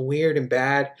those, it's weird and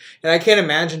bad. And I can't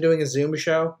imagine doing a Zoom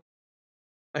show.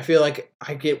 I feel like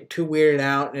I get too weirded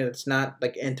out and it's not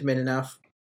like intimate enough.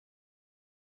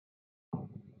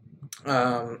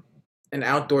 And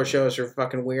outdoor shows are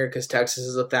fucking weird because Texas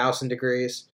is 1,000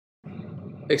 degrees.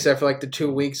 Except for like the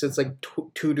 2 weeks, it's like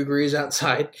 2 degrees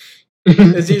outside.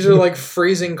 It's either like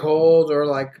freezing cold or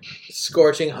like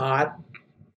scorching hot.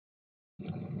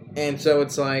 And so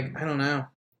it's like, I don't know.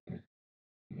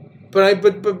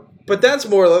 But that's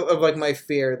more of like my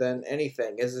fear than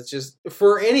anything. Is it's just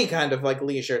for any kind of like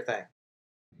leisure thing.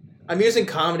 I'm using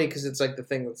comedy because it's like the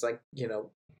thing that's like, you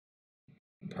know,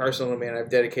 personal to me, and I've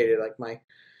dedicated like my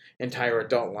entire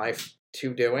adult life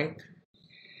to doing.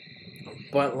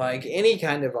 But like any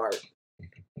kind of art,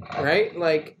 right?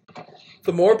 Like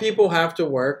the more people have to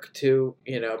work to,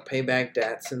 you know, pay back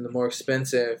debts, and the more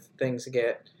expensive things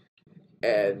get,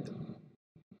 and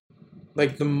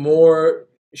like the more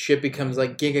shit becomes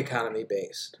like gig economy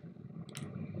based,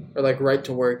 or like right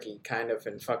to worky kind of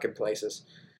in fucking places,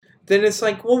 then it's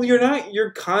like, well,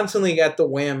 you're constantly at the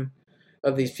whim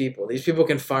of these people. These people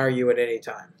can fire you at any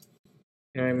time.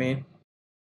 You know what I mean?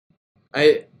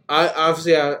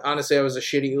 Honestly, I was a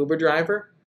shitty Uber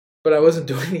driver, but I wasn't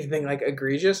doing anything like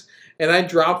egregious, and I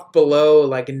dropped below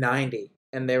like 90,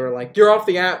 and they were like, "You're off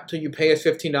the app till you pay us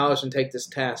 $15 and take this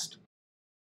test."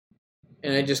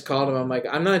 And I just called them. I'm like,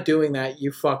 "I'm not doing that.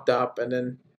 You fucked up," and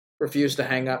then refused to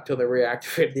hang up till they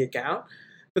reactivated the account.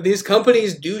 But these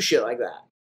companies do shit like that,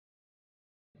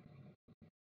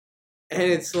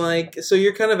 and it's like, so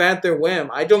you're kind of at their whim.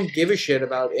 I don't give a shit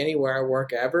about anywhere I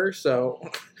work ever, so.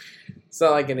 It's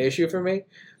not like an issue for me.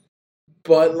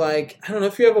 But like, I don't know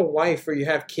if you have a wife or you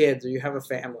have kids or you have a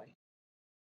family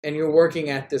and you're working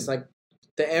at this, like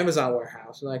the Amazon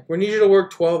warehouse. And like, we need you to work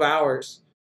 12 hours.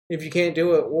 If you can't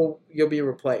do it, well, you'll be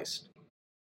replaced.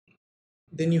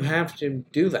 Then you have to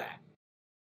do that.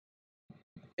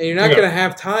 And you're not going to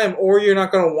have time, or you're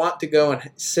not going to want to go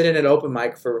and sit in an open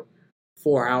mic for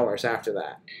 4 hours after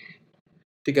that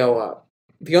to go up.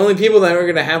 The only people that are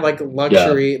going to have like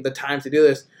luxury, the time to do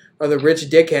this, are the rich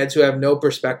dickheads who have no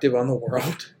perspective on the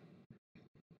world.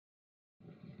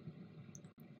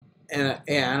 And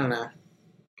yeah, I don't know.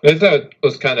 I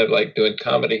was kind of like doing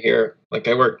comedy here. Like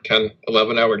I work 10,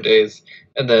 11-hour days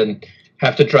and then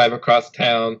have to drive across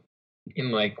town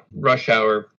in like rush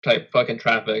hour type fucking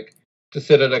traffic to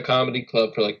sit at a comedy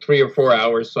club for like 3 or 4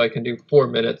 hours so I can do 4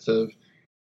 minutes of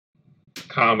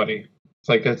comedy. It's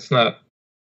like, it's not...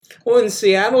 Well, in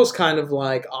Seattle's kind of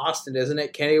like Austin, isn't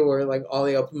it, Kenny? Where like all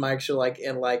the open mics are like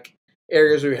in like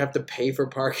areas where you have to pay for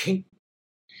parking.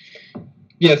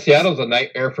 Yeah, Seattle's a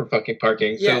nightmare for fucking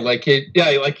parking. So like,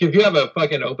 like if you have a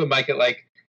fucking open mic at like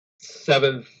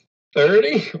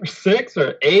 7:30 or 6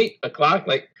 or 8 o'clock,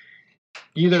 like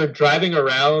either driving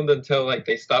around until like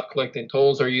they stop collecting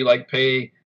tolls, or you like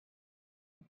pay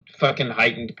fucking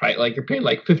heightened price. Like you're paying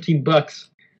like $15.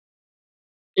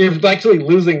 You're actually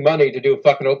losing money to do a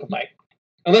fucking open mic.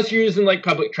 Unless you're using, like,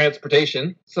 public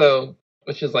transportation. So,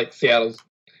 which is, like, Seattle's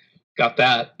got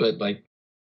that. But, like,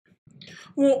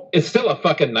 well, it's still a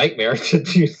fucking nightmare to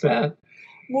do that.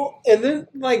 Well, and then,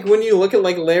 like, when you look at,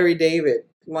 like, Larry David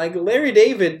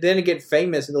didn't get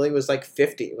famous until he was, like,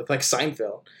 50 with, like,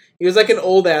 Seinfeld. He was, like, an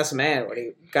old-ass man when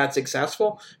he got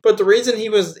successful. But the reason he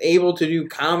was able to do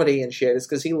comedy and shit is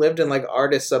because he lived in, like,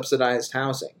 artist-subsidized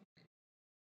housing.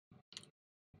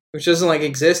 Which doesn't, like,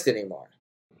 exist anymore.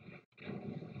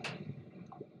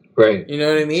 Right. You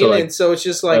know what I mean? So, like, and so it's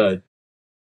just like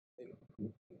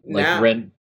now,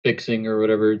 rent fixing or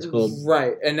whatever it's called.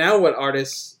 Right. And now what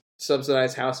artists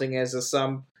subsidized housing is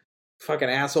some fucking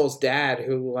asshole's dad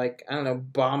who, like, I don't know,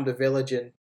 bombed a village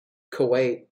in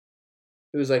Kuwait.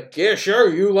 Who's like, yeah, sure,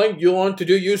 you want to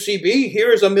do UCB?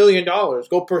 Here's $1 million.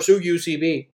 Go pursue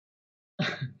UCB. And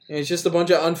it's just a bunch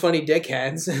of unfunny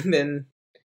dickheads, and then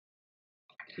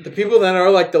the people that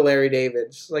are like the Larry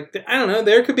Davids, like, I don't know,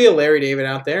 there could be a Larry David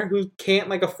out there who can't,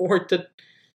 like, afford to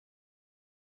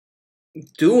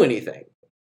do anything.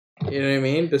 You know what I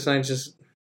mean? Besides just...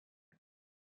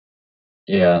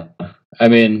 Yeah. I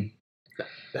mean...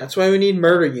 That's why we need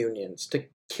murder unions, to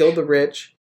kill the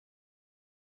rich.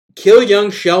 Kill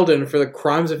young Sheldon for the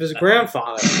crimes of his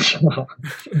grandfather.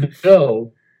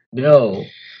 No.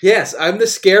 Yes, I'm the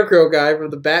Scarecrow guy from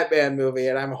the Batman movie,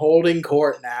 and I'm holding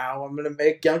court now. I'm going to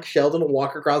make young Sheldon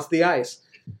walk across the ice.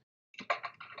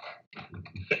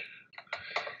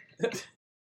 I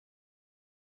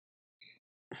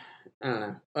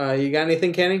don't know. You got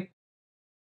anything, Kenny?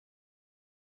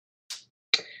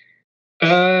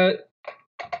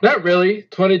 Not really.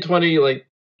 2020, like,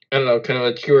 I don't know, kind of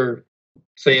what you were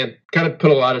saying, kind of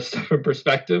put a lot of stuff in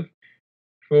perspective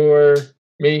for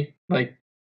me. Like,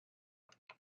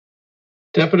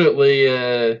 definitely,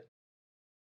 I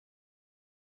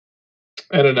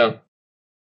don't know.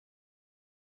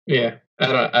 Yeah, I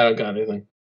don't got anything.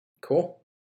 Cool.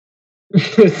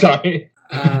 Sorry.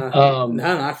 No,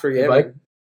 not forgiven.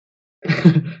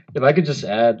 If I could just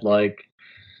add, like,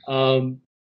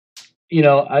 you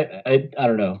know, I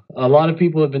don't know. A lot of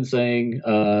people have been saying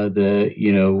that,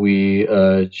 you know, we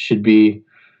should be,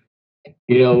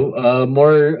 you know,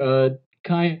 more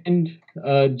kind,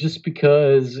 just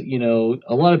because, you know,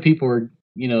 a lot of people are,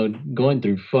 you know, going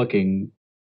through fucking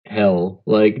hell.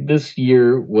 Like, this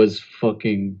year was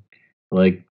fucking,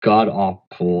 like, god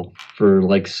awful for,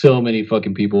 like, so many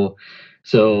fucking people.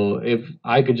 So if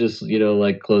I could just, you know,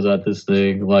 like, close out this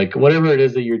thing, like, whatever it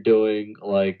is that you're doing,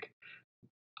 like,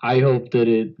 I hope that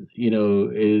it, you know,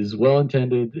 is well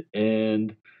intended,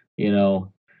 and, you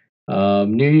know,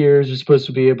 New Year's is supposed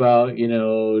to be about, you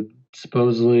know,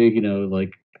 supposedly, you know,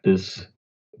 like this,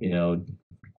 you know,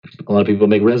 a lot of people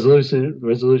make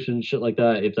resolutions, shit like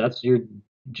that. If that's your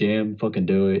jam, fucking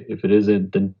do it. If it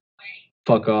isn't, then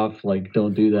fuck off. Like,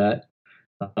 don't do that.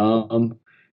 Um,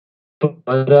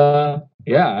 but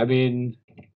yeah, I mean,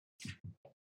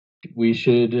 we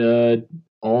should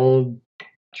all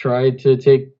try to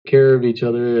take care of each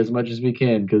other as much as we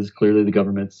can, because clearly the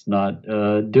government's not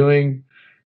doing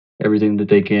everything that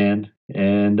they can.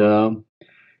 And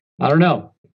I don't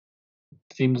know.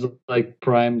 Seems like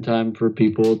prime time for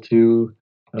people to,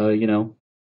 you know,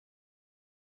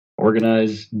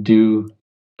 organize, do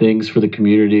things for the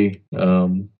community.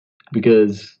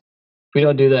 Because if we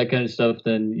don't do that kind of stuff,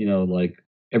 then, you know, like,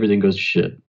 everything goes to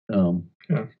shit.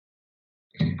 Yeah.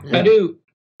 I do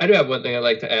have one thing I'd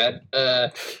like to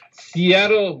add.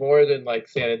 Seattle, more than like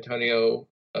San Antonio,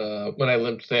 when I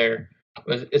lived there,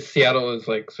 Seattle is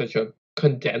like such a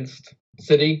condensed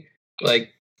city. Like,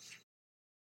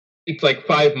 it's like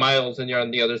 5 miles and you're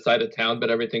on the other side of town, but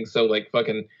everything's so like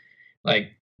fucking like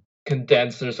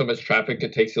condensed. There's so much traffic,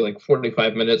 it takes you like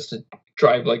 45 minutes to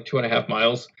drive like 2.5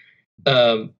 miles.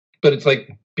 But it's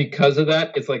like, because of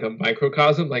that, it's like a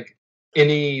microcosm. Like,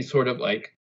 any sort of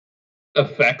like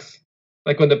effects,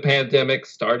 like when the pandemic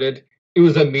started, it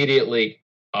was immediately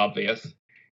obvious.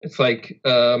 It's like,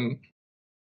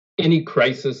 any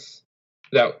crisis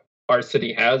that our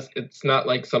city has, it's not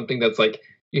like something that's like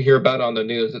you hear about on the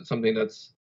news. It's something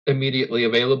that's immediately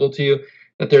available to you.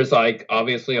 That there's like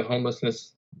obviously a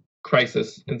homelessness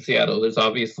crisis in Seattle. There's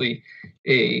obviously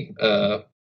a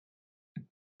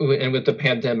and with the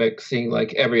pandemic, seeing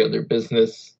like every other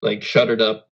business like shuttered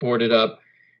up, boarded up.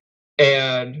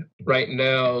 And right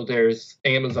now, there's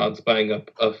Amazon's buying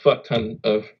up a fuck ton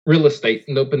of real estate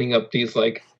and opening up these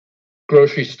like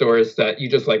grocery stores that you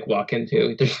just like walk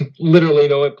into. There's literally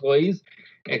no employees,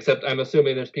 except I'm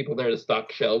assuming there's people there to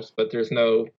stock shelves, but there's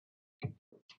no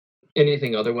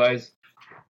anything otherwise.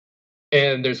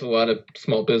 And there's a lot of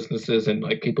small businesses and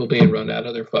like people being run out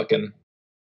of their fucking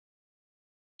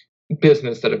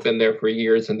business that have been there for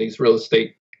years, and these real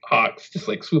estate hawks just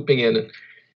like swooping in and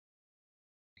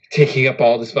taking up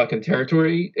all this fucking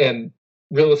territory and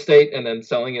real estate, and then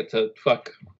selling it to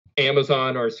fuck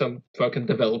Amazon or some fucking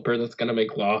developer that's gonna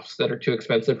make lofts that are too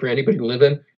expensive for anybody to live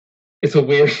in. It's a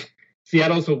weird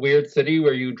Seattle's a weird city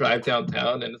where you drive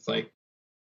downtown and it's like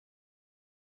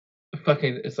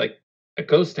fucking, it's like a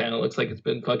ghost town. It looks like it's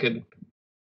been fucking,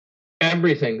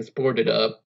 everything's boarded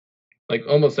up. Like,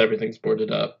 almost everything's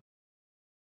boarded up.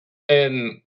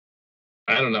 And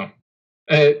I don't know.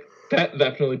 That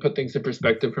definitely put things in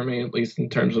perspective for me, at least in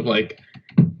terms of like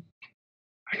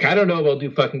I don't know if I'll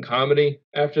do fucking comedy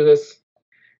after this,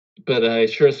 but I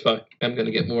sure as fuck am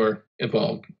gonna get more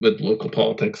involved with local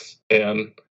politics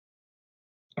and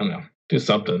I don't know, do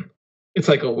something. It's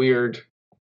like a weird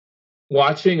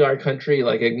watching our country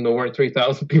like ignore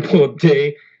 3,000 people a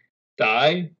day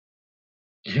die.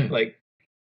 Like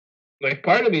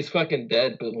part of me's fucking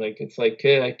dead, but like it's like,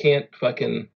 yeah, I can't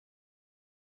fucking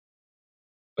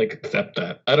like accept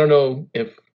that. I don't know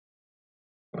if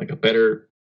like a better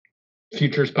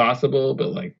future's possible,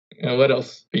 but like, you know, what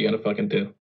else are you gonna fucking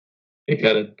do? You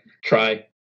gotta try.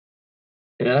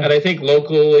 Yeah. And I think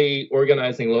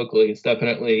organizing locally is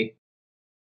definitely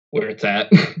where it's at.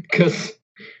 Because,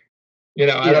 you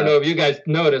know, I don't know if you guys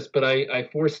noticed, but I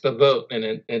forced a vote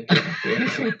and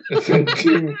it's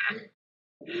in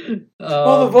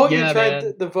well, the vote yeah, you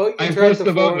tried, the vote you I tried forced to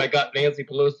the vote and I got Nancy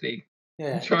Pelosi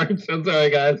yeah. charged. I'm sorry,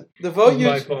 guys. The vote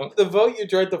you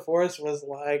tried to force was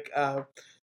like add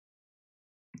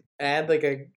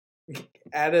to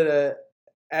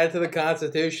the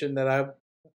Constitution that I'm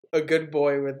a good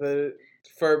boy with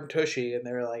firm tushy, and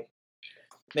they were like,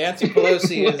 Nancy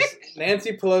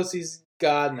Pelosi's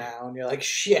God now, and you're like,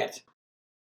 shit.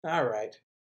 All right.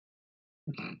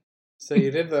 So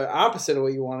you did the opposite of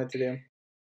what you wanted to do.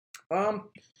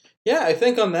 Yeah, I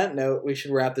think on that note, we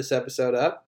should wrap this episode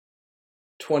up.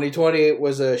 2020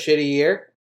 was a shitty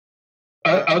year.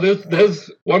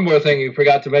 There's one more thing you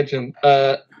forgot to mention.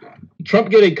 Trump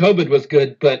getting COVID was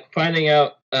good, but finding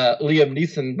out Liam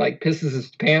Neeson pisses his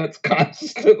pants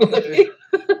constantly.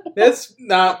 That's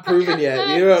not proven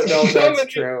yet. You don't know if that's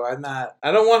true.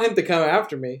 I don't want him to come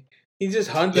after me. He just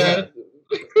hunted.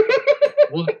 Yeah.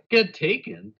 We'll get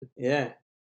taken. Yeah.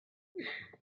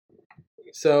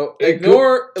 So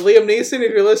ignore Liam Neeson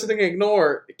if you're listening.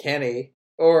 Ignore Kenny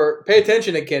or pay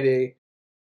attention to Kenny.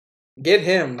 Get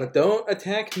him, but don't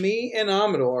attack me and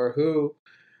Amador, who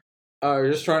are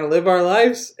just trying to live our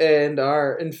lives and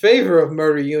are in favor of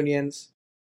murder unions.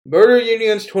 Murder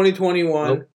unions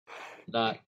 2021.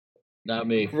 Nope. Not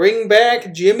me. Bring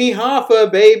back Jimmy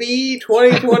Hoffa, baby,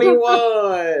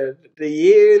 2021. The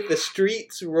year the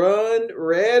streets run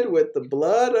red with the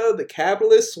blood of the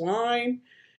capitalist swine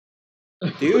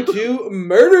due to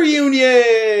murder unions.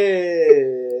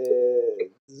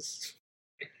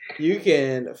 You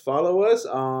can follow us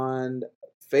on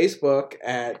Facebook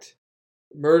at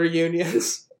Murder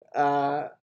Unions.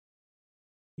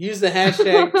 Use the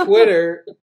hashtag Twitter.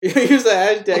 Use the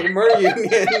hashtag Murder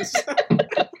Unions.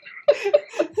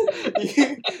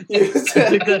 I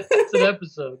think that's an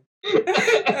episode.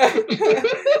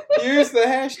 Use the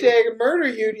hashtag Murder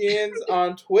Unions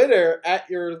on Twitter at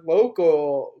your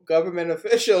local government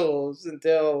officials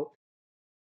until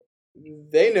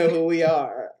they know who we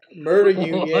are. Murder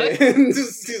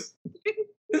Unions.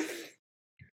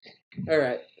 All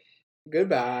right.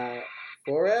 Goodbye.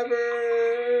 Forever.